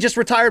Daly just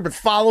retired, but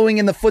following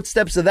in the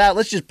footsteps of that.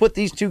 Let's just put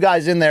these 2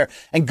 guys in there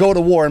and go to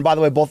war. And by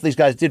the way, both of these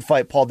guys did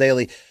fight Paul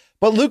Daly.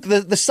 But Luke,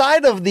 the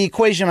side of the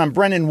equation on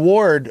Brennan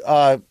Ward,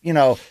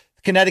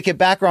 Connecticut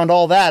background,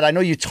 all that. I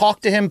know you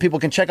talked to him. People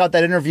can check out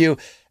that interview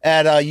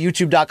at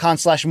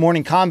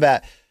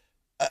youtube.com/morningcombat.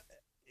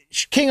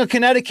 King of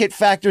Connecticut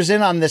factors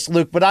in on this,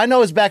 Luke, but I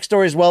know his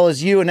backstory as well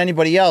as you and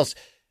anybody else.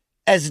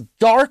 As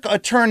dark a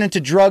turn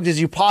into drugs as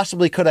you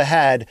possibly could have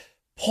had,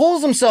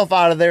 pulls himself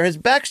out of there. His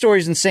backstory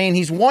is insane.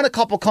 He's won a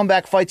couple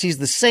comeback fights. He's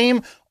the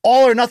same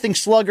all or nothing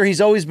slugger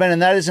he's always been,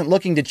 and that isn't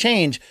looking to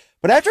change.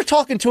 But after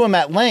talking to him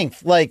at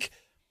length,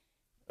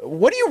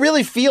 what do you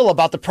really feel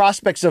about the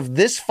prospects of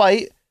this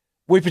fight?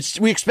 We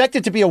expect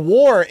it to be a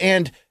war,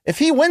 and if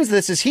he wins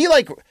this,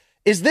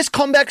 is this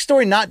comeback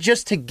story not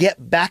just to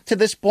get back to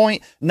this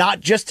point,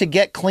 not just to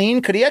get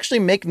clean? Could he actually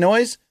make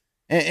noise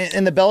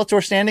in the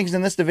Bellator standings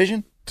in this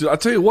division? Dude, I'll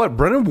tell you what,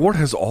 Brennan Ward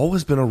has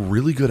always been a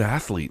really good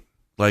athlete.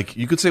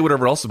 You could say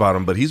whatever else about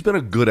him, but he's been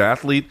a good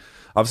athlete.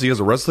 Obviously, he has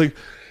a wrestling...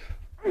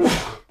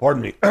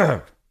 Pardon me.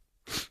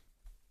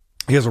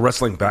 He has a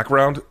wrestling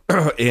background,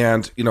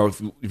 and,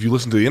 if you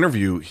listen to the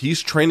interview,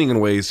 he's training in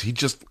ways he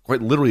just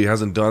quite literally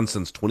hasn't done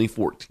since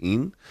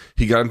 2014.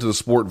 He got into the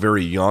sport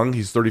very young.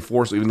 He's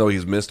 34, so even though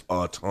he's missed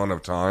a ton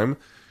of time,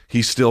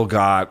 he's still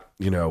got,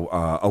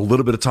 a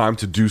little bit of time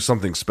to do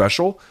something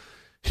special.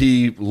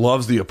 He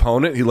loves the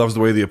opponent. He loves the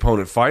way the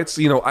opponent fights.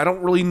 I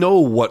don't know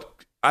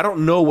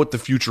what the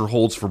future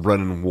holds for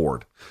Brennan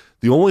Ward.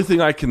 The only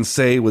thing I can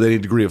say with any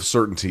degree of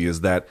certainty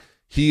is that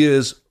he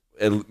is,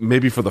 and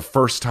maybe for the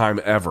first time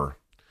ever,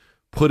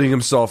 putting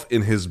himself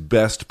in his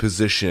best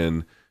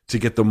position to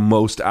get the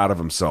most out of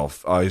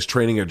himself. He's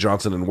training at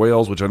Johnson &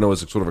 Wales, which I know is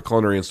sort of a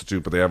culinary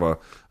institute, but they have a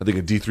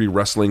D3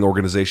 wrestling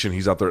organization.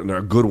 He's out there, and they're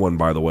a good one,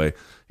 by the way.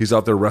 He's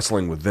out there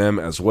wrestling with them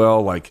as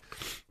well.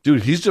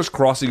 Dude, he's just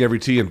crossing every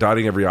T and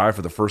dotting every I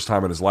for the first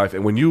time in his life.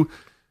 And when you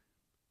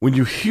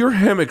hear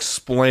him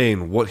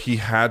explain what he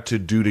had to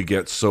do to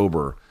get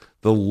sober,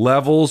 the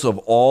levels of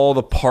all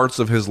the parts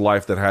of his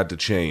life that had to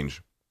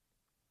change,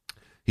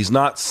 he's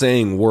not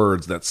saying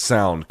words that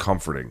sound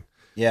comforting.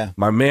 Yeah.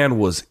 My man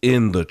was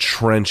in the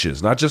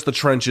trenches, not just the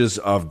trenches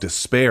of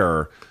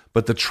despair,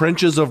 but the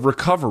trenches of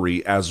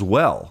recovery as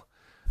well.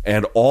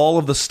 And all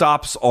of the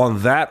stops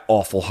on that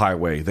awful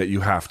highway that you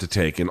have to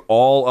take, and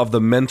all of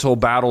the mental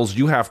battles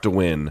you have to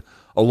win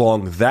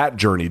along that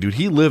journey. Dude,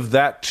 he lived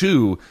that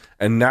too.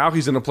 And now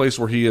he's in a place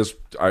where he is,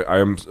 I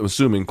am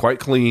assuming, quite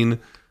clean,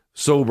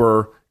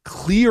 sober,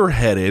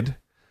 clear-headed.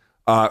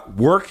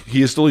 Work,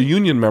 he is still a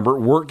union member.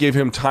 Work gave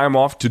him time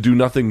off to do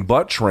nothing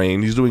but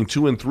train. He's doing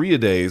 2 and 3 a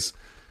days.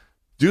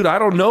 Dude, I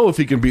don't know if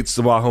he can beat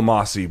Sabah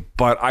Homasi,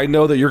 but I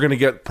know that you're going to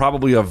get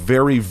probably a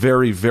very,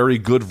 very, very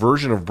good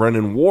version of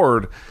Brennan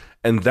Ward,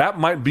 and that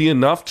might be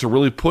enough to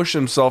really push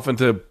himself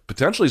into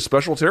potentially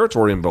special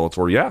territory in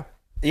Bellator, yeah.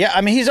 Yeah,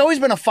 I mean, he's always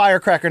been a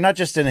firecracker, not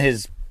just in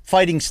his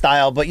fighting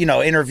style, but,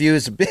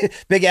 interviews,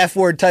 big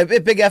F-word type,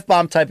 big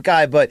F-bomb type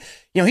guy, but,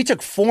 he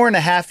took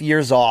 4.5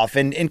 years off,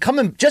 and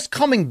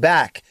coming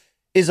back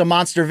is a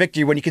monster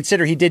victory when you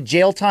consider he did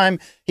jail time.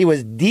 He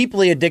was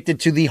deeply addicted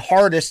to the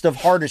hardest of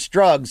hardest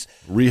drugs.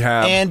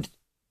 Rehab.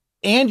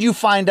 And you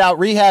find out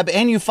rehab,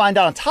 and you find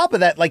out on top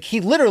of that,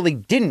 he literally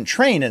didn't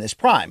train in his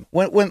prime.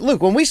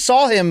 When we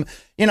saw him,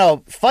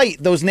 fight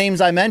those names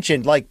I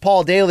mentioned, like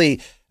Paul Daly,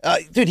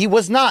 dude, he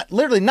was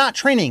literally not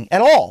training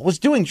at all, was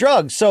doing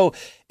drugs. So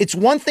it's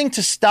one thing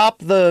to stop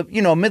the,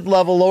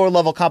 mid-level,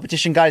 lower-level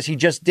competition guys he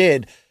just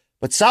did,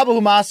 but Saba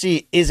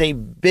Homasi is a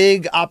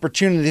big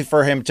opportunity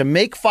for him to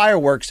make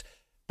fireworks,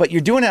 but you're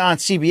doing it on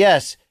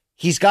CBS.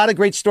 He's got a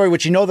great story,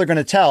 which they're going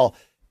to tell.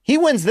 He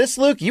wins this,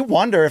 Luke. You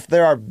wonder if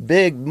there are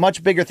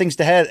much bigger things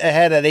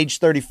ahead at age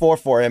 34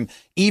 for him,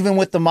 even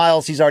with the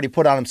miles he's already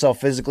put on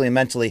himself physically and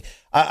mentally.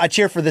 I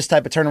cheer for this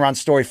type of turnaround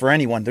story for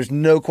anyone. There's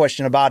no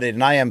question about it,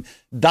 and I am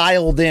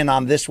dialed in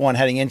on this one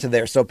heading into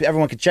there. So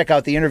everyone can check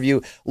out the interview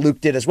Luke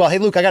did as well. Hey,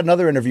 Luke, I got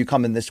another interview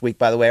coming this week,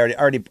 by the way. I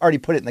already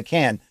put it in the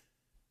can.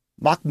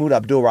 Mahmoud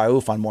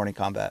Abdul-Rauf on Morning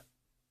Combat.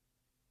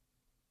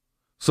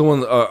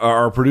 Someone,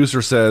 our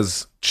producer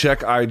says,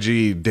 check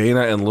IG.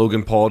 Dana and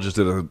Logan Paul just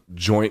did a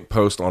joint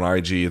post on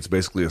IG. It's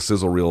basically a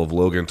sizzle reel of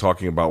Logan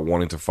talking about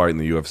wanting to fight in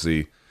the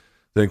UFC,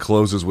 then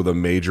closes with a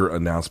major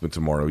announcement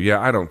tomorrow.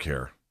 Yeah, I don't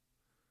care.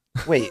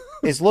 Wait,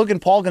 is Logan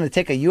Paul going to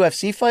take a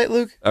UFC fight,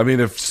 Luke? I mean,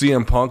 if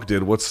CM Punk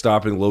did, what's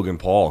stopping Logan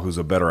Paul, who's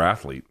a better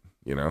athlete,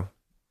 you know?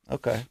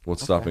 Okay.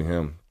 What's stopping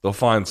him? They'll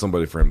find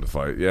somebody for him to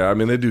fight. Yeah, I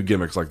mean, they do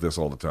gimmicks like this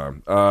all the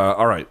time.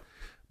 All right.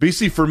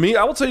 BC, for me,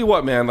 I will tell you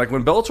what, man. Like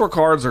when Bellator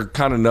cards are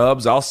kind of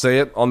nubs, I'll say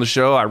it on the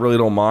show. I really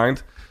don't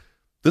mind.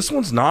 This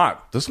one's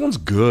not. This one's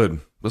good.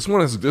 This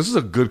is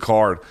a good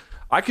card.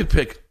 I could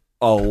pick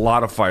a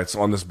lot of fights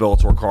on this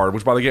Bellator card.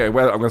 Which, by the way, I'm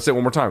going to say it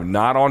one more time.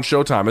 Not on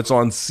Showtime. It's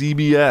on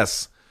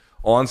CBS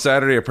on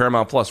Saturday at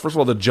Paramount Plus. First of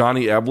all, the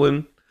Johnny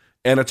Eblen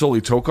Anatoly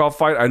Tokov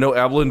fight. I know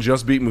Eblen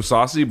just beat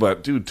Mousasi,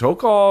 but dude,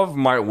 Tokov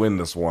might win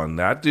this one.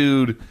 That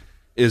dude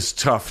is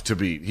tough to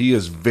beat. He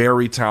is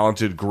very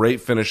talented, great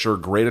finisher,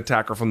 great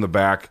attacker from the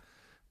back,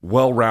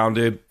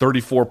 well-rounded,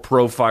 34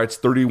 pro fights,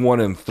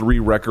 31-3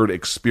 record,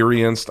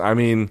 experienced. I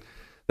mean,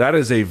 that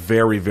is a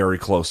very, very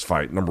close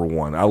fight, number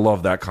one. I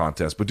love that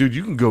contest. But, dude,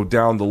 you can go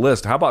down the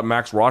list. How about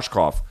Max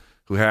Roshkoff,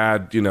 who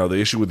had, the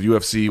issue with the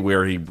UFC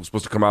where he was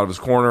supposed to come out of his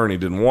corner and he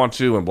didn't want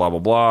to and blah, blah,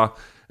 blah.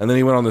 And then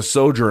he went on this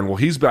sojourn. Well,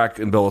 he's back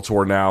in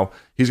Bellator now.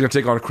 He's going to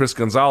take on Chris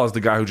Gonzalez,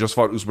 the guy who just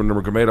fought Usman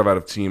Nurmagomedov out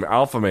of Team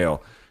Alpha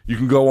Male. You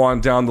can go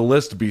on down the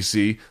list,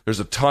 BC. There's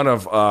a ton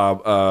of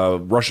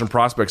Russian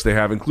prospects they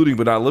have, including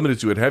but not limited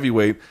to at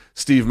heavyweight,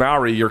 Steve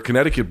Mowry, your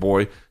Connecticut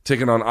boy,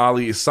 taking on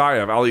Ali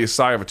Isaev. Ali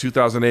Isaev, a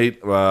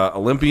 2008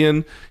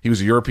 Olympian. He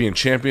was a European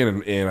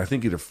champion, and I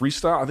think he did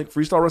freestyle. I think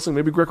freestyle wrestling,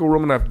 maybe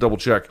Greco-Roman. I have to double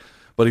check.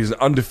 But he's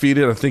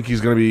undefeated. I think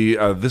he's going to be,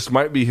 this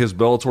might be his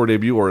Bellator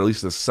debut, or at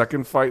least his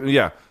second fight.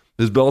 Yeah,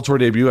 his Bellator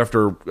debut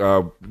after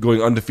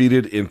going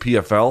undefeated in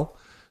PFL.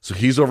 So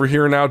he's over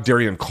here now.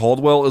 Darian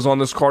Caldwell is on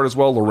this card as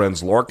well.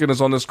 Lorenz Larkin is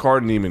on this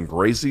card. Neiman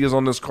Gracie is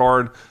on this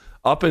card.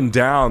 Up and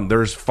down,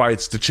 there's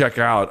fights to check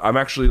out. I'm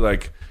actually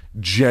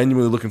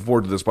genuinely looking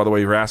forward to this. By the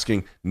way, you're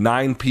asking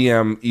 9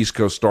 p.m. East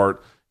Coast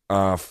start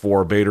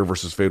for Bader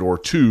versus Fedor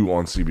 2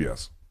 on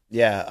CBS.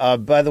 Yeah.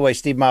 By the way,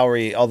 Steve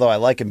Mowry, although I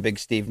like him, Big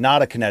Steve,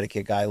 not a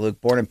Connecticut guy.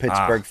 Luke, born in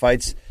Pittsburgh,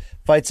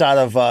 fights out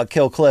of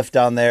Kill Cliff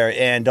down there,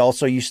 and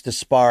also used to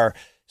spar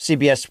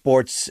CBS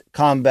Sports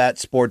Combat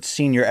Sports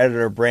senior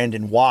editor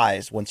Brandon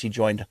Wise once he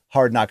joined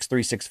Hard Knocks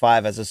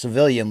 365 as a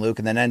civilian, Luke,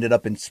 and then ended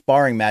up in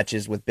sparring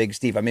matches with Big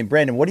Steve. I mean,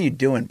 Brandon, what are you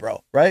doing,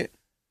 bro? Right?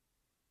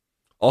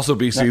 Also,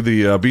 BC,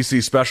 the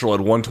BC special at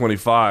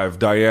 125,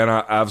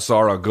 Diana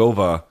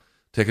Avsaragova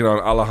taking on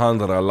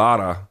Alejandra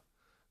Lara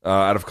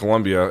out of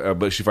Colombia,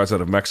 but she fights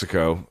out of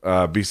Mexico.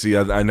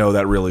 BC, I know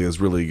that really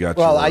got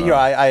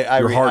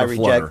your heart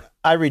aflutter.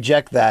 I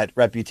reject that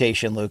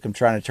reputation, Luke. I'm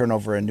trying to turn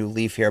over a new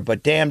leaf here,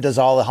 but damn, does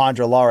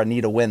Alejandra Lara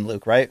need a win,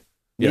 Luke? Right?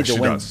 Yeah, she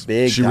does.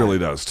 She really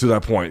does. To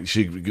that point,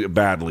 she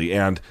badly.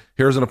 And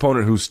here's an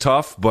opponent who's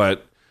tough,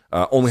 but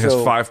only has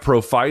 5 pro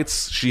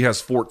fights. She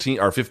has 15.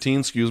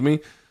 Excuse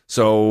me.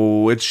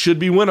 So it should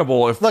be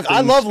winnable if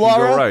I love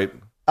Lara. Right.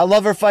 I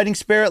love her fighting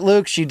spirit,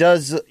 Luke. She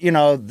does,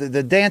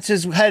 the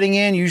dances heading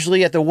in,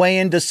 usually at the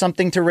weigh-in, does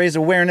something to raise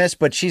awareness,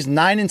 but she's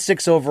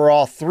 9-6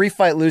 overall,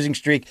 3-fight losing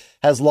streak,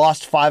 has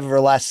lost 5 of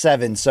her last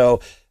 7. So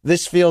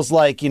this feels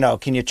like,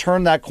 can you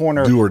turn that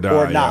corner do or die,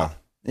 or not?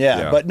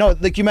 Yeah. But no,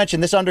 like you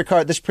mentioned,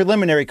 this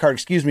preliminary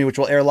card, which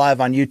will air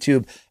live on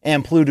YouTube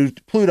and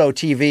Pluto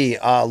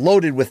TV,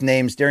 loaded with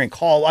names, Darian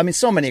Call. I mean,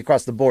 so many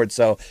across the board.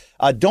 So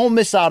don't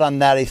miss out on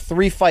that, a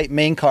 3-fight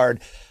main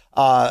card.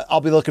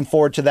 I'll be looking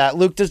forward to that.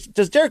 Luke, does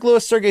Derek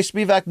Lewis, Sergey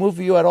Spivak move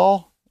you at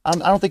all? I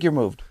don't think you're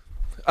moved.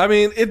 I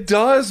mean, it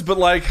does, but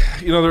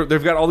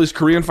they've got all these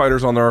Korean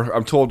fighters on there.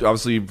 I'm told,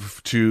 obviously,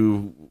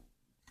 to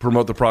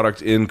promote the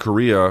product in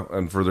Korea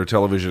and for their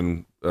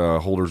television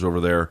holders over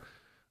there,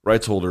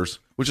 rights holders,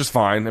 which is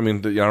fine. I mean,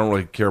 I don't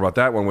really care about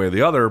that one way or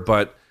the other,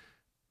 but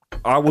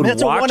I would watch it.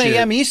 It's a 1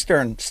 a.m.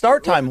 Eastern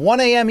start time, 1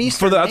 a.m.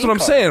 Eastern. That's what I'm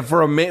saying.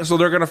 So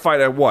they're going to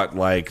fight at what,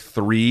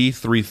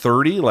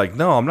 3:30?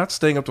 No, I'm not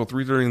staying up till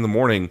 3:30 in the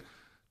morning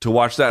to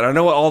watch that. I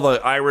know all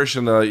the Irish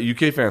and the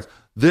UK fans.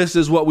 This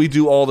is what we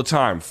do all the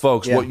time,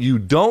 folks. Yeah. What you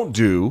don't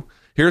do,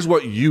 here's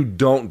what you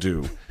don't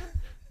do.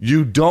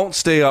 You don't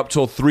stay up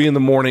till 3 in the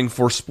morning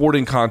for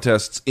sporting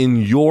contests in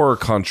your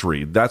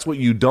country. That's what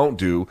you don't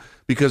do,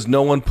 because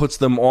no one puts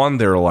them on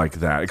there like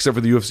that, except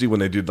for the UFC when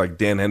they did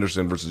Dan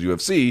Henderson versus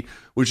UFC,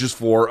 which is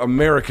for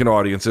American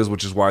audiences,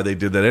 which is why they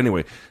did that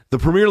anyway. The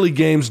Premier League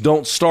games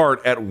don't start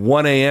at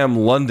 1 a.m.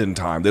 London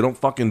time. They don't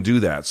fucking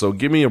do that. So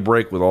give me a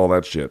break with all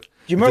that shit. Do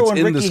you remember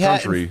when Ricky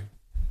Hatton?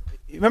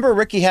 You remember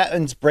Ricky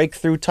Hatton's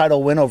breakthrough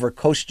title win over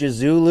Kostya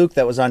Tszyu, Luke?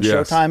 That was on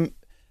Showtime.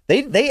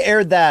 They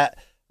aired that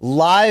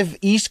live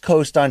East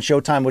Coast on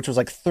Showtime, which was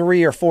like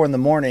 3 or 4 in the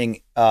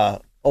morning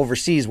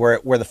overseas, where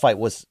the fight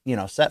was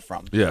set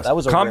from. Yes, that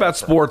was combat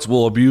sports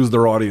will abuse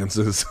their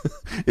audiences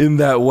in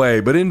that way,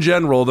 but in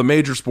general, the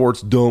major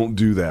sports don't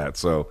do that.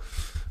 So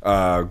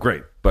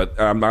great, but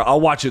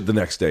I'll watch it the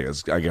next day.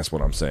 Is I guess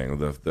what I'm saying.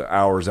 The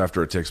hours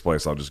after it takes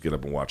place, I'll just get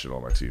up and watch it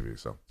on my TV.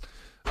 So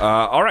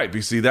all right,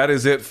 BC, that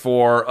is it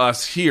for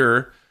us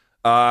here.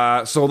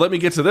 So let me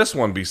get to this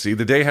one, BC.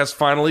 The day has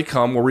finally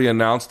come where we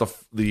announce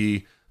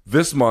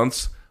this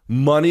month's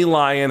Money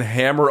Lion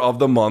Hammer of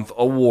the Month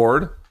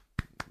award.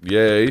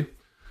 Yay.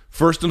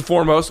 First and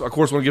foremost, of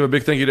course, I want to give a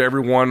big thank you to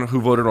everyone who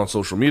voted on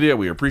social media.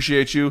 We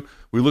appreciate you.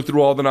 We looked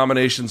through all the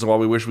nominations, and while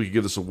we wish we could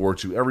give this award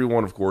to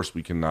everyone, of course,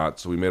 we cannot.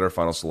 So we made our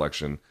final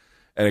selection,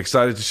 and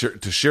excited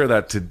to share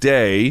that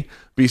today.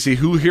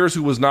 BC, here's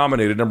who was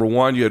nominated. Number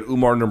 1, you had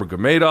Umar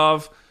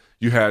Nurmagomedov.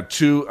 You had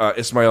 2,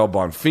 Ismael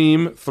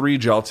Bonfim. 3,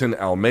 Jailton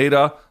Almeida.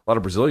 A lot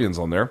of Brazilians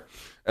on there.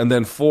 And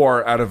then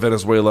 4, out of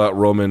Venezuela,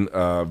 Roman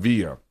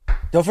Villa.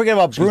 Don't forget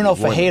about Bruno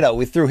Ferreira.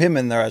 We threw him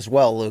in there as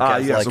well, Luke.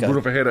 So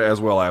Bruno Ferreira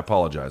as well. I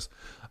apologize.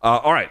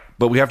 All right,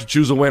 but we have to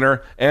choose a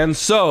winner. And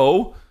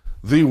so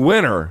the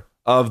winner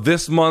of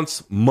this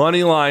month's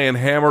Money Lion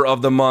Hammer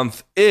of the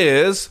Month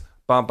is...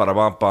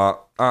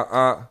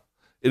 It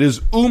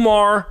is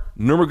Umar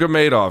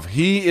Nurmagomedov.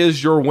 He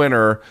is your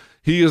winner.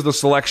 He is the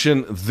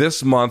selection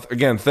this month.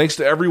 Again, thanks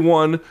to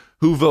everyone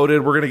who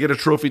voted. We're going to get a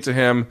trophy to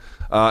him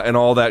and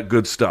all that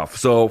good stuff.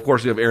 So, of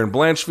course, we have Aaron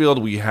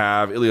Blanchfield. We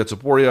have Ilya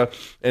Topuria.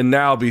 And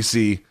now,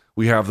 BC,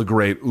 we have the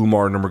great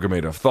Umar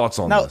Nurmagomedov. Thoughts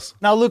on this?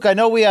 Now, Luke, I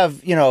know we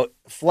have,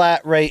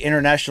 flat rate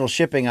international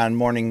shipping on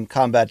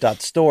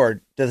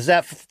morningcombat.store. Does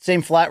that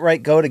same flat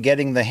rate go to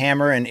getting the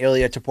hammer in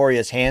Ilya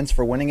Topuria's hands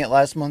for winning it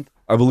last month?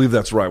 I believe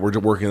that's right. We're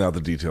working out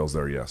the details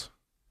there, yes.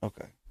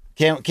 Okay.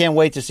 Can't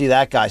wait to see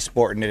that guy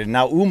sporting it. And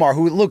now Umar,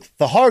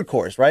 the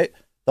hardcores, right?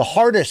 The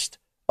hardest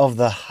of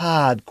the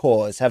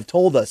hardcores have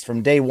told us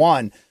from day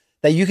one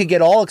that you could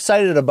get all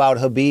excited about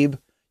Khabib.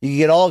 You could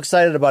get all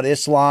excited about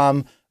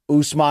Islam,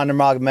 Usman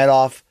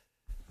Nurmagomedov.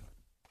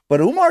 But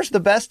Umar's the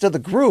best of the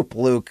group,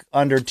 Luke,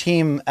 under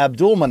Team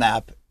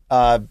Abdulmanap.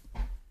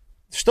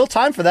 Still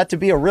time for that to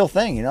be a real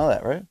thing. You know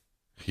that, right?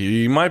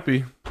 He might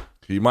be.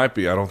 I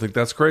don't think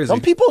that's crazy.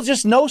 Some people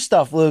just know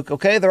stuff, Luke,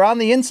 okay? They're on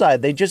the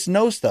inside. They just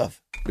know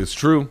stuff. It's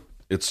true.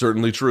 It's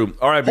certainly true.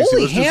 All right, BC,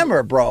 Holy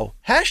hammer, bro.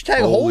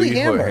 Hashtag holy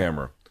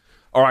hammer.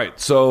 All right.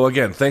 So,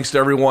 again, thanks to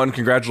everyone.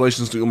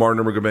 Congratulations to Umar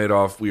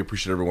Nurmagomedov. We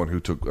appreciate everyone who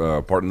took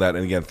part in that.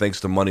 And, again, thanks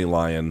to Money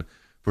Lion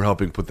for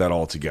helping put that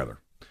all together.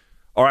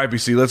 All right,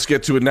 BC, let's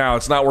get to it now.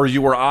 It's not where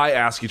you or I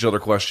ask each other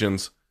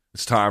questions.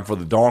 It's time for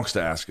the donks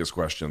to ask us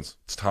questions.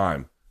 It's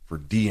time for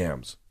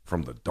DMs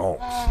from the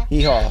donks.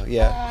 Hee-haw,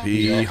 yeah.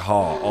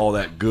 Hee-haw, all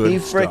that good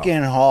stuff. He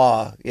freaking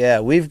haw. Yeah,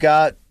 we've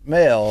got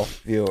male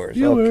viewers.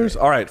 Okay.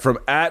 All right, from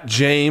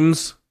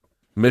 @James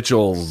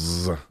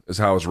Mitchell's is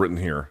how it's written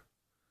here.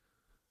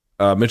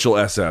 Mitchell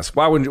SS.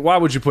 Why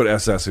would you put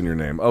SS in your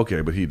name?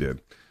 Okay, but he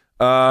did.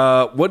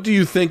 What do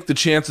you think the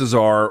chances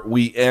are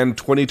we end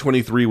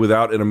 2023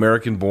 without an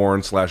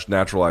American-born /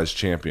 naturalized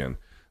champion?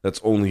 That's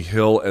only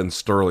Hill and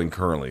Sterling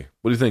currently.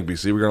 What do you think,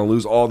 BC? We're going to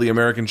lose all the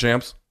American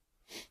champs?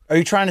 Are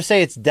you trying to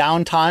say it's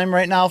downtime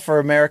right now for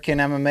American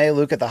MMA,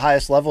 Luke, at the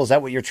highest level? Is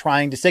that what you're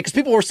trying to say? Because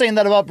people were saying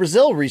that about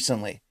Brazil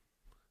recently.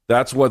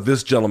 That's what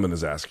this gentleman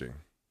is asking.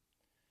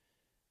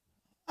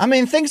 I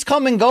mean, things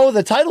come and go.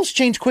 The titles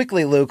change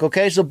quickly, Luke,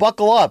 okay? So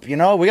buckle up, We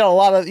got a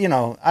lot of,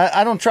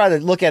 I don't try to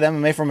look at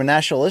MMA from a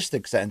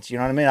nationalistic sense, you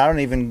know what I mean? I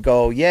don't even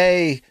go,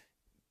 yay,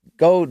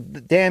 go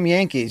damn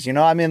Yankees,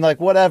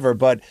 whatever.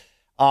 But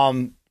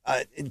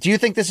do you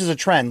think this is a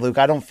trend, Luke?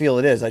 I don't feel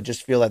it is. I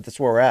just feel that that's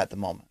where we're at the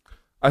moment.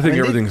 I think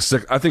everything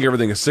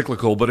is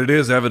cyclical, but it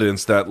is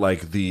evidence that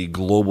the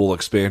global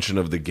expansion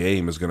of the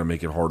game is going to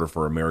make it harder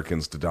for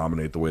Americans to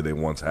dominate the way they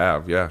once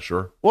have. Yeah,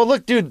 sure. Well,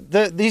 look, dude,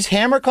 these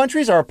hammer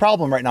countries are a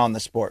problem right now in the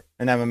sport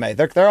in MMA.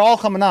 They're all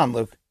coming on,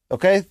 Luke.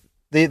 Okay,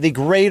 the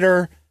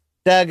greater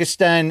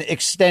Dagestan,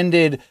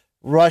 extended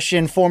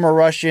Russian, former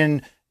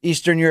Russian,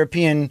 Eastern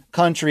European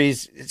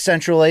countries,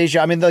 Central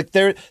Asia. I mean,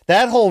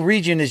 that whole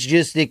region is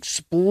just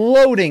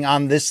exploding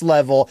on this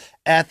level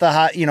at the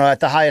at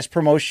the highest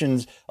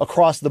promotions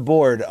across the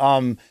board.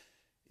 Do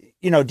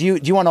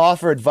you want to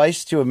offer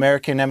advice to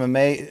American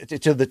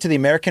MMA, to the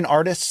American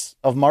artists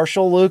of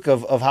martial, Luke,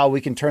 of how we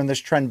can turn this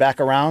trend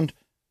back around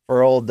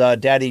for old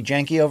Daddy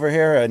Janky over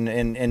here and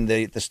in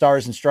the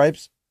Stars and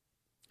Stripes?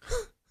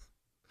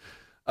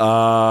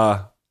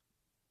 I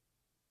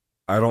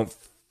don't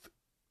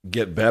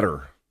get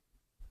better.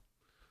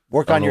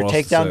 Work on your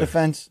takedown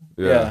defense?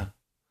 Yeah.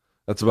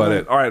 That's about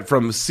it. All right,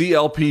 from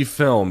CLP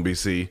Film,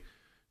 BC.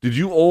 Did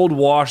you old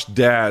washed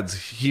dads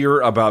hear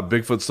about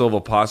Bigfoot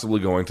Silva possibly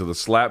going to the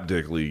Slap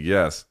Dick League?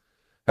 Yes.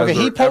 Has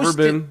there ever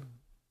been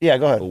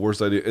a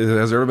worse idea?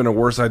 Has there ever been a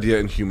worse idea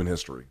in human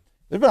history?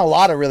 There's been a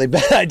lot of really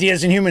bad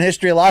ideas in human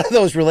history, a lot of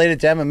those related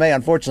to MMA,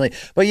 unfortunately.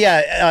 But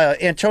yeah,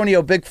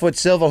 Antonio Bigfoot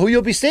Silva, who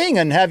you'll be seeing,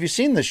 and have you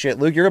seen this shit,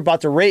 Luke? You're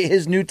about to rate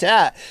his new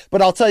tat.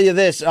 But I'll tell you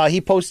this, he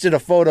posted a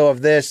photo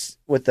of this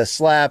with the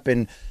slap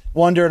and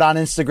wondered on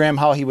Instagram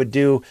how he would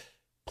do.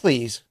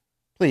 Please,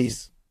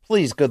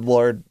 good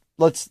Lord,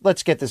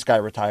 let's get this guy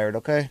retired,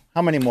 okay?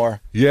 How many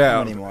more? Yeah.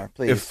 How many more,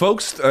 please? If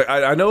folks,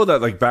 I know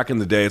that like back in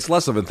the day, it's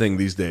less of a thing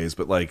these days,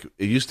 but like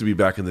it used to be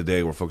back in the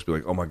day where folks be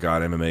like, oh my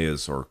God, MMA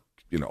is, or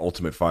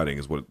ultimate fighting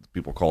is what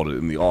people called it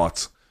in the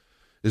aughts,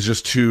 is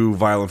just too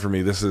violent for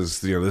me. This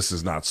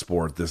is not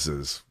sport. This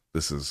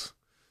is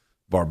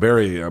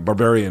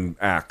barbarian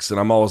acts. And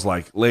I'm always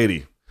like,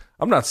 lady,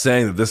 I'm not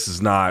saying that this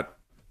is not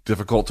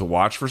difficult to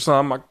watch for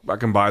some. I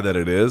can buy that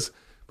it is.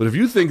 But if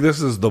you think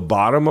this is the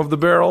bottom of the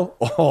barrel,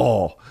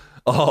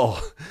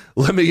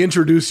 let me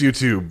introduce you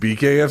to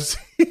BKFC.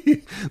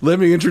 Let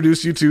me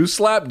introduce you to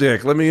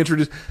Slapdick. Let me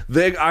introduce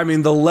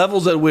the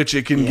levels at which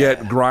it can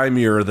get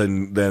grimier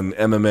than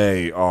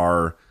MMA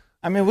are.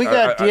 I mean, we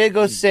got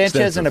Diego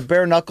Sanchez in a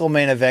bare knuckle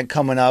main event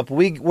coming up.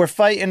 We're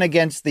fighting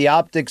against the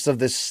optics of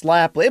this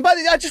slap. But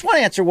I just want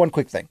to answer one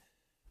quick thing,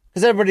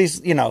 because everybody's,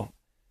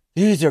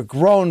 these are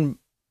grown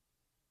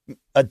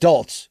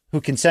adults who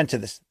consent to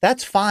this.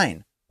 That's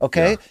fine.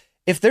 Okay. Yeah.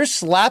 If there's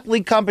slap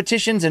league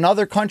competitions in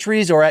other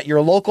countries or at your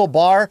local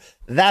bar,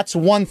 that's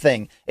one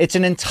thing. It's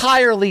an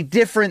entirely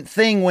different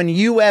thing when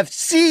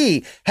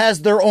UFC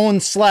has their own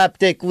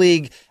slapdick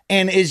league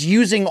and is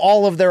using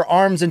all of their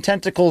arms and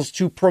tentacles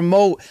to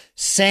promote,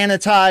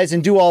 sanitize,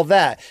 and do all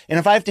that. And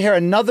if I have to hear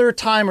another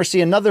time or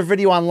see another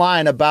video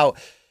online about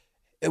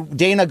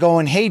Dana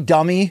going, hey,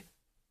 dummy,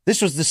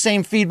 this was the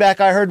same feedback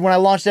I heard when I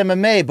launched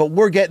MMA, but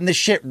we're getting this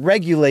shit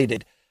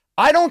regulated.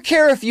 I don't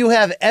care if you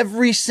have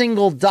every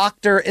single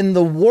doctor in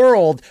the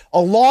world,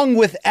 along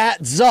with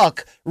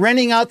 @Zuck,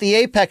 renting out the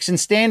Apex and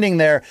standing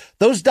there.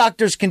 Those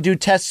doctors can do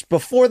tests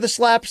before the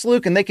slaps,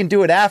 Luke, and they can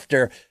do it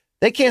after.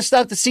 They can't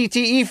stop the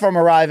CTE from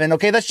arriving.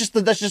 Okay, that's just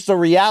the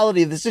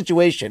reality of the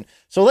situation.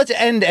 So let's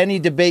end any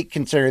debate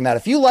considering that.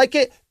 If you like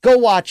it, go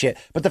watch it.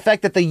 But the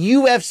fact that the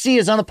UFC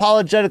is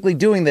unapologetically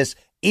doing this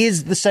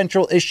is the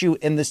central issue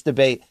in this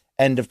debate.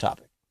 End of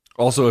topic.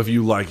 Also, if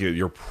you like it,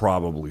 you're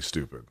probably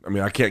stupid. I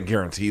mean, I can't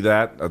guarantee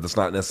that. That's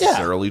not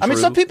necessarily true. I mean,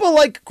 some people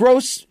like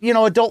gross,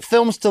 adult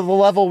films to the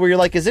level where you're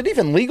like, is it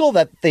even legal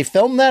that they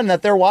film that and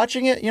that they're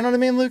watching it? You know what I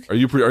mean, Luke? Are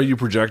you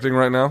projecting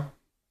right now?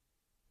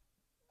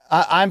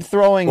 I'm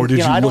throwing... Or did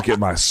you look at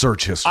my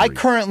search history? I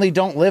currently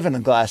don't live in a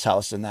glass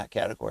house in that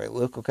category,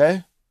 Luke,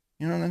 okay?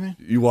 You know what I mean?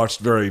 You watched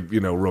very,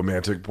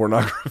 romantic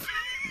pornography.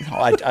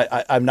 No,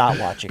 I'm not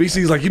watching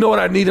BC's like, you know what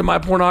I need in my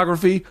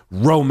pornography?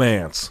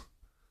 Romance.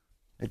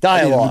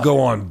 Dialogue. To go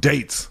on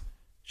dates.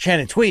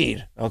 Shannon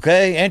Tweed,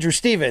 okay? Andrew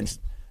Stevens,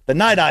 the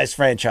Night Eyes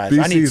franchise. BC's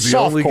I need the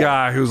only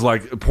guy who's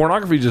like,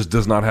 pornography just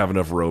does not have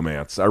enough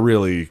romance. I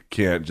really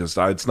can't it's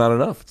not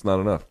enough. It's not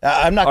enough.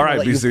 I'm not going to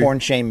let BC. You porn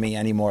shame me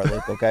anymore,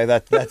 Luke, okay?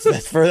 That's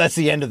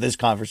the end of this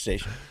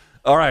conversation.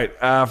 All right.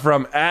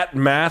 From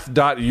 @math.u.sale.era.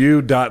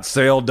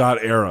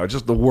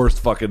 Just the worst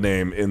fucking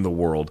name in the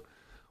world.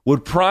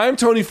 Would prime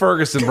Tony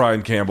Ferguson,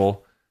 Brian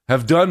Campbell,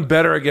 have done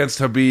better against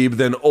Khabib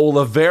than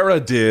Oliveira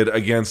did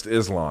against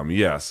Islam?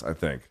 Yes, I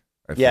think.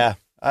 Yeah,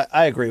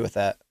 I agree with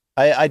that.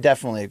 I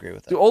definitely agree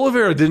with that. Dude,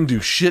 Oliveira didn't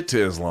do shit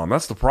to Islam.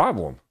 That's the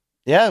problem.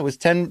 Yeah, it was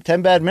 10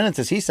 bad minutes,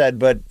 as he said,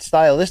 but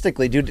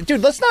stylistically, dude,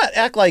 let's not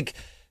act like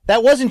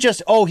that wasn't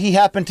just, he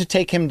happened to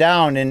take him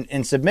down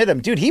and submit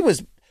him. Dude, he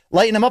was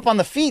lighting him up on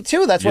the feet,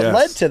 too. That's what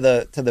led to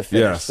the finish.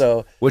 Yes.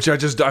 So, which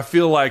I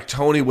feel like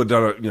Tony would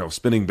have done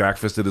spinning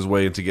back-fisted his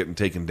way into getting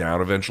taken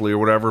down eventually or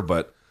whatever,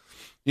 but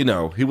he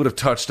would have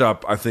touched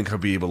up, I think,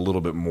 Khabib a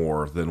little bit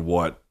more than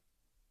what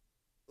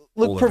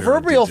Luke, Oliveira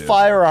proverbial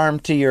firearm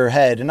to your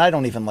head, and I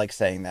don't even like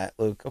saying that,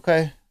 Luke,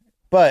 okay?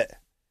 But,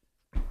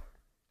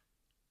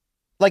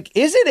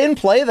 is it in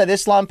play that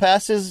Islam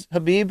passes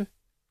Khabib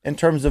in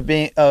terms of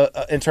being,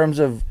 in terms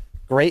of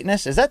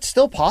greatness? Is that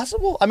still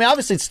possible? I mean,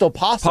 obviously it's still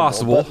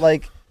possible.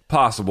 But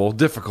possible,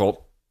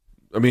 difficult.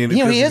 I mean,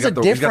 he is a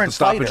different he's got the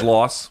stoppage fighter.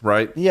 Loss,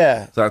 right?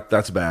 Yeah. So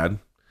that's bad.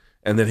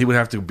 And then he would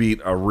have to beat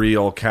a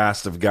real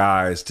cast of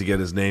guys to get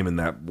his name in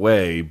that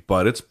way,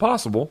 but it's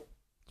possible.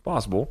 It's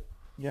possible.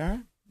 Yeah.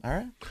 All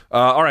right.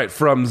 All right.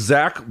 From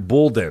Zach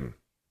Bolden,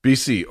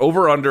 BC,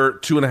 over under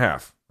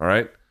 2.5. All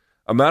right.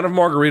 Amount of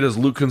margaritas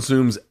Luke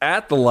consumes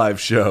at the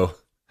live show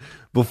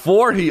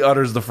before he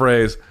utters the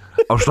phrase,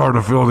 I'm starting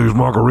to feel these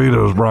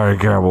margaritas, Brian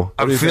Campbell.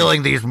 I'm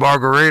feeling these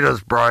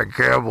margaritas, Brian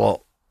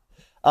Campbell.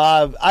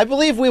 I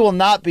believe we will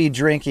not be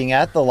drinking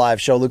at the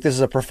live show, Luke. This is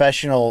a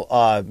professional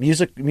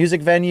music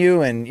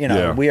venue,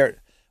 and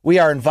we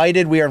are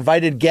invited. We are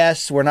invited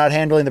guests. We're not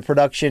handling the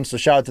production, so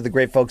shout out to the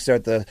great folks there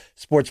at the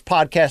Sports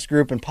Podcast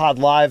Group and Pod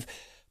Live.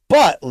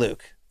 But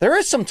Luke, there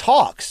is some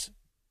talks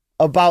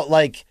about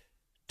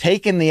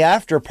taking the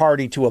after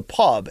party to a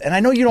pub, and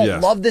I know you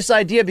don't love this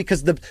idea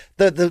because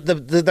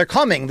they're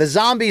coming. The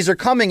zombies are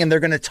coming, and they're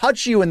going to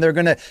touch you, and they're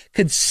going to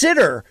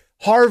consider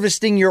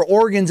harvesting your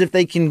organs if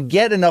they can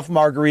get enough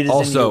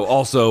margaritas.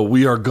 Also,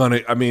 we are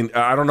gonna. I mean,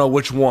 I don't know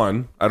which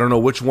one. I don't know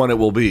which one it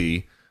will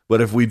be. But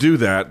if we do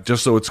that,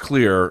 just so it's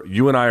clear,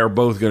 you and I are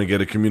both going to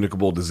get a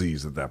communicable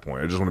disease at that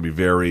point. I just want to be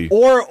very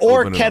or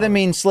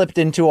ketamine slipped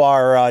into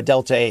our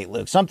Delta 8,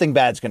 Luke. Something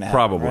bad's going to happen.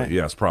 Probably, right?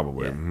 Yes,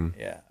 probably.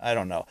 Yeah, I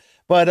don't know.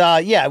 But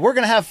we're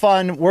going to have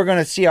fun. We're going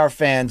to see our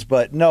fans.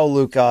 But no,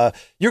 Luke,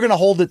 you're going to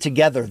hold it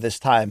together this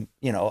time.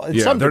 You know,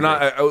 they're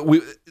not.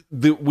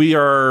 We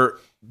are.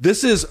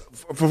 This is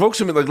for folks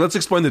who like. Let's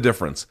explain the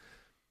difference.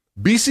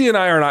 BC and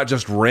I are not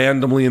just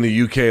randomly in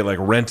the UK, like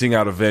renting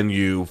out a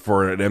venue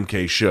for an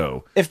MK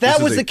show. If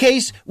that was the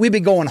case, we'd be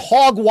going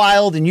hog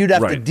wild and you'd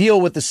have to deal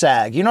with the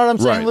SAG. You know what I'm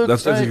saying, Luke?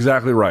 That's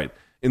exactly right.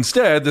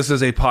 Instead, this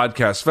is a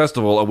podcast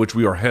festival of which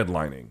we are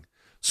headlining.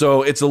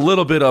 So it's a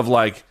little bit of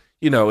like,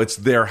 you know, it's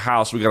their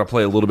house. We got to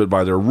play a little bit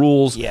by their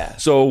rules. Yeah.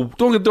 So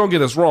don't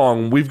get us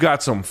wrong. We've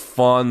got some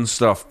fun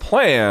stuff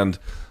planned.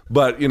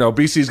 But, you know,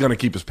 BC's going to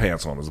keep his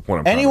pants on is the point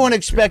I'm trying to make. Anyone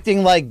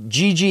expecting, like,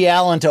 Gigi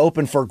Allen to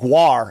open for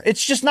Guar,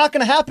 it's just not going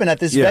to happen at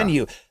this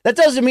venue. That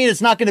doesn't mean it's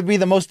not going to be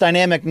the most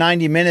dynamic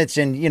 90 minutes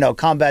in, you know,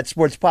 combat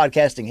sports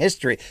podcasting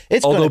history.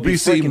 Although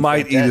BC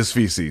might eat his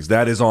feces.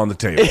 That is on the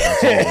table.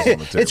 That's always on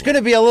the table. It's going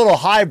to be a little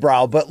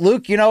highbrow. But,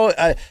 Luke, you know,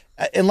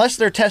 unless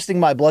they're testing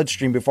my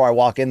bloodstream before I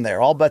walk in there,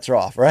 all bets are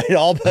off, right?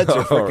 All bets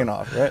are freaking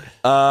off, right?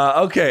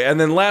 Okay, and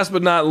then last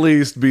but not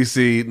least,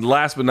 BC,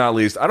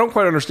 I don't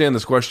quite understand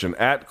this question.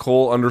 At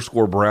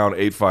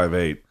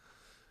Cole_Brown858.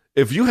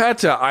 If you had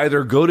to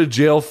either go to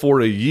jail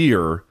for a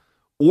year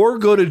or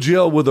go to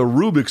jail with a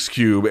Rubik's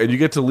Cube and you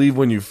get to leave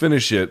when you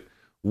finish it,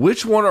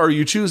 which one are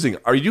you choosing?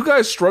 Are you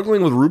guys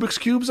struggling with Rubik's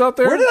Cubes out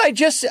there? Where did I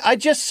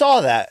just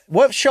saw that?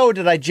 What show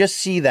did I just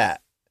see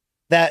that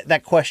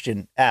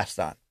question asked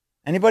on?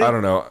 Anybody? I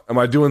don't know. Am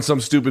I doing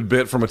some stupid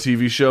bit from a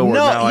TV show where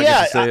now I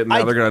get to say it and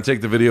now they're going to take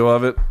the video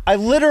of it? I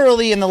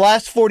literally, in the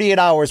last 48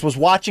 hours, was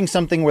watching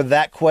something where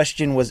that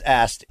question was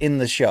asked in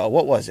the show.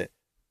 What was it?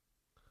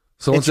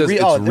 Someone says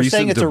they're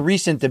saying it's a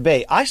recent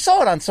debate. I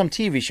saw it on some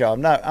TV show.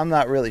 I'm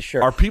not really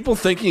sure. Are people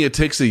thinking it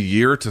takes a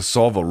year to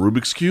solve a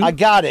Rubik's Cube? I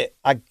got it.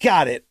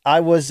 I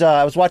was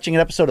watching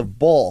an episode of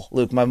Bull,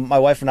 Luke. My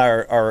wife and I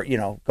are you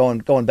know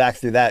going back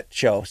through that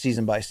show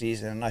season by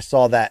season, and I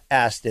saw that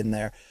asked in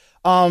there.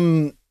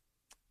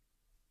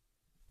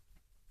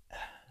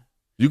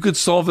 You could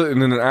solve it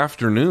in an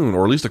afternoon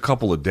or at least a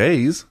couple of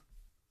days.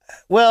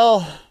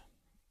 Well,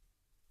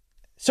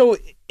 so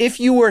if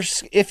you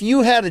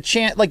had a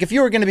chance, like if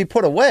you were going to be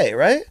put away,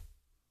 right?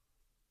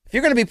 If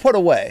you're going to be put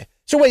away.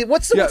 So wait,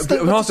 what's the spirit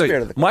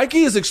of the question?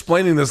 Mikey is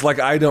explaining this like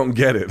I don't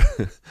get it.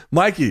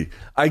 Mikey,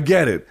 I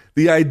get it.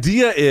 The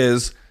idea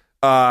is,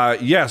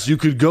 yes, you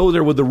could go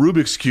there with the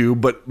Rubik's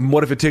Cube, but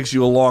what if it takes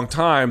you a long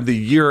time? The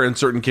year in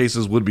certain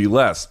cases would be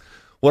less.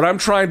 What I'm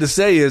trying to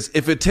say is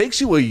if it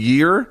takes you a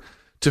year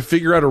to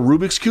figure out a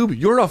Rubik's Cube,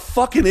 you're a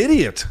fucking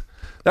idiot.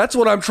 That's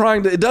what I'm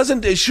trying to...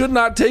 It should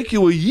not take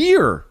you a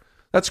year.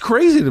 That's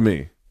crazy to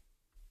me.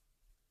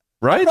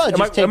 Right?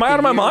 Am I out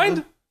of my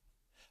mind?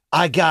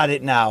 I got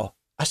it now.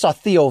 I saw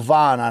Theo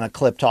Von on a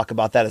clip talk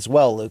about that as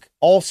well, Luke.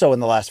 Also in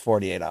the last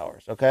 48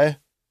 hours, okay?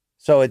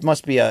 So it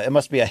must be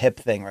a hip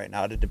thing right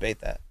now to debate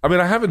that. I mean,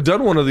 I haven't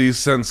done one of these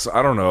since,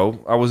 I don't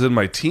know, I was in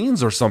my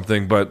teens or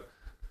something, but...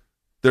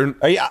 I'm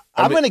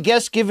going to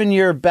guess, given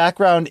your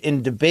background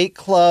in debate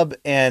club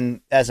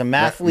and as a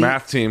math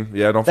team,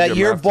 don't forget that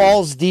you're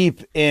balls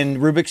deep in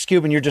Rubik's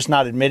Cube and you're just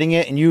not admitting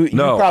it. And you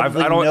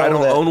probably I don't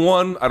own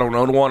one. I don't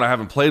own one. I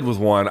haven't played with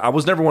one. I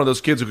was never one of those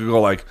kids who could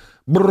go like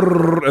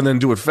and then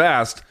do it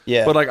fast.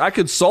 Yeah, but like I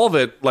could solve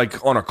it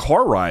like on a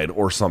car ride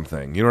or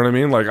something. You know what I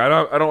mean? Like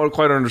I don't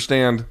quite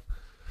understand.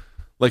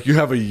 Like you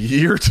have a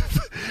year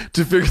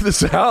to figure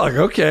this out. Like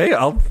okay,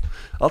 I'll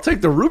take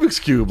the Rubik's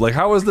Cube. Like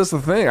how is this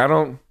a thing? I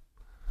don't.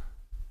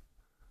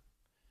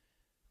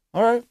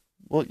 All right.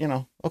 Well, you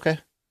know, okay.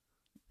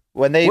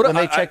 When they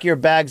check your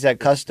bags at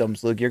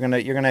customs, Luke, you're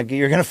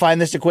gonna find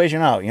this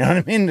equation out. You know what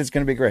I mean? It's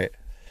gonna be great.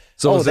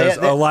 So it says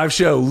a live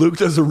show. Luke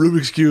does a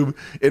Rubik's Cube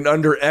in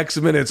under X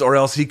minutes, or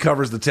else he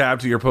covers the tab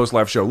to your post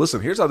live show. Listen,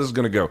 here's how this is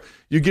gonna go.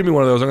 You give me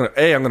one of those.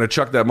 I'm gonna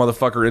chuck that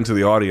motherfucker into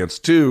the audience.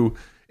 2,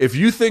 if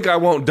you think I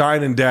won't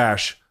dine and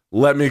dash,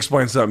 let me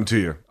explain something to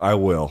you. I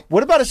will.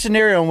 What about a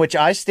scenario in which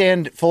I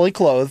stand fully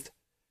clothed?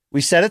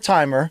 We set a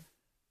timer.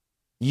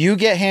 You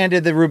get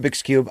handed the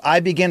Rubik's Cube. I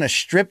begin a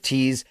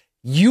striptease.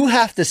 You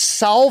have to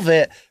solve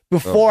it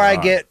before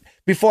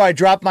I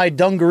drop my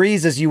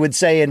dungarees, as you would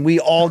say, and we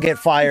all get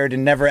fired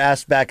and never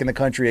asked back in the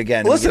country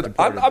again. Listen,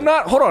 I'm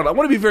not. Hold on. I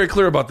want to be very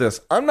clear about this.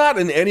 I'm not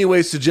in any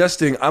way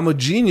suggesting I'm a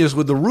genius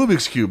with the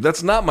Rubik's Cube.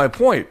 That's not my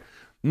point.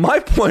 My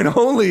point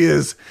only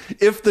is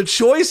if the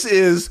choice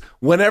is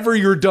whenever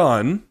you're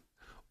done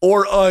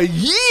or a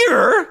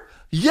year,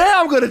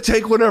 I'm going to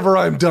take whenever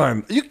I'm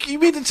done. You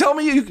mean to tell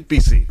me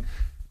BC?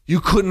 You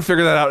couldn't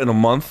figure that out in a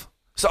month?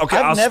 So, okay,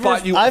 I'll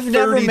spot you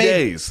 30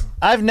 days.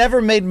 I've never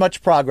made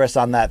much progress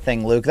on that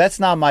thing, Luke. That's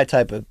not my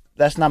type of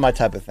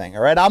thing,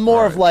 all right? I'm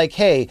more of like,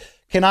 hey,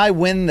 can I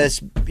win this,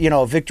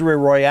 victory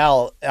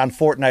royale on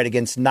Fortnite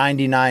against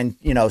 99,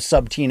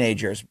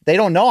 sub-teenagers? They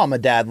don't know I'm a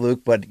dad,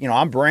 Luke, but,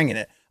 I'm bringing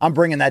it. I'm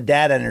bringing that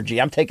dad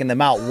energy. I'm taking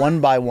them out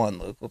one by one,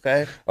 Luke,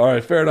 okay? All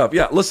right, fair enough.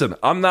 Yeah, listen,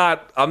 I'm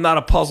not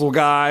a puzzle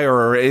guy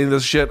or any of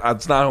this shit.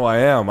 That's not who I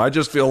am. I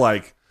just feel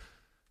like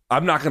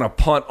I'm not going to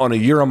punt on a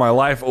year of my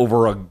life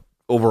over a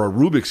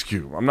Rubik's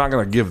Cube. I'm not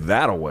going to give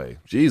that away.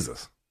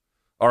 Jesus.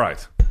 All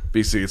right,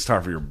 BC, it's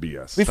time for your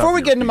BS. Before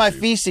we get into my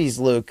feces,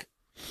 Luke,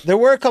 there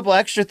were a couple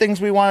extra things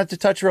we wanted to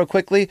touch real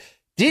quickly.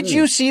 Did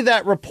you see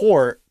that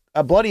report?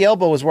 A Bloody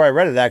Elbow was where I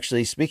read it,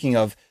 actually, speaking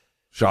of.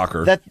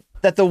 Shocker.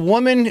 That the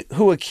woman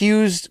who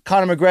accused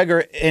Conor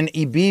McGregor in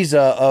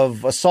Ibiza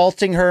of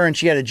assaulting her and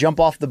she had to jump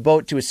off the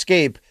boat to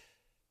escape,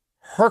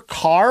 her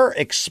car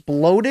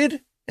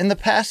exploded in the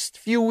past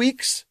few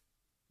weeks?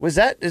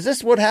 Is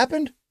this what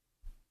happened?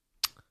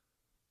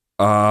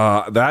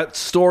 That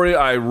story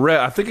I read,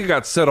 I think it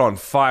got set on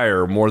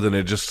fire more than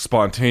it just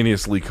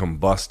spontaneously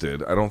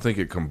combusted. I don't think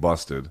it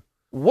combusted.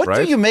 What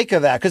do you make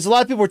of that? Because a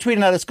lot of people were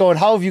tweeting at us going,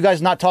 how have you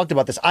guys not talked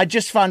about this? I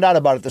just found out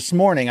about it this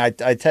morning. I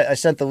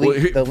sent the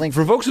link.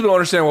 For folks who don't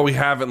understand why we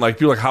haven't,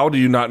 people how do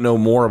you not know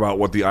more about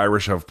what the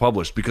Irish have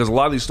published? Because a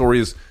lot of these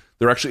stories,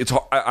 they're actually,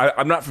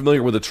 I'm not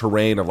familiar with the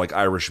terrain of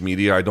Irish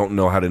media. I don't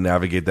know how to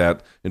navigate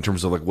that in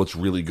terms of what's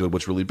really good,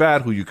 what's really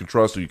bad, who you can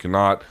trust, who you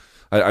cannot.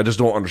 I just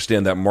don't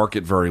understand that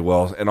market very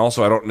well. And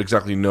also, I don't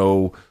exactly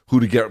know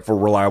who to get for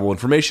reliable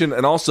information.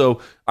 And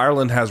also,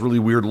 Ireland has really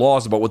weird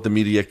laws about what the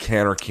media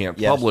can or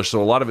can't publish.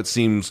 So a lot of it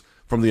seems,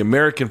 from the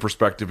American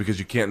perspective, because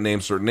you can't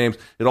name certain names,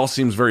 it all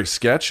seems very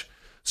sketch.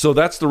 So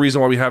that's the reason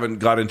why we haven't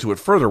got into it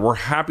further. We're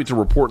happy to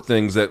report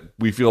things that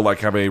we feel like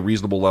have a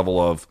reasonable level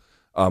of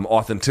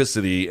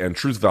authenticity and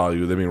truth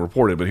value that are being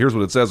reported. But here's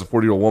what it says. A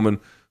 40-year-old woman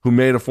who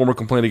made a formal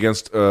complaint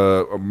against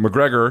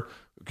McGregor,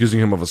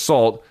 accusing him of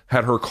assault,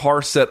 had her car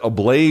set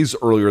ablaze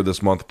earlier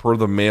this month, per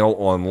the Mail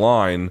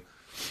Online.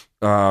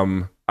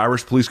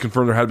 Irish police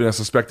confirmed there had been a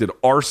suspected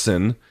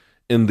arson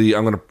in the,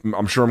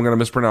 I'm sure I'm gonna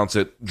mispronounce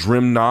it,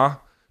 Drimnagh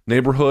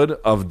neighborhood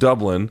of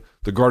Dublin.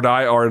 The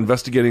Gardaí are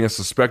investigating a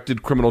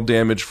suspected criminal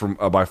damage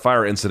by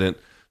fire incident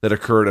that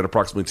occurred at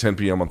approximately 10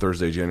 p.m. on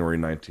Thursday, January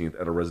 19th,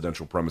 at a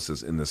residential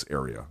premises in this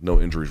area. No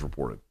injuries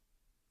reported.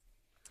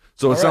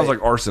 So it sounds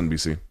like arson,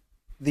 BC.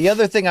 The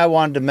other thing I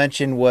wanted to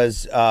mention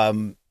was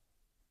Artur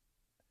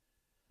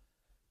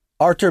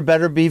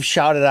Beterbiev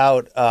shouted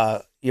out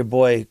your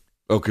boy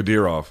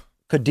Kadyrov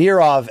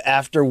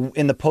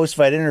in the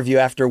post-fight interview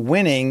after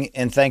winning,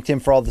 and thanked him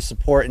for all the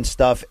support and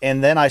stuff.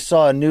 And then I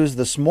saw news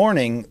this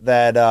morning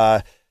that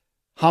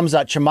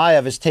Khamzat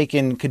Chimaev has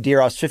taken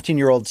Kadyrov's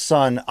 15-year-old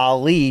son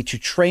Ali to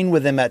train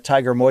with him at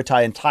Tiger Muay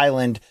Thai in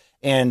Thailand,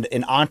 and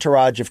an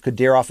entourage of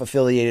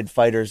Kadyrov-affiliated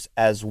fighters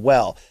as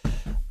well.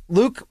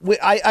 Luke,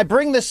 I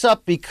bring this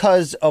up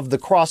because of the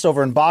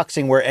crossover in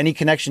boxing, where any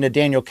connection to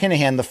Daniel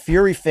Kinahan, the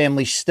Fury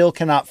family still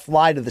cannot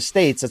fly to the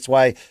States. That's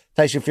why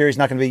Tyson Fury's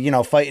not going to be,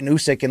 fighting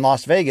Usyk in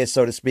Las Vegas,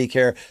 so to speak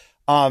here.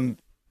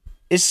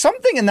 Is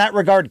something in that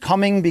regard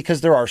coming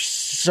because there are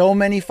so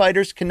many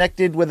fighters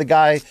connected with a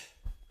guy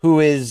who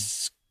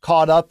is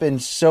caught up in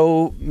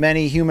so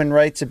many human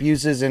rights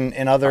abuses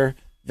and other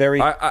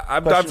very...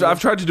 I've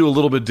tried to do a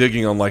little bit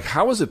digging on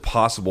how is it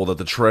possible that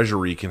the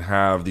Treasury can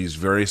have these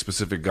very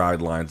specific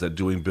guidelines that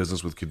doing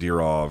business with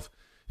Kadyrov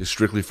is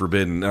strictly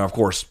forbidden. And of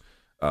course,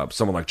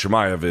 someone like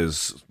Chimaev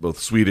is both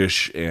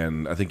Swedish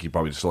and I think he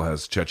probably still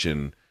has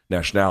Chechen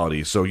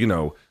nationality. So,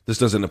 this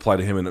doesn't apply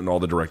to him in all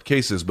the direct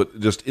cases, but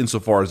just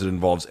insofar as it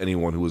involves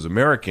anyone who is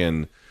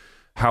American,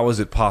 how is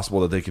it possible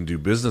that they can do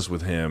business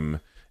with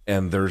him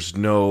and there's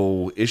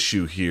no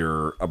issue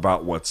here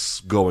about what's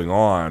going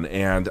on?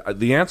 And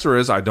the answer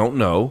is, I don't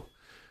know.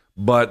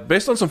 But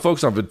based on some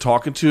folks I've been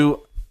talking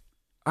to,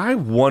 I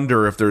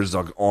wonder if there's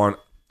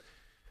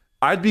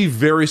I'd be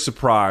very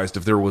surprised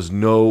if there was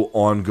no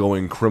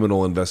ongoing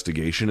criminal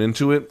investigation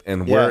into it,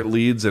 and where it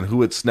leads and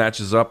who it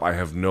snatches up, I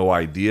have no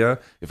idea.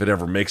 If it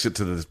ever makes it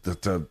to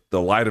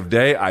the light of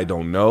day, I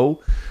don't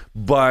know.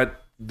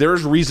 But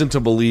there's reason to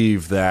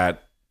believe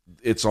that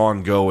it's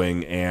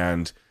ongoing,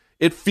 and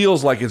it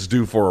feels like it's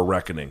due for a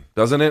reckoning,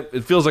 doesn't it?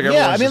 It feels like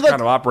everyone's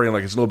kind of operating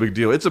like it's no big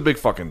deal. It's a big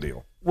fucking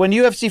deal. When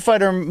UFC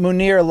fighter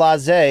Munir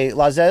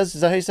Lazez,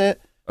 is that how you say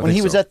it? When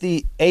he was at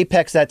the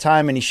Apex that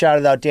time and he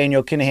shouted out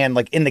Daniel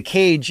Kinahan in the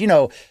cage,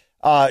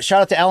 shout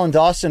out to Alan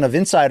Dawson of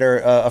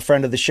Insider, a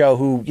friend of the show,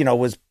 who,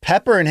 was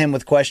peppering him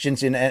with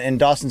questions, and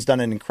Dawson's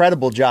done an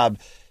incredible job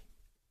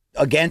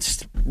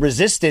against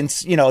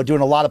resistance,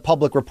 doing a lot of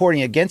public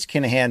reporting against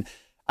Kinahan.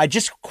 I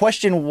just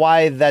question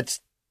why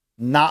that's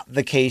not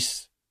the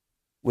case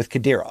with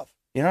Kadyrov.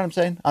 You know what I'm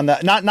saying? On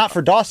that, not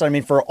for Dawson, I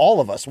mean for all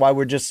of us, why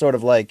we're just sort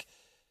of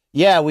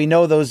we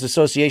know those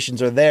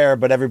associations are there,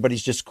 but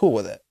everybody's just cool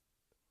with it.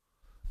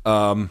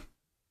 I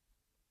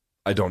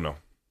don't know.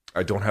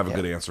 I don't have a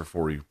good answer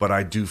for you, but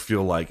I do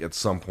feel like at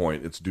some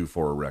point it's due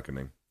for a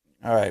reckoning.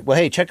 All right. Well,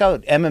 hey, check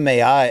out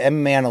MMA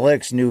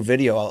Analytics' new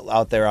video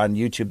out there on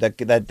YouTube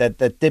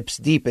that dips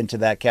deep into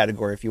that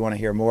category if you want to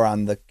hear more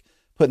on the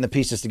putting the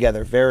pieces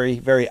together. Very,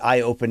 very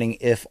eye-opening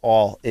if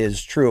all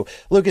is true.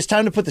 Luke, it's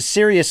time to put the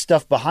serious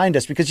stuff behind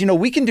us because,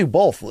 we can do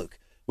both, Luke.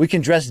 We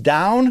can dress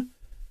down.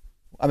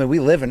 I mean, we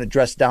live in a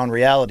dress down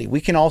reality. We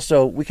can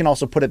also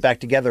put it back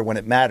together when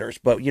it matters.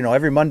 But,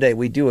 every Monday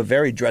we do a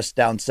very dressed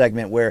down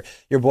segment where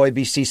your boy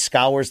BC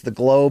scours the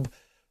globe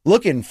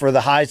looking for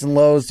the highs and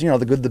lows,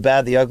 the good, the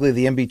bad, the ugly,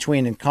 the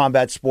in-between in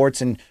combat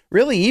sports, and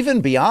really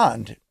even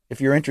beyond if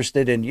you're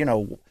interested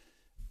in,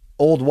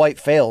 old white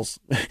fails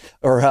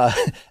or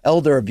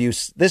elder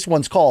abuse. This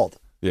one's called.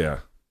 Yeah.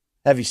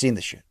 Have you seen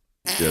this shit?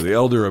 Yeah, the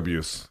elder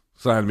abuse.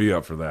 Sign me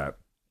up for that.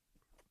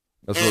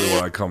 That's really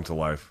where I come to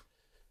life.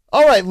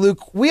 All right,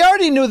 Luke, we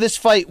already knew this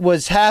fight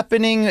was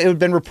happening. It had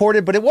been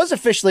reported, but it was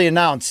officially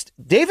announced.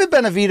 David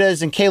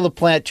Benavidez and Caleb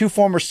Plant, two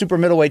former super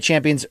middleweight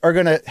champions, are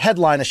going to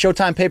headline a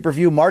Showtime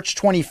pay-per-view March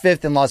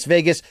 25th in Las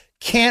Vegas.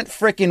 Can't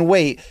frickin'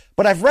 wait.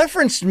 But I've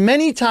referenced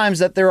many times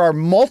that there are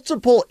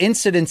multiple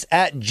incidents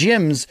at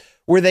gyms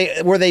where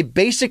they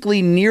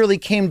basically nearly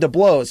came to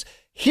blows.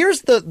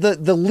 Here's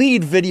the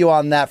lead video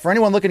on that. For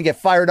anyone looking to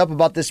get fired up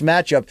about this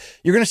matchup,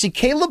 you're going to see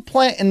Caleb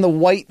Plant in the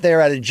white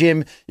there at a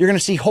gym. You're going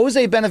to see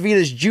Jose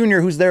Benavidez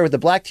Jr., who's there with the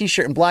black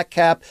t-shirt and black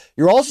cap.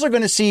 You're also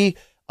going to see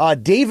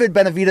David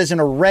Benavidez in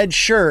a red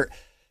shirt.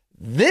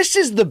 This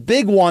is the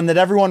big one that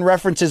everyone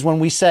references when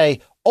we say,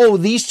 oh,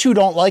 these two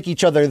don't like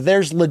each other.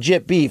 There's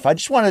legit beef. I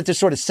just wanted to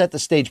sort of set the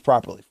stage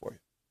properly for you.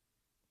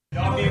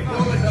 Y'all being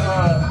cool with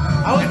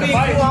I was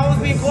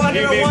being cool. I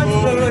never once.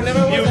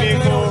 Never once.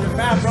 I told you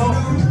fat, bro.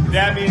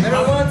 That means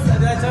never once. I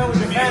told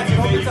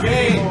you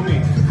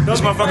fat.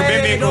 This motherfucker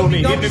been being cool with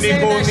me. Don't be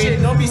saying that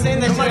shit. Don't be saying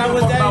that shit. I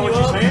was dabbing you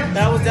up.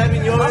 That was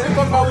dabbing you up.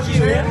 What you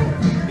saying?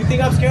 You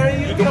think I'm scared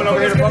of you? You coming over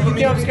here to fuck with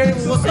me? You think I'm scared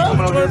of you? What's up?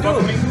 What you want to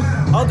do?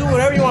 I'll do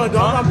whatever you want to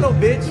do. I'm no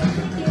bitch.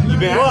 You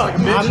been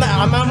acting like a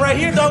bitch? I'm right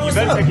here, dog. What's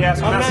up? What's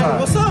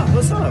up? What's up?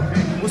 What's up?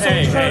 What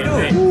you trying to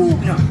do?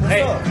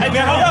 Hey,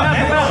 man, hold up.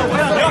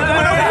 Y'all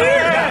coming over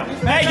here.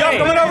 Hey, y'all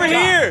coming over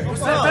here.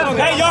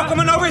 Hey, y'all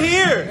coming over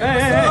here. What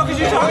the fuck is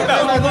you talking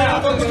about? I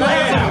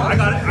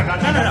got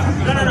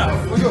it. No.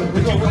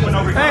 But you coming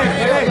over here.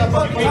 Hey. You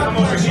can't come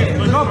over here.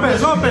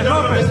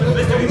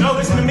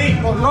 Listen to me.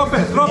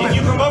 If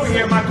you come over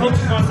here, my coach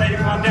is going to say to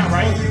calm down,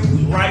 right?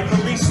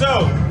 Rightfully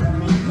so.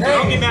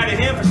 Don't get mad at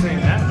him for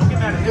saying that. Don't get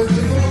mad at him.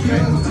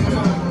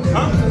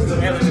 Huh? Don't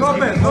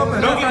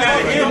get mad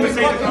at him for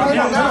saying to calm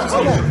down.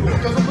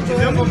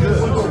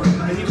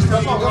 And he just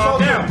tells you to calm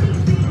down.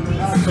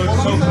 So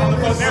calm the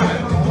fuck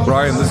down.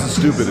 Brian, this is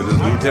stupid. It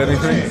doesn't lead to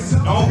anything.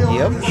 No,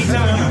 he's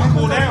telling you to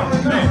cool down.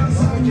 Then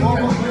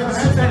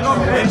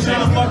chill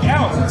the fuck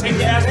out. Take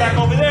your ass back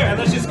over there. And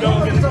let's just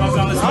go get the fuck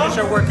on. Let's finish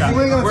our workout.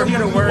 We're here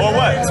to work. Or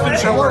what? Let's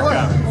finish our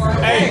workout.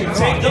 Hey,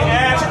 take your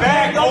ass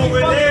back over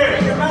there.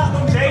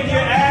 Take your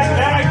ass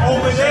back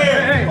over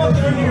there.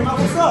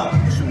 What's up?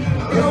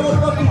 You don't want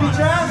to fucking beat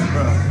your ass?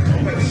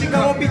 You think I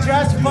won't beat your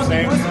ass? You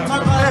fucking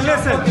talk about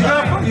listen,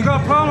 you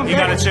got a problem? You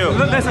gotta chill.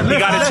 Listen. You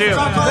gotta chill.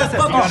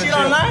 Fucking shit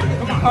online?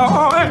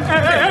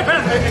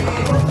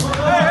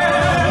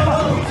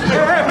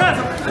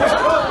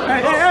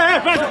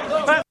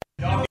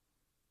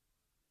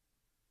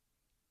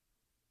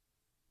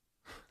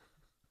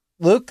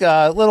 Luke,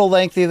 a little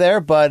lengthy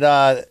there,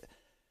 but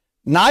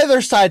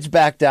neither side's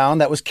back down.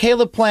 That was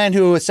Caleb Plant,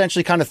 who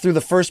essentially kind of threw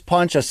the first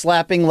punch, a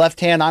slapping left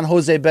hand on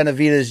Jose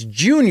Benavidez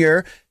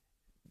Jr.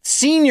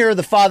 Senior,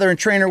 the father and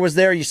trainer, was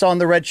there. You saw in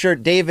the red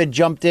shirt, David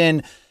jumped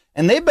in,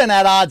 and they've been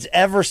at odds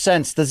ever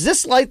since. Does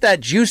this light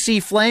that juicy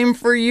flame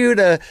for you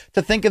to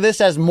think of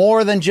this as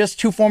more than just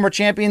two former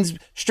champions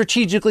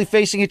strategically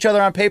facing each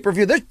other on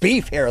pay-per-view? There's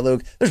beef here,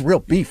 Luke. There's real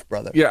beef,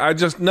 brother. Yeah, it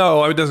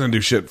doesn't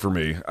do shit for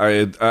me.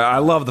 I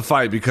love the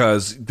fight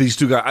because these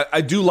two guys,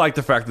 I do like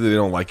the fact that they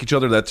don't like each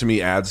other. That to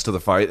me adds to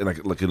the fight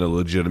and like in a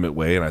legitimate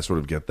way, and I sort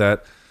of get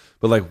that.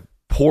 But like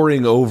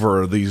pouring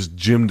over these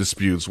gym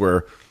disputes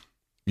where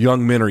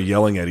young men are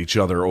yelling at each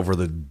other over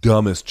the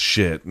dumbest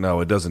shit. No,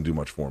 it doesn't do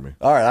much for me.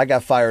 All right, I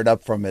got fired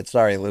up from it.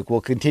 Sorry, Luke.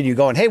 We'll continue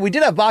going. Hey, we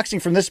did have boxing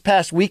from this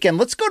past weekend.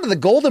 Let's go to the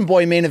Golden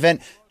Boy main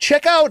event.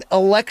 Check out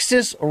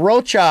Alexis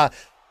Rocha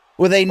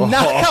with a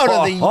knockout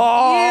of the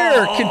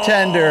year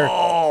contender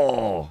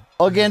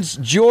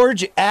against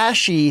George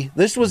Ashe.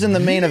 This was in the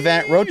main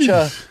event.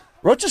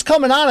 Rocha's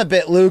coming on a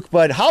bit, Luke,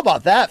 but how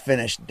about that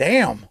finish?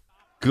 Damn.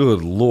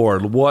 Good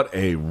Lord, what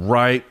a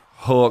right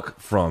hook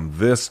from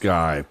this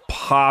guy.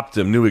 Popped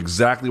him, knew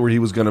exactly where he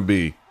was going to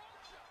be.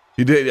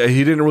 He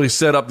didn't really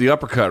set up the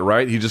uppercut,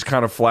 right? He just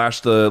kind of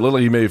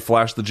he may have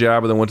flashed the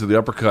jab and then went to the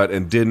uppercut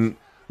and didn't.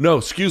 No,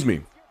 excuse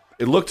me.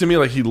 It looked to me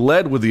like he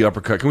led with the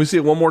uppercut. Can we see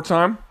it one more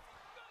time?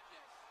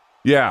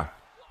 Yeah.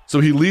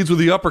 So he leads with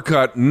the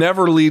uppercut.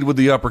 Never lead with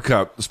the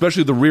uppercut,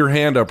 especially the rear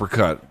hand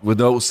uppercut with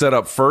no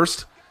setup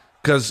first.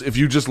 Because if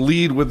you just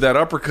lead with that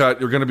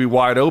uppercut, you're going to be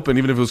wide open.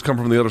 Even if it was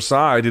coming from the other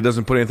side, he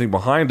doesn't put anything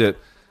behind it.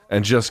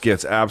 And just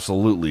gets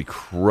absolutely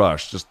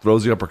crushed. Just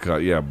throws the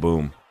uppercut. Yeah,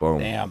 boom, boom.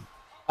 Damn.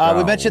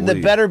 We mentioned the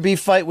Beterbiev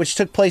fight, which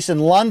took place in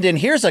London.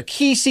 Here's a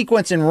key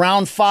sequence in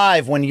round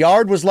 5 when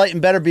Yard was lighting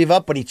Beterbiev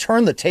up, but he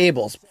turned the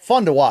tables.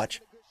 Fun to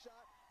watch.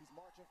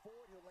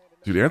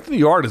 Dude, Anthony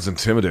Yard is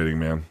intimidating,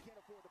 man.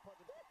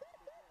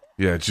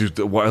 Yeah,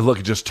 look,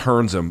 it just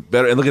turns him.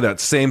 Better, and look at that,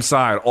 same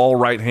side, all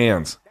right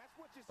hands.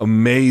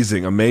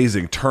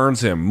 Amazing.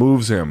 Turns him,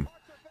 moves him.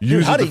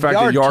 Uses the fact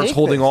that Yard's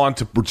holding on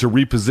to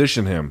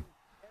reposition him.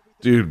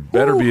 Dude,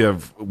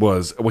 Beterbiev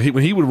was...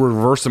 when he would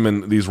reverse him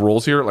in these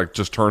rolls here, like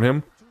just turn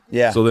him.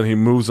 Yeah. So then he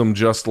moves him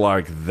just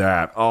like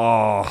that.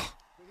 Oh,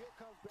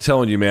 I'm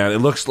telling you, man, it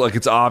looks like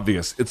it's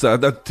obvious.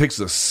 That takes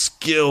a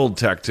skilled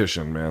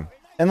tactician, man.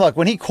 And look,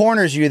 when he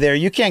corners you there,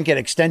 you can't get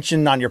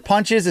extension on your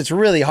punches. It's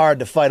really hard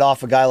to fight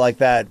off a guy like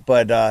that.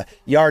 But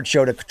Yard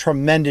showed a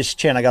tremendous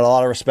chin. I got a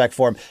lot of respect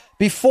for him.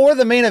 Before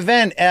the main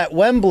event at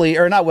Wembley,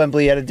 or not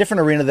Wembley, at a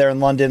different arena there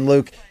in London,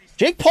 Luke,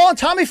 Jake Paul and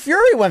Tommy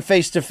Fury went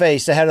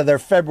face-to-face ahead of their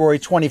February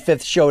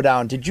 25th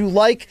showdown. Did you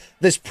like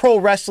this pro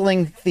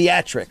wrestling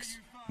theatrics?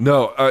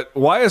 No.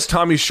 Why is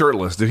Tommy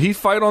shirtless? Did he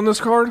fight on this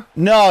card?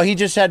 No, he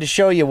just had to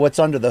show you what's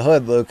under the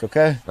hood, Luke,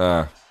 okay?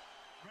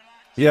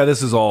 Yeah,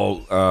 this is all,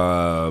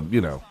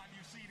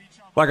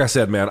 like I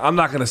said, man, I'm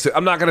not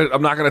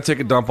gonna take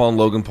a dump on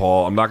Logan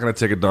Paul. I'm not gonna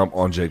take a dump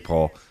on Jake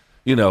Paul.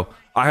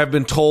 I have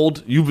been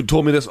told, you've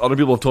told me this, other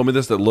people have told me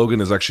this, that Logan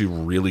is actually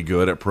really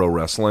good at pro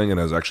wrestling and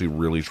has actually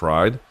really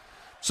tried.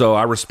 So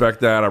I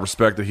respect that. I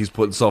respect that he's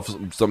put himself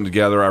something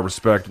together. I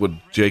respect what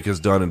Jake has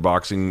done in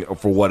boxing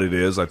for what it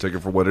is. I take it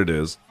for what it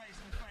is.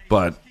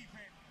 But,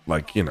 am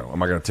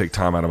I going to take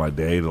time out of my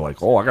day to I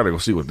got to go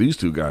see what these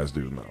two guys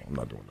do? No, I'm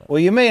not doing that. Well,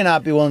 you may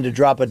not be willing to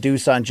drop a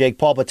deuce on Jake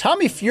Paul, but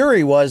Tommy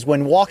Fury was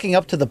when walking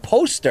up to the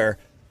poster.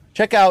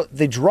 Check out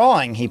the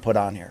drawing he put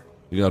on here.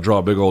 You going to draw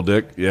a big old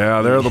dick?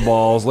 Yeah, there are the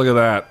balls. Look at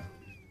that.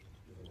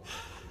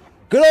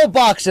 Good old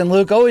boxing,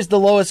 Luke. Always the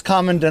lowest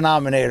common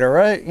denominator,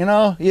 right?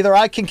 Either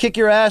I can kick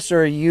your ass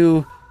or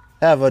you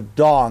have a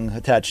dong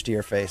attached to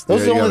your face.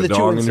 Those are only the two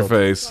dong in your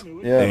face.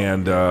 Yeah.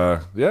 And,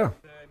 yeah.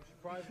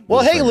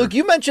 Well, hey, Luke,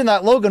 you mentioned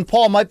that Logan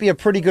Paul might be a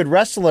pretty good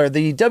wrestler.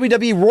 The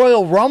WWE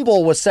Royal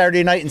Rumble was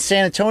Saturday night in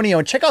San Antonio.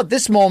 And check out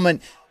this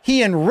moment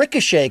he and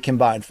Ricochet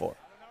combined for.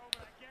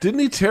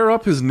 Didn't he tear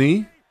up his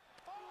knee?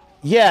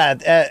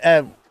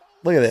 Yeah.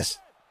 Look at this.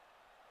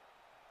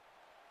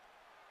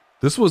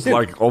 This was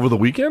over the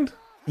weekend?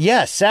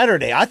 Yeah,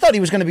 Saturday. I thought he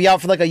was going to be out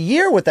for a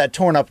year with that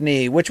torn up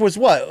knee, which was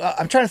what?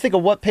 I'm trying to think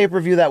of what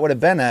pay-per-view that would have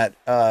been at.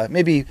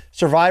 Maybe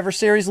Survivor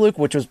Series, Luke,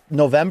 which was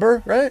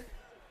November, right?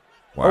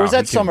 Wow, or was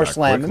that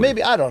SummerSlam?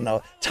 Maybe, I don't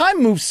know.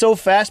 Time moves so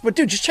fast, but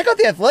dude, just check out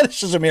the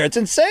athleticism here. It's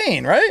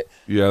insane, right?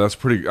 Yeah, that's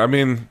pretty... I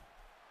mean,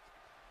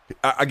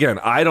 again,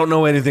 I don't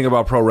know anything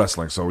about pro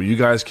wrestling, so you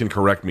guys can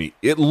correct me.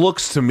 It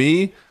looks to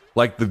me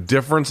like the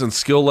difference in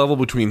skill level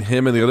between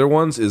him and the other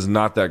ones is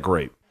not that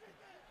great.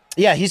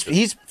 Yeah, he's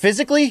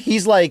physically,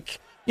 he's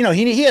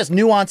he has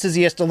nuances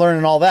he has to learn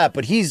and all that,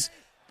 but he's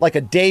like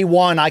a day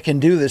one, I can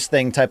do this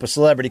thing type of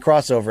celebrity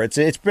crossover.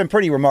 It's been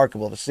pretty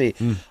remarkable to see.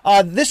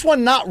 This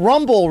one not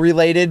Rumble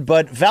related,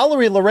 but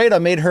Valerie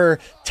Loredo made her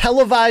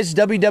televised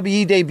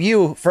WWE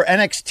debut for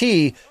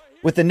NXT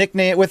with the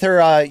nickname, with her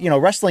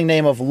wrestling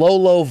name of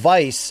Lolo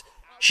Vice.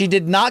 She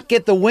did not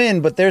get the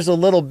win, but there's a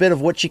little bit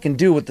of what she can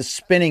do with the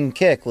spinning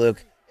kick,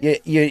 Luke.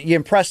 You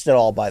impressed at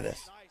all by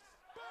this?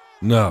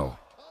 No.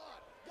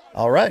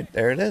 All right,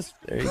 there it is.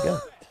 There you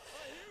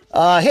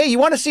go. Hey, you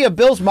want to see a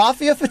Bills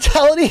Mafia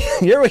fatality?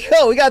 Here we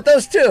go. We got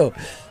those too.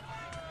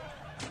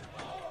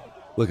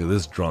 Look at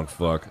this drunk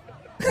fuck.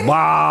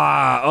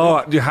 Wow.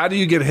 Oh, dude, how do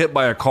you get hit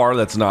by a car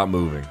that's not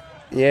moving?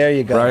 There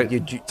you go. Right?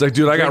 It's like,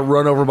 dude, I got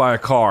run over by a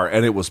car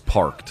and it was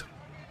parked.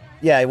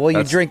 Yeah, well,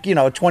 you drink,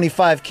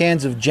 25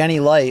 cans of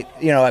Jenny Light,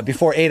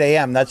 before 8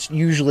 a.m. That's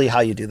usually how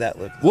you do that,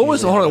 Luke. What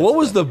was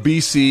the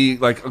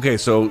BC, okay,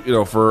 so,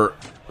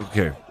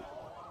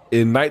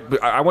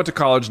 I went to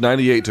college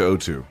 98 to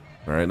 02,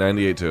 all right,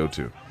 98 to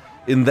 02.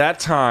 In that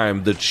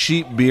time, the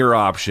cheap beer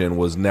option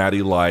was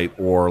Natty Light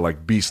or,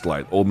 Beast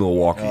Light, Old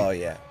Milwaukee. Oh,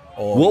 yeah.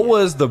 What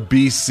was the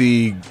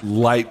BC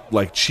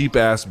light,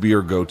 cheap-ass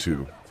beer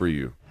go-to for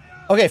you?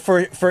 Okay,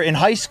 for in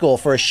high school,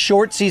 for a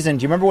short season,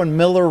 do you remember when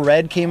Miller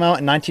Red came out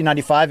in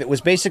 1995? It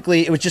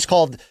was just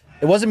called,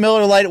 it wasn't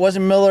Miller Lite, it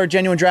wasn't Miller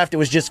Genuine Draft, it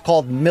was just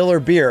called Miller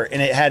Beer,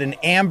 and it had an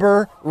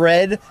amber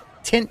red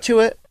tint to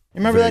it. You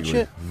remember that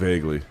shit?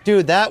 Vaguely.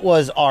 Dude, that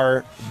was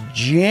our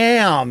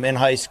jam in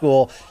high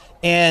school.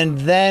 And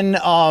then,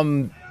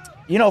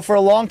 for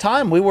a long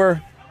time, we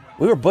were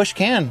Busch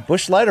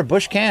Light or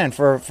Busch Can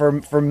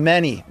for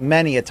many,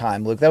 many a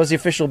time, Luke. That was the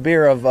official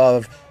beer of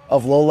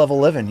low-level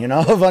living,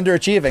 of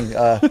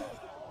underachieving.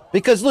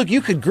 Because, look,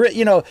 you could grit,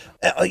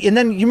 and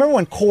then you remember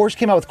when Coors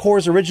came out with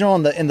Coors Original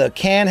and the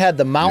can had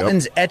the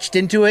mountains etched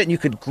into it and you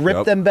could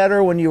grip them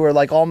better when you were,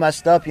 all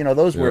messed up?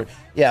 Those were,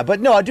 but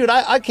no, dude,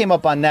 I came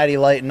up on Natty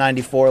Light in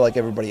 94 like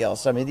everybody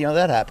else. I mean,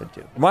 that happened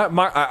too.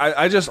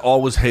 I just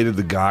always hated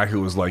the guy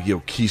who was like,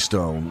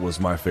 Keystone was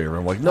my favorite.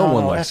 I'm like, no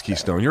one likes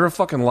Keystone. Bad. You're a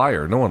fucking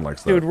liar. No one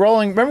likes that. Dude,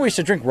 remember we used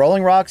to drink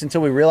Rolling Rocks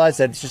until we realized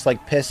that it's just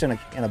like piss in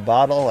a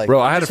bottle?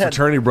 Bro, I had a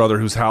fraternity brother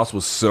whose house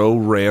was so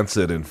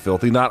rancid and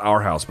filthy. Not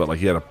our house, but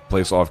he had a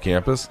place off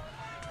campus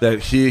that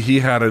he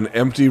had an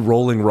empty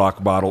Rolling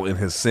Rock bottle in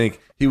his sink.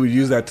 He would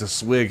use that to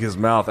swig his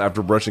mouth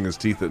after brushing his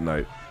teeth at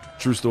night.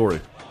 True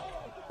story.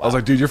 I was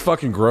like, dude, you're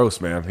fucking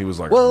gross, man. He was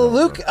like, well, no,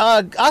 Luke,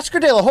 Oscar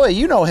De La Hoya,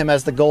 you know him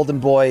as the Golden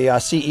Boy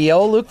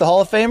CEO, Luke, the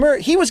Hall of Famer.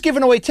 He was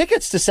giving away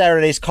tickets to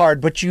Saturday's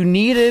card, but you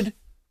needed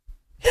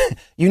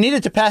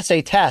to pass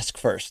a task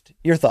first.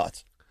 Your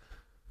thoughts?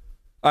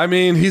 I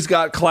mean, he's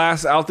got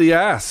class out the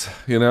ass,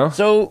 you know?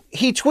 So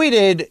he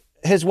tweeted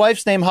his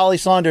wife's name, Holly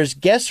Saunders,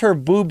 guess her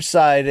boob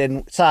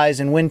size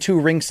and win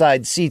 2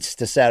 ringside seats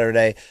to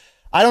Saturday.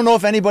 I don't know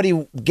if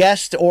anybody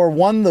guessed or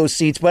won those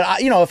seats, but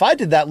if I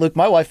did that, Luke,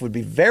 my wife would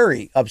be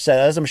very upset,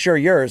 as I'm sure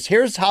yours.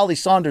 Here's Holly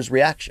Saunders'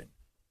 reaction.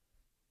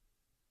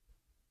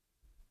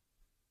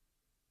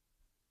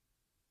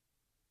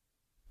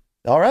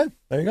 All right,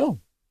 there you go.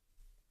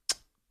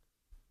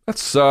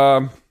 That's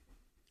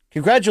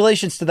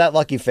Congratulations to that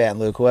lucky fan,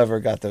 Luke,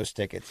 whoever got those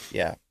tickets.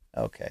 Yeah.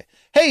 Okay.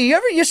 Hey,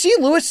 you see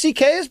Louis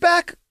C.K. is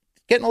back?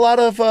 Getting a lot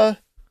of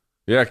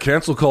yeah,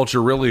 cancel culture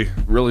really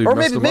or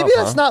messed him maybe up,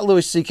 that's not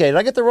Louis C.K. Did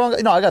I get the wrong?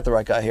 No, I got the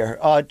right guy here.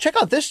 Check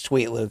out this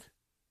tweet, Luke.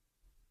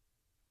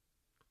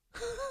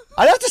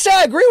 I'd have to say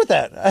I agree with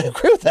that. I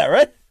agree with that,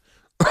 right?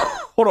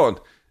 Hold on.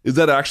 Is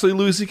that actually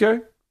Louis C.K.?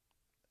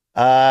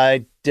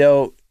 I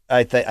don't.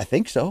 I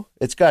think so.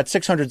 It's got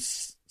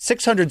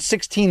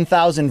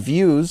 616,000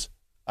 views.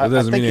 That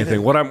doesn't mean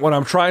anything. What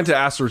I'm trying to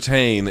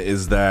ascertain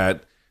is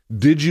that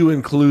did you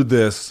include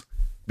this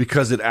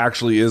because it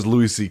actually is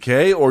Louis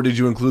C.K., or did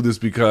you include this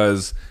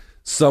because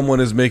someone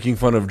is making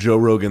fun of Joe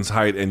Rogan's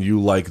height and you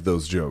like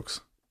those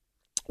jokes?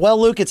 Well,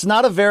 Luke, it's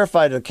not a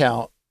verified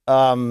account.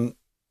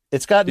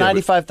 It's got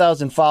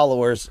 95,000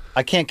 followers.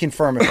 I can't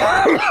confirm it.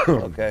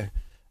 Okay.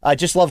 I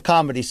just love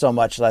comedy so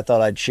much that I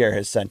thought I'd share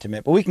his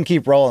sentiment. But we can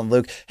keep rolling,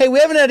 Luke. Hey, we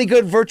haven't had any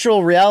good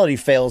virtual reality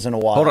fails in a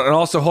while.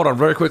 Hold on,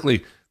 very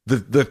quickly.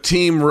 The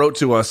team wrote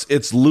to us.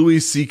 It's Louis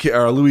C.K.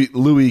 or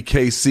Louis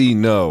K.C.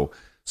 No.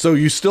 So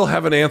you still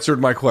haven't answered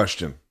my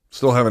question.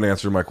 What's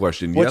your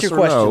question?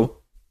 No?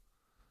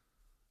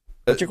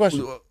 What's your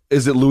question?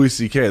 Is it Louis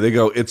C.K.? They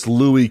go, it's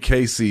Louis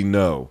K.C.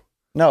 No.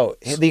 No,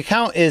 the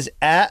account is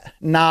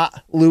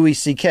 @not Louis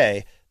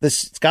C.K.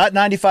 It's got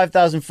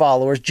 95,000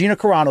 followers. Gina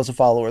Carano's a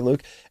follower,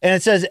 Luke. And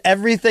it says,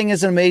 everything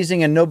is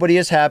amazing and nobody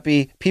is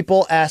happy.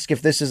 People ask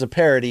if this is a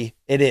parody.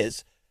 It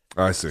is.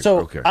 I see. So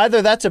okay.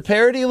 Either that's a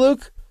parody,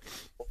 Luke,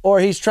 or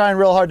he's trying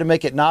real hard to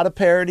make it not a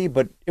parody,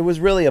 but it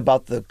was really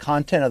about the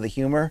content of the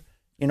humor.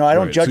 I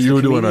don't judge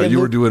the comedian. You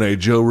were doing a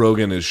Joe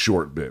Rogan is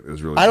short bit.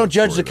 Is really. I don't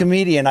judge the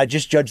comedian. I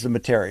just judge the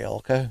material,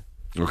 okay?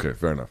 Okay,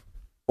 fair enough.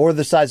 Or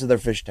the size of their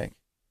fish tank.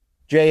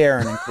 Jay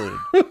Aaron included.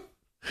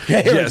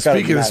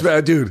 Speaking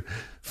of, dude,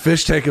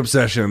 fish tank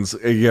obsessions.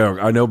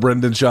 I know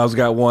Brendan Schaub's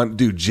got one.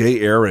 Dude, Jay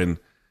Aaron.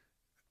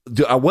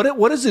 Dude,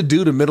 what does it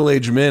do to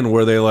middle-aged men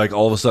where they like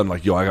all of a sudden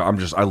like,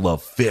 I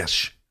love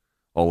fish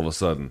all of a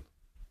sudden?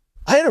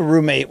 I had a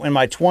roommate in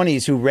my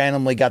 20s who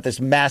randomly got this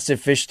massive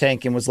fish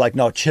tank and was like,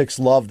 no, chicks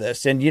love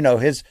this. And,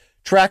 his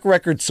track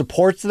record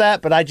supports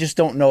that, but I just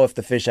don't know if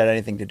the fish had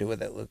anything to do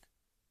with it, Luke.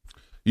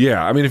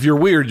 Yeah, I mean, if you're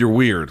weird, you're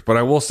weird. But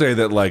I will say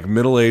that, like,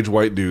 middle-aged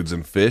white dudes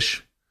and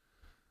fish,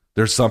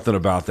 there's something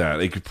about that.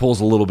 It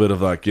pulls a little bit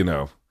of, like,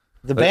 the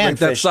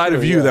band like that side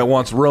of you that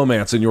wants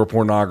romance in your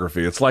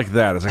pornography. It's like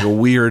that. It's like a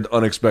weird,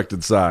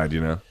 unexpected side,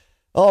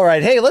 All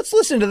right. Hey, let's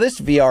listen to this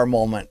VR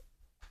moment.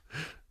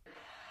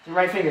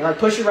 Right finger, like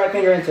push your right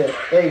finger into it.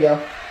 There you go.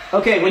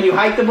 Okay, when you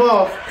hike the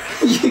ball,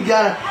 you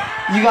gotta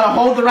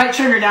hold the right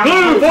trigger down.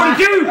 Blue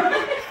 42,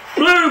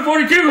 blue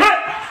 42. You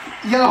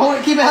gotta hold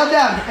it, keep it held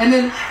down, and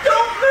then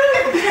don't move.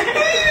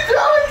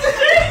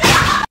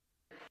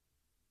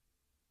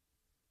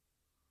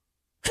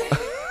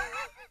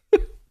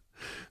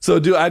 So,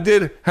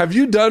 have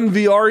you done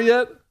VR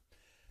yet?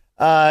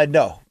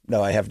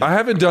 No, I have not. I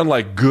haven't done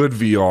like good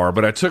VR,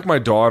 but I took my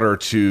daughter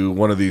to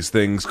one of these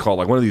things called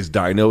like one of these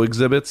dino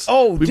exhibits.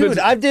 Oh,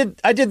 I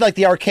did like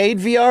the arcade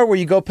VR where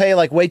you go pay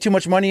like way too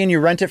much money and you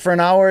rent it for an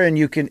hour and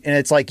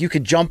it's like you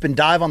could jump and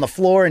dive on the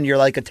floor and you're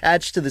like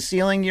attached to the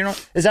ceiling.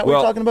 Is that what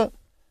you're talking about?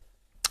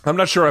 I'm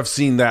not sure I've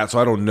seen that, so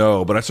I don't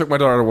know. But I took my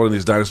daughter to one of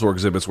these dinosaur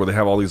exhibits where they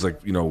have all these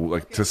like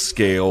to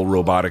scale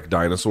robotic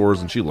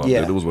dinosaurs, and she loved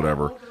it. It was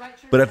whatever.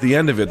 But at the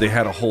end of it, they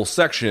had a whole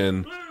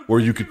section where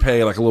you could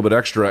pay like a little bit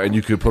extra and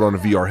you could put on a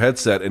VR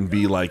headset and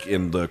be like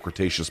in the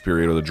Cretaceous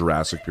period or the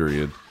Jurassic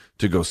period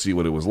to go see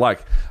what it was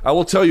like. I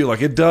will tell you,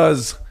 like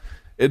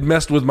it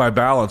messed with my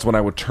balance when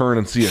I would turn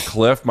and see a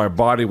cliff. My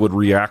body would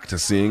react to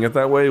seeing it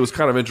that way. It was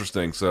kind of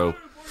interesting. So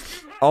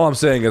all I'm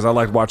saying is I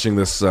like watching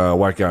this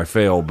white guy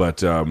fail, but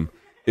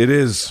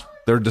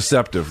they're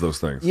deceptive, those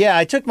things. Yeah,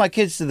 I took my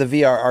kids to the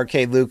VR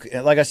arcade, Luke.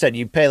 Like I said,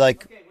 you pay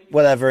like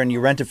whatever and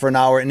you rent it for an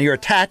hour and you're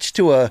attached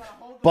to a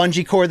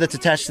bungee cord that's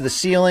attached to the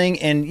ceiling.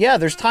 And yeah,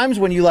 there's times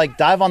when you like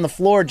dive on the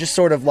floor just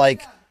sort of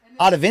like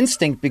out of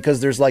instinct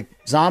because there's like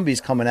zombies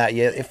coming at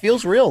you. It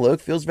feels real, Luke.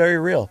 It feels very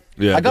real.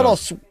 Yeah, I got all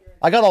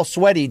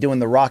sweaty doing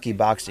the Rocky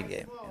boxing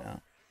game.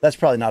 That's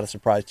probably not a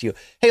surprise to you.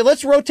 Hey,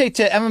 let's rotate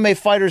to MMA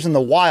fighters in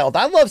the wild.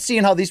 I love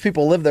seeing how these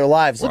people live their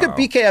lives. Look at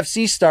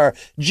BKFC star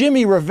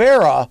Jimmy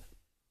Rivera.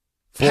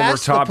 Former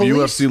top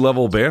UFC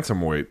level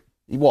bantamweight.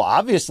 Well,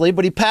 obviously,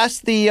 but he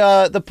passed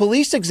the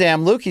police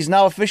exam, Luke. He's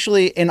now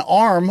officially an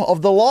arm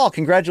of the law.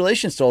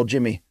 Congratulations to old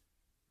Jimmy.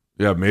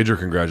 Yeah, major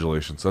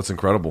congratulations. That's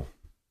incredible.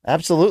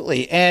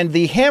 Absolutely. And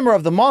the hammer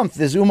of the month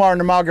is Umar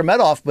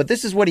Nurmagomedov, but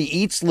this is what he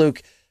eats,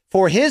 Luke,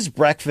 for his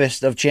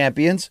breakfast of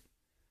champions.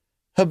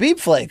 Habib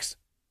flakes.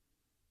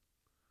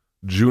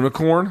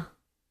 Junicorn?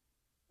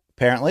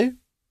 Apparently.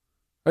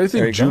 How do you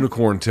think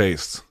Junicorn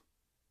tastes?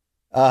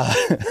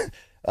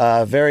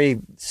 Very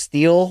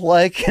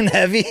steel-like and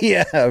heavy.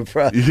 Yeah,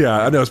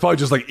 I know. It's probably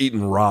just like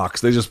eating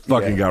rocks. They just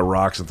fucking got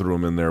rocks and threw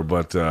them in there.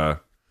 But,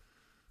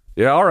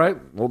 yeah, all right.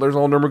 Well, there's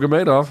old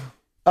Nurmagomedov.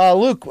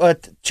 Luke,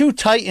 two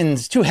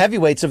titans, two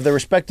heavyweights of their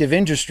respective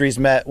industries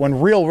met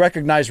when real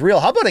recognized real.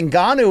 How about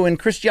Ngannou and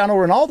Cristiano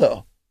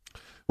Ronaldo?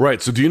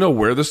 Right. So do you know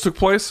where this took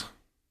place?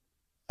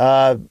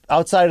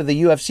 Outside of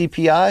the UFC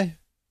PI?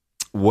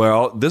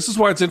 Well, this is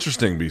why it's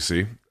interesting,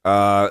 BC.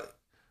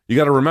 You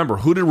got to remember,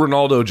 who did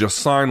Ronaldo just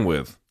sign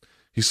with?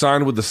 He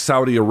signed with the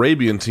Saudi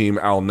Arabian team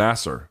Al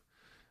Nassr.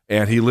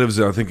 And he lives,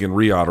 I think, in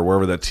Riyadh or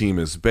wherever that team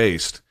is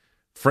based.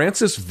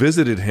 Francis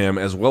visited him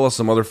as well as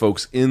some other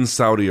folks in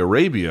Saudi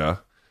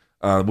Arabia,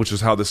 which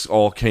is how this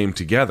all came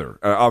together.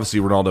 Obviously,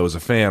 Ronaldo is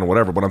a fan,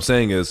 whatever. What I'm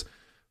saying is,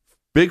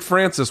 Big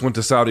Francis went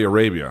to Saudi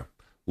Arabia.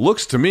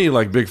 Looks to me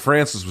like Big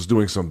Francis was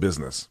doing some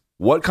business.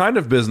 What kind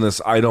of business,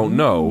 I don't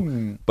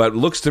know, but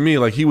looks to me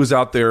like he was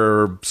out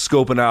there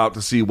scoping out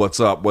to see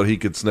what's up, what he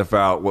could sniff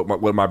out,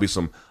 what might be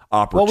some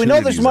opportunities. Well, we know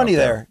there's money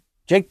there.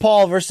 Jake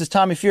Paul versus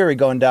Tommy Fury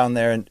going down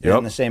there in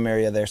the same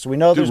area there, so we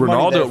know there's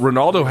money there.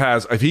 Ronaldo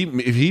has, if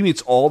he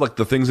meets all like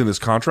the things in his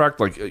contract,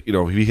 like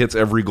if he hits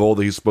every goal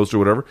that he's supposed to,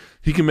 or whatever,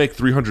 he can make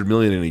 $300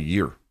 million in a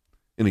year.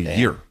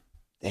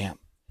 Damn.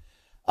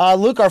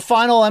 Luke, our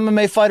final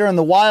MMA fighter in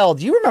the wild.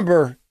 Do you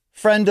remember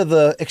friend of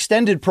the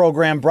extended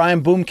program, Brian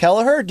Boom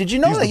Kelleher? Did you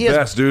know that he has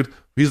best, dude?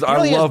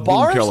 I love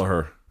Boom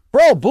Kelleher.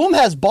 Bro, Boom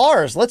has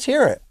bars. Let's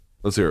hear it.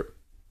 Like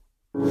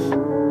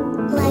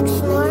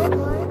snort.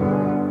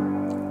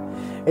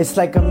 It's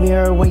like a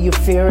mirror when you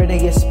fear it and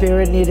your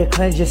spirit need to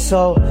cleanse your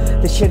soul.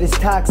 The shit is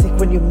toxic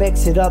when you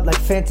mix it up like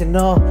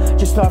fentanyl.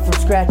 Just start from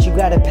scratch, you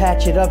gotta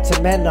patch it up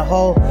to mend the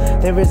hole.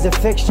 There is a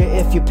fixture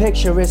if you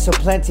picture it so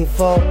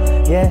plentiful.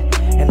 Yeah,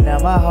 and now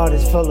my heart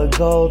is full of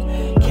gold.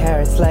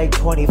 Carats like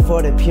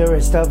 24, the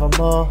purest of them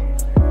all.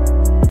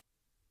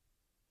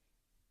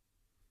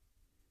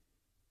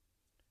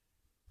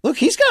 Look,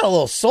 he's got a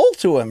little soul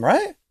to him,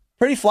 right?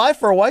 Pretty fly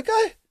for a white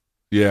guy?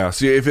 Yeah,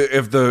 see, if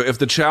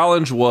the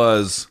challenge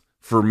was,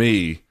 for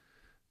me,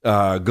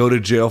 go to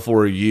jail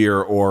for a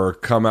year or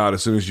come out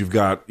as soon as you've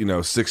got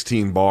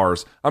 16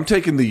 bars, I'm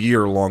taking the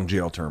year-long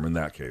jail term in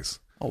that case.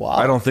 Oh, wow.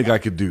 I don't think I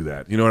could do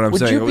that. You know what I'm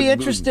saying? Would you be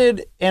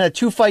interested in a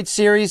 2-fight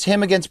series,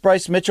 him against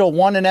Bryce Mitchell,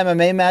 one an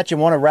MMA match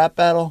and one a rap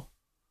battle?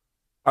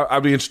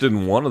 I'd be interested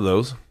in one of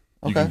those.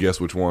 Okay. You can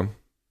guess which one.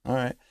 All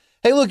right.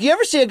 Hey, look, you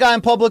ever see a guy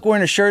in public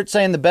wearing a shirt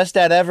saying the best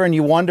dad ever and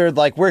you wondered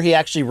where he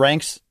actually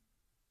ranks?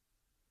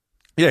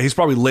 Yeah, he's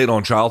probably late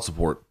on child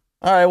support.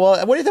 All right,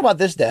 well, what do you think about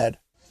this dad?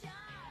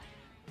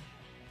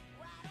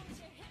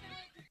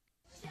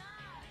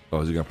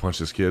 Oh, is he gonna punch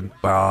this kid?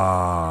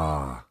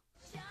 Ah.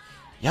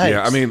 Yikes.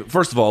 Yeah, I mean,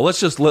 first of all,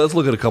 let's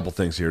look at a couple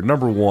things here.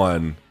 Number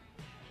one,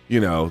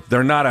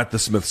 they're not at the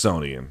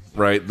Smithsonian,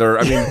 right?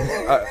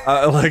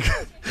 Like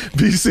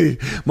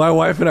BC, my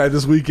wife and I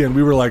this weekend,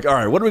 we were like, all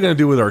right, what are we gonna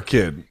do with our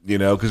kid?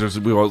 Because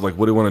we were like,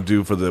 what do you want to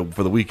do for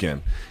the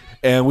weekend?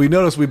 And we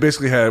noticed we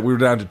were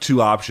down to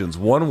two options.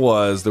 One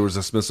was there was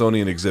a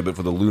Smithsonian exhibit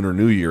for the Lunar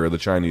New Year, the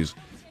Chinese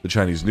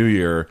New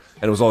Year,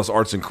 and it was all this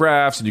arts and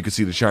crafts, and you could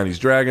see the Chinese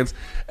dragons.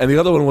 And the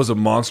other one was a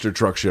monster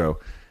truck show.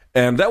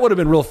 And that would have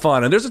been real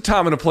fun. And there's a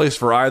time and a place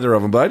for either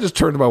of them. But I just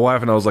turned to my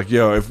wife and I was like,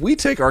 yo, if we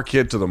take our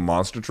kid to the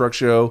monster truck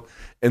show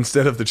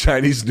instead of the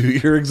Chinese New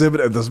Year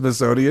exhibit at the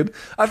Smithsonian,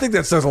 I think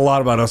that says a lot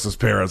about us as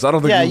parents. I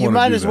don't think we want to do that. Yeah, you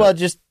might as well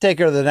just take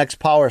her to the next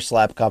power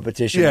slap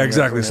competition. Yeah,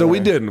 exactly. So we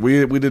didn't.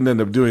 We didn't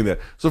end up doing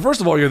that. So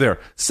first of all, you're there.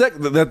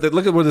 Second,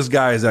 look at where this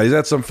guy is at. He's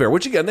at some fair,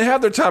 which again, they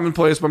have their time and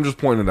place, but I'm just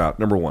pointing it out.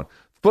 Number one.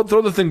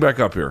 Throw the thing back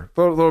up here.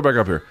 Throw it back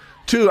up here.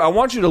 Two, I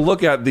want you to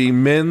look at the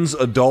men's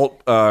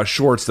adult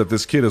shorts that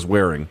this kid is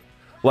wearing.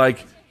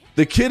 Like,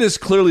 the kid is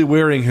clearly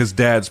wearing his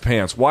dad's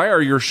pants. Why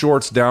are your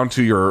shorts down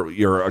to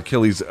your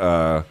Achilles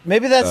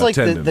Maybe that's like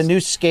the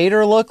new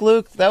skater look,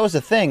 Luke. That was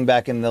a thing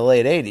back in the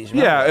late 80s.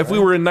 Yeah, if we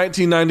were in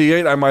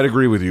 1998, I might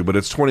agree with you, but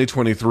it's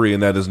 2023,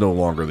 and that is no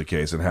longer the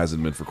case. It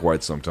hasn't been for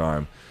quite some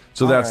time.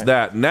 So that's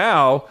that.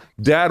 Now,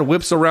 dad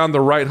whips around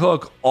the right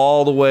hook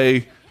all the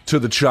way to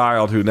the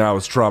child who now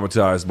is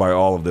traumatized by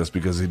all of this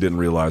because he didn't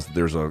realize that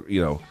there's a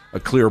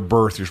clear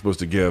birth you're supposed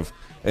to give.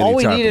 All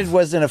we needed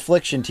was an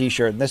Affliction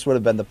t-shirt, and this would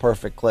have been the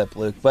perfect clip,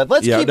 Luke. But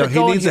let's keep it going.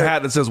 He needs a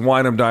hat that says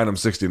Wine 'em, Dine 'em,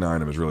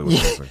 69 is really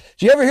what's missing.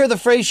 Do you ever hear the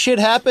phrase shit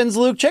happens,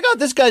 Luke? Check out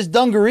this guy's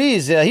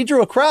dungarees. He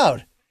drew a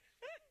crowd.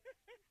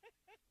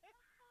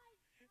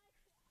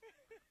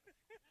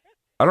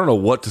 I don't know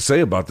what to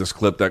say about this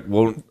clip.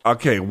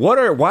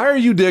 Why are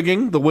you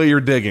digging the way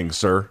you're digging,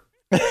 sir?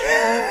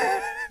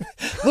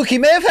 Look, he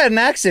may have had an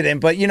accident,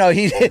 but,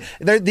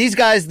 these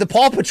guys, the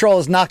Paw Patrol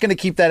is not going to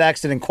keep that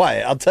accident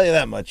quiet. I'll tell you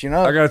that much, I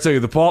got to tell you,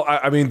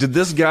 did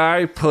this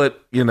guy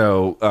put,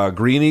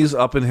 greenies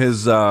up in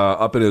his, you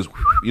know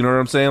what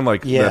I'm saying?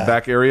 Like the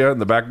back area and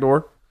the back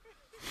door?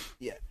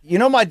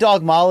 Yeah. My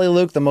dog Molly,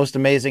 Luke, the most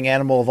amazing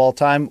animal of all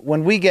time,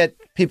 when we get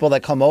people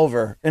that come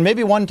over, and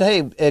maybe one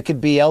day it could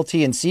be LT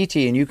and CT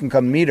and you can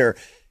come meet her,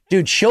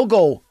 dude, she'll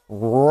go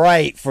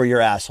right for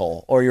your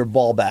asshole or your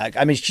ball bag.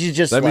 I mean, she's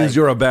just That means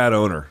you're a bad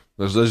owner.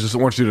 I just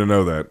want you to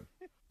know that.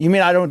 You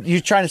mean you're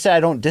trying to say I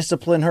don't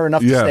discipline her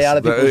enough to stay out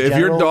of people's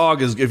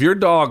genitals? If your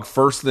dog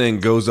first thing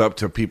goes up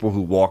to people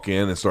who walk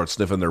in and start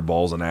sniffing their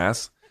balls and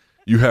ass,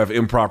 you have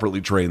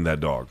improperly trained that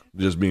dog.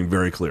 Just being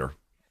very clear.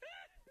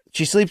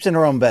 She sleeps in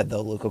her own bed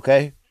though, Luke,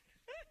 okay?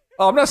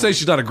 Oh, I'm not saying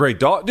she's not a great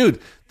dog. Dude,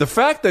 the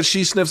fact that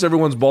she sniffs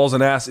everyone's balls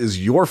and ass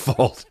is your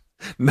fault,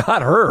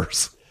 not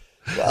hers.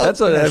 Well,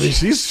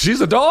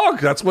 she's a dog.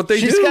 That's what they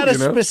do. She's got a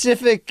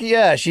specific,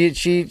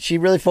 she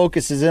really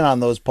focuses in on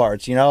those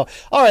parts, All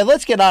right,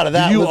 let's get out of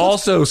that. You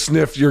also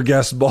sniff your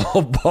guest's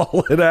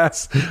ball and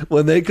ass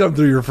when they come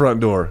through your front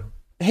door.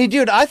 Hey,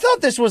 dude, I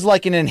thought this was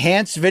like an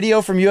enhanced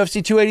video from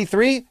UFC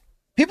 283.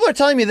 People are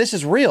telling me this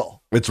is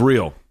real. It's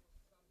real.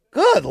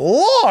 Good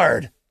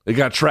Lord. It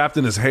got trapped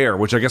in his hair,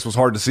 which I guess was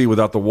hard to see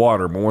without the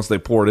water, but once they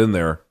pour it in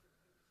there,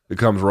 it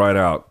comes right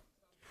out.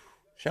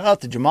 Shout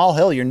out to Jamal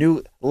Hill, your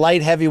new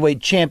light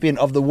heavyweight champion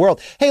of the world.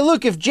 Hey,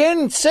 look, if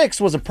Jan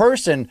 6 was a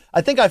person,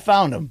 I think I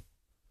found him.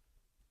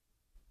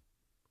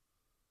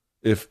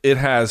 If it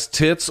has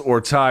tits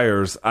or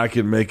tires, I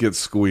can make it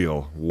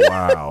squeal.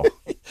 Wow.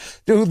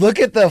 Dude,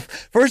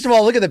 first of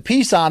all, look at the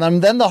piece on him,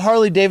 then the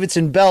Harley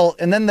Davidson belt,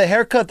 and then the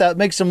haircut that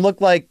makes him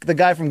look like the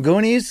guy from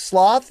Goonies,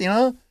 Sloth, You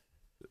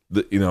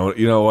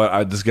know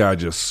what? This guy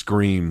just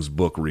screams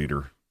book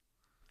reader.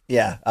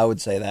 Yeah, I would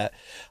say that.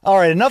 All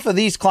right, enough of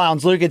these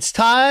clowns, Luke. It's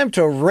time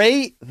to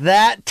rate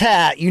that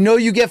tat.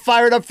 You get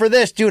fired up for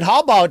this, dude.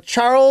 How about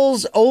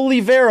Charles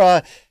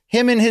Oliveira?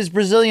 Him and his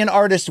Brazilian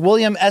artist,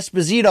 William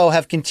Esposito,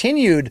 have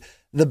continued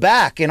the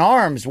back and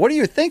arms. What do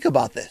you think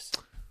about this?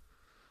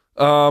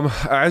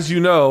 As you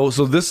know,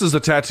 so this is a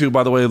tattoo,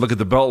 by the way. Look at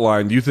the belt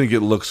line. You think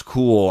it looks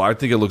cool. I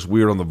think it looks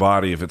weird on the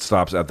body if it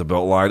stops at the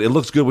belt line. It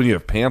looks good when you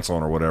have pants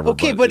on or whatever.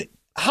 Okay, but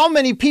how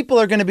many people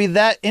are going to be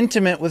that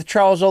intimate with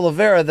Charles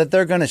Oliveira that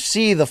they're going to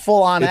see the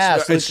full-on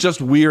ass? It's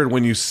just weird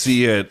when you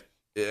see it.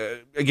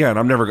 Again,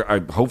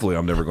 hopefully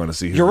I'm never going to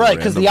see his. You're right,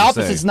 because the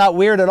opposite's not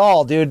weird at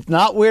all, dude.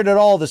 Not weird at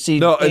all to see.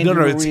 No.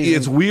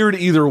 It's weird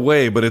either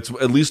way, but it's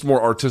at least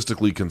more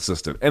artistically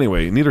consistent.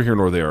 Anyway, neither here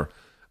nor there.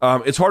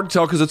 It's hard to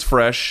tell because it's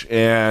fresh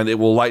and it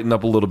will lighten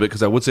up a little bit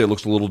because I would say it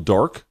looks a little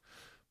dark,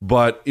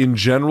 but in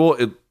general,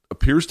 it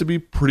appears to be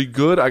pretty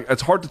good.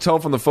 It's hard to tell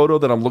from the photo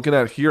that I'm looking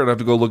at here. I'd have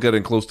to go look at it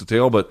in close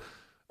detail, but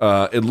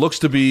it looks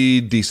to be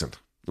decent.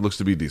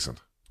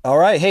 All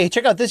right. Hey,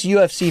 check out this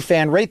UFC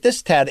fan. Rate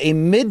this tat, a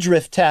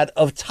midriff tat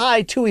of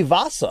Tai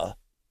Tuivasa.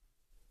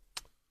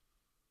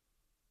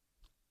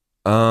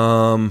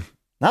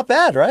 Not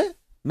bad, right?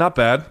 Not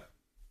bad.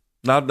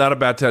 Not a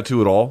bad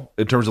tattoo at all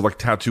in terms of like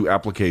tattoo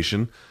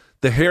application.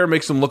 The hair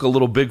makes him look a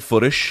little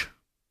Bigfootish,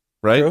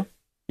 right? True.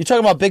 You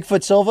talking about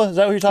Bigfoot Silva? Is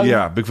that what you're talking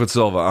about? Yeah, Bigfoot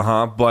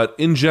Silva. But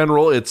in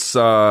general, it's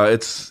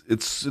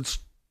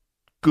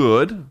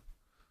good.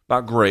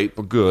 Not great,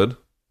 but good.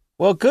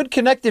 Well, good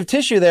connective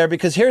tissue there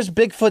because here's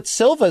Bigfoot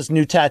Silva's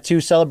new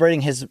tattoo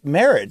celebrating his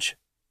marriage.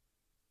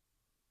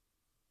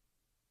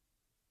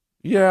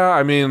 Yeah,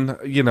 I mean,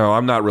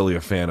 I'm not really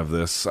a fan of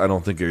this. I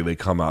don't think they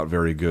come out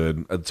very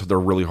good. They're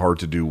really hard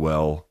to do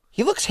well.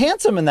 He looks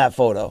handsome in that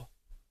photo.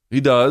 He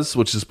does,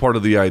 which is part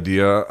of the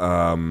idea.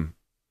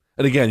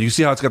 And again, you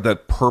see how it's got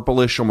that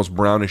purplish, almost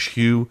brownish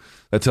hue.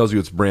 That tells you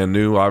it's brand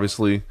new,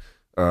 obviously.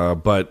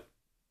 But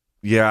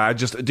yeah,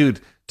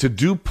 dude, to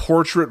do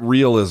portrait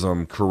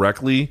realism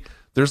correctly,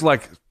 there's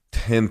like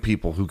 10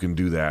 people who can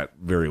do that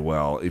very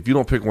well. If you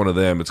don't pick one of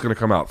them, it's going to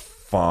come out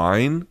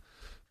fine,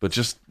 but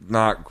just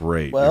not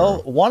great.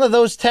 Well, one of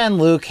those 10,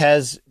 Luke,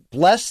 has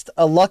blessed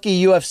a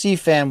lucky UFC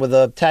fan with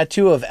a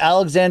tattoo of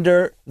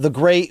Alexander the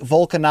Great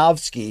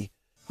Volkanovski.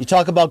 You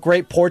talk about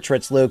great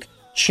portraits, Luke.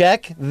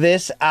 Check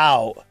this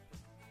out.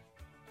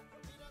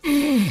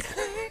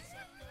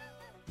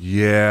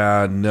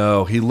 Yeah,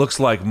 no. He looks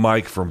like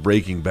Mike from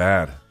Breaking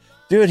Bad.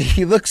 Dude,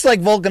 he looks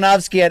like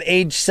Volkanovski at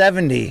age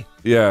 70.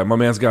 Yeah, my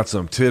man's got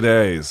some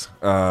titties.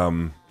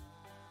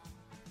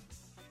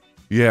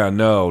 Yeah,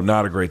 no,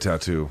 not a great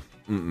tattoo.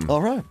 Mm-mm.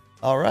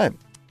 All right.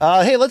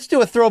 Hey, let's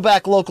do a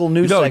throwback local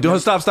news segment. No,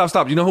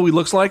 stop. You know who he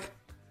looks like?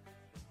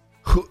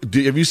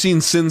 Have you seen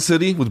Sin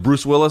City with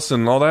Bruce Willis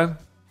and all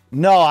that?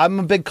 No, I'm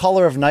a big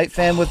Color of Night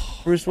fan with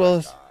Bruce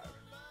Willis.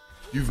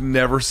 You've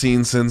never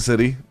seen Sin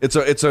City?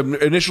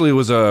 Initially it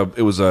was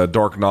a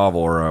dark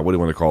novel, or what do you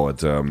want to call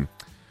it?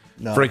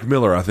 No. Frank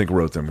Miller, I think,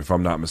 wrote them, if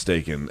I'm not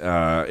mistaken.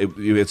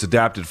 It's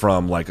adapted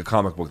from like a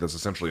comic book that's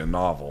essentially a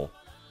novel,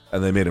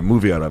 and they made a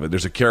movie out of it.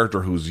 There's a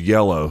character who's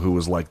yellow, who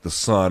was like the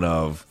son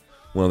of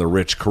one of the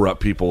rich,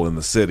 corrupt people in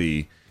the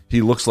city.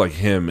 He looks like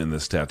him in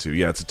this tattoo.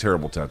 Yeah, it's a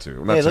terrible tattoo.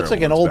 It looks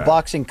like an old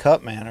boxing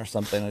cut man or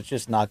something. It's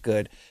just not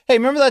good. Hey,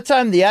 remember that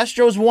time the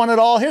Astros won it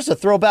all? Here's a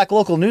throwback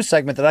local news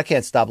segment that I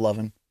can't stop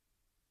loving.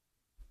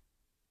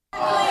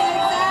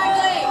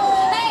 Exactly.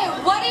 Hey,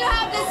 what do you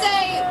have to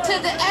say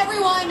to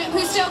everyone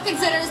who still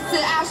considers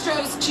the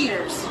Astros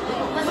cheaters?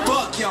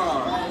 Fuck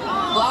y'all.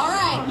 Well, all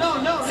right.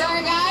 No.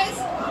 Sorry, guys.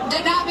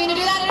 Did not mean to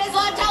do that. It is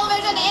live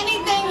television.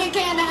 Anything you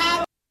can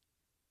happen.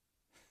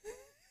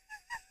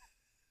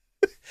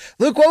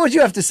 Luke, what would you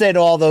have to say to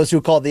all those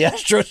who called the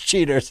Astros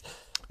cheaters?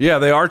 Yeah,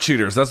 they are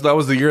cheaters. That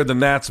was the year the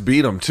Nats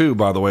beat them, too,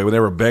 by the way, when they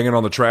were banging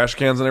on the trash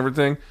cans and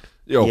everything.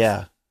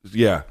 Yeah.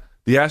 The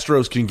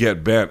Astros can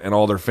get bent, and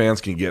all their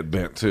fans can get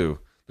bent, too.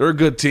 They're a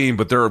good team,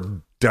 but they're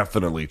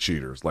definitely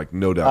cheaters, like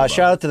no doubt about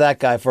shout out to that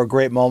guy for a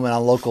great moment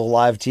on local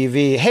live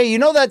TV. Hey, you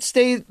know that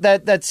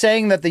that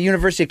saying that the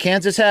University of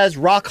Kansas has,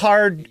 rock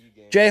hard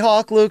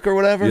Jayhawk, Luke, or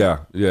whatever?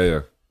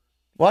 Yeah.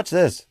 Watch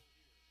this.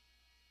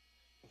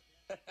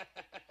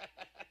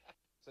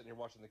 Sitting here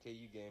watching the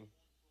KU game.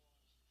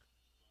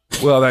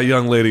 Well, that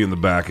young lady in the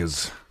back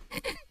is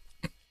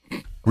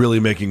really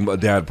making my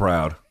dad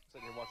proud.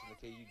 Sitting here watching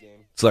the KU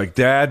game. It's like,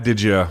 Dad,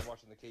 did you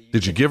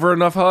give her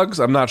enough hugs?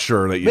 I'm not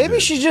sure that you Maybe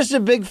did. She's just a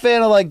big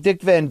fan of like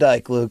Dick Van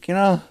Dyke, Luke, you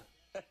know?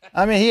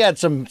 I mean, he had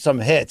some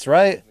hits,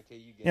 right?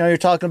 You know, you're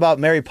talking about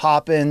Mary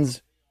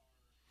Poppins.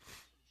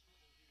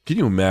 Can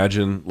you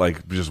imagine,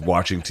 like, just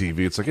watching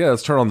TV? It's like, yeah,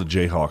 let's turn on the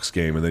Jayhawks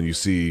game, and then you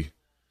see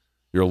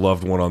your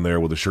loved one on there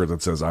with a shirt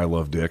that says, I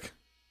love Dick.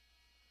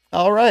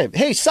 All right.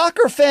 Hey,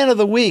 soccer fan of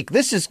the week.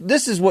 This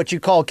is what you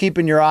call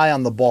keeping your eye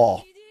on the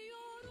ball.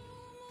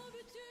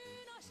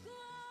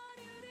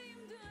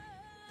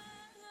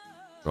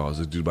 Oh, is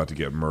this dude about to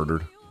get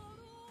murdered?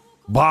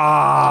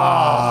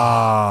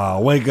 Bah!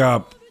 Wake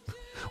up.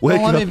 Wake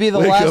Don't up. Let me be the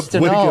last to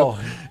know. Up.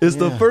 It's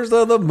the first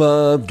of the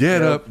month.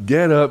 Get up,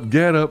 get up,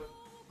 get up.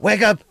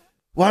 Wake up.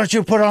 Why don't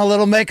you put on a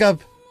little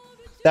makeup?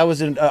 That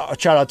was a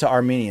shout out to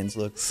Armenians,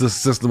 Luke. It's the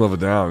System of a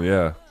Down,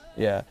 yeah.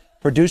 Yeah.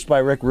 Produced by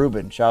Rick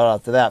Rubin. Shout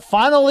out to that.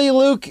 Finally,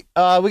 Luke,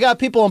 we got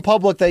people in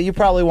public that you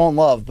probably won't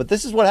love, but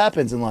this is what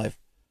happens in life.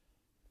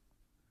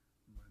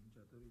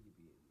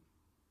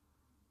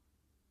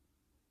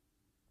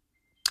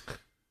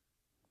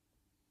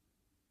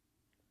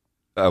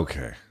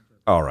 Okay.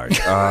 All right.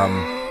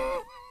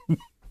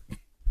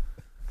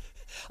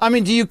 I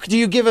mean, do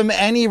you give him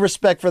any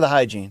respect for the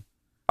hygiene?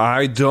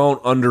 I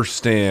don't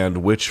understand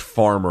which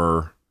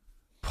farmer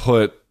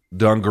put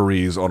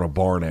dungarees on a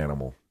barn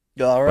animal.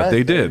 All right. But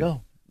they did.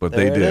 But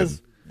they did.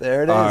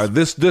 There it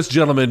is. This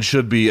gentleman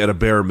should be at a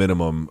bare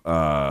minimum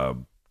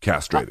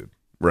castrated,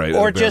 right?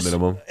 Or at a bare just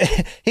minimum.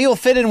 He will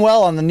fit in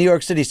well on the New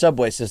York City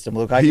subway system,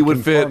 Luke. He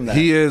would fit. That.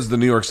 He is the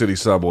New York City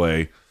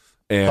subway.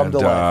 And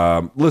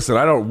listen,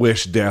 I don't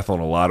wish death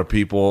on a lot of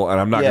people, and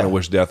I'm not going to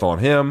wish death on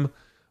him.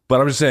 But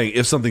I'm just saying,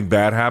 if something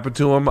bad happened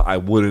to him, I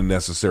wouldn't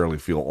necessarily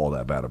feel all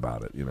that bad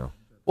about it, you know?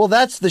 Well,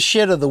 that's the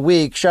shit of the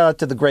week. Shout out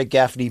to the great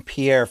Gaffney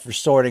Pierre for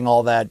sorting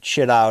all that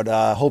shit out.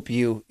 Hope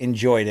you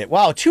enjoyed it.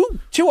 Wow, 2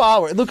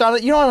 hours. Look, on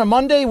a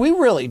Monday, we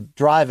really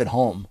drive it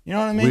home. You know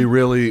what I mean? We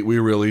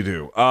really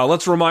do.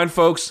 Let's remind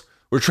folks,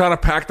 we're trying to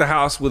pack the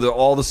house with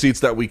all the seats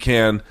that we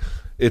can.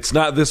 It's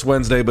not this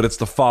Wednesday, but it's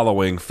the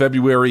following,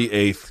 February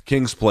 8th,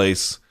 King's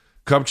Place.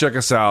 Come check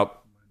us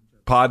out,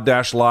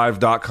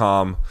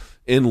 pod-live.com.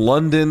 In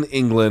London,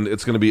 England.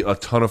 It's going to be a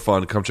ton of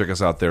fun. Come check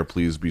us out there.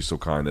 Please be so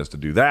kind as to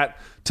do that.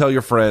 Tell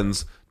your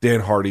friends. Dan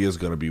Hardy is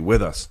going to be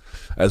with us.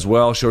 As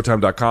well,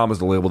 Showtime.com is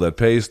the label that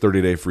pays.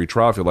 30-day free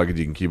trial. If you like it,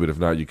 you can keep it. If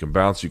not, you can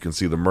bounce. You can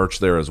see the merch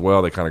there as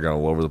well. They kind of got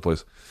all over the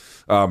place.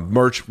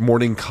 Merch,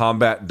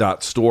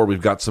 morningcombat.store.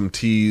 We've got some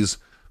teas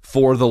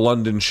for the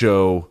London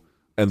show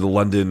and the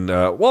London...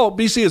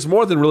 BC is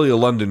more than really a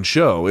London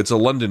show. It's a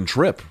London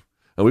trip.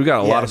 And we've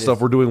got a lot of stuff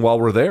we're doing while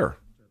we're there.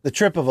 The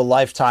trip of a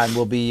lifetime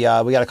will be,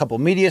 we got a couple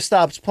media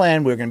stops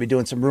planned. We're going to be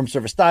doing some Room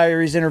Service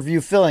Diaries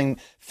interview,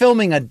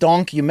 filming a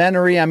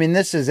documentary. I mean,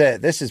 this is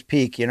it. This is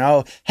peak, you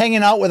know.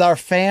 Hanging out with our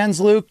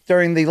fans, Luke,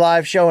 during the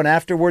live show and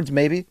afterwards,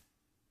 maybe.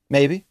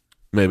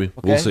 Okay.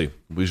 We'll see.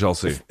 We shall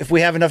see. If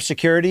we have enough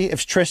security,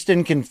 if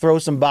Tristan can throw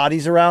some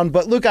bodies around.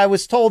 But Luke, I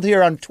was told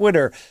here on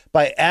Twitter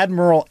by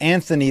Admiral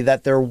Anthony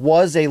that there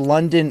was a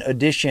London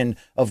edition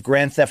of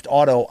Grand Theft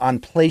Auto on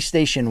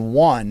PlayStation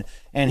 1,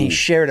 and he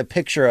shared a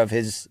picture of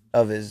his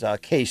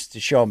case to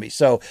show me.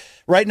 So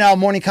right now,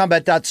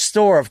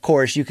 morningcombat.store, of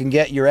course, you can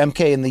get your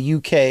MK in the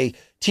UK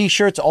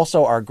t-shirts,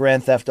 also our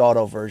Grand Theft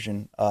Auto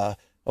version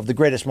of the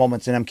greatest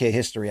moments in MK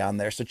history on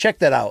there. So check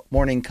that out,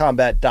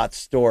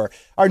 morningcombat.store.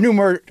 Our new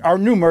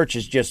merch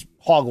is just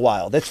hog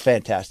wild. It's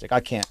fantastic.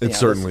 I can't. It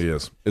certainly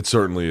is. It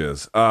certainly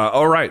is.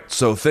 All right.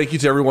 So thank you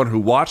to everyone who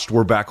watched.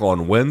 We're back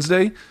on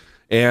Wednesday.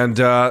 And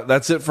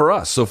that's it for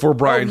us. So for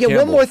Brian Campbell.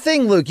 One more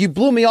thing, Luke. You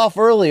blew me off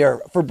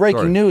earlier for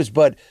breaking news,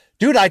 but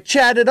dude, I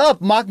chatted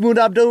up Mahmoud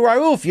Abdul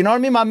Rauf. You know what I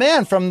mean? My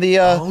man from the...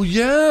 oh,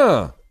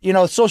 yeah.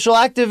 social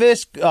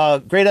activist,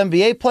 great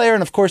NBA player,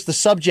 and of course the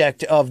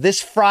subject of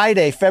this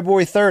Friday,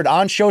 February 3rd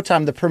on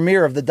Showtime, the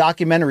premiere of the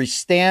documentary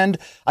Stand.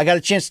 I got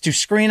a chance to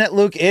screen it,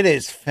 Luke. It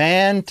is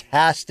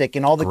fantastic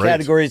in all the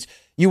categories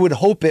you would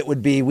hope it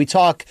would be. We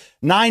talk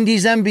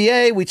 90s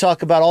NBA. We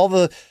talk about all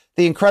the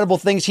incredible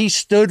things he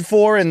stood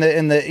for and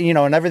and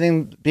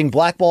everything being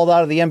blackballed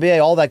out of the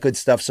NBA, all that good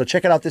stuff. So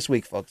check it out this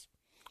week, folks.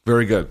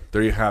 Very good.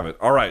 There you have it.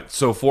 All right.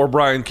 So for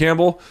Brian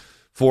Campbell,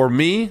 for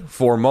me,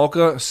 for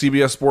Malka,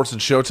 CBS Sports and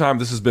Showtime,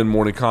 this has been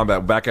Morning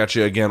Combat. Back at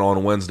you again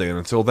on Wednesday. And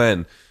until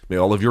then, may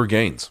all of your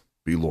gains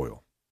be loyal.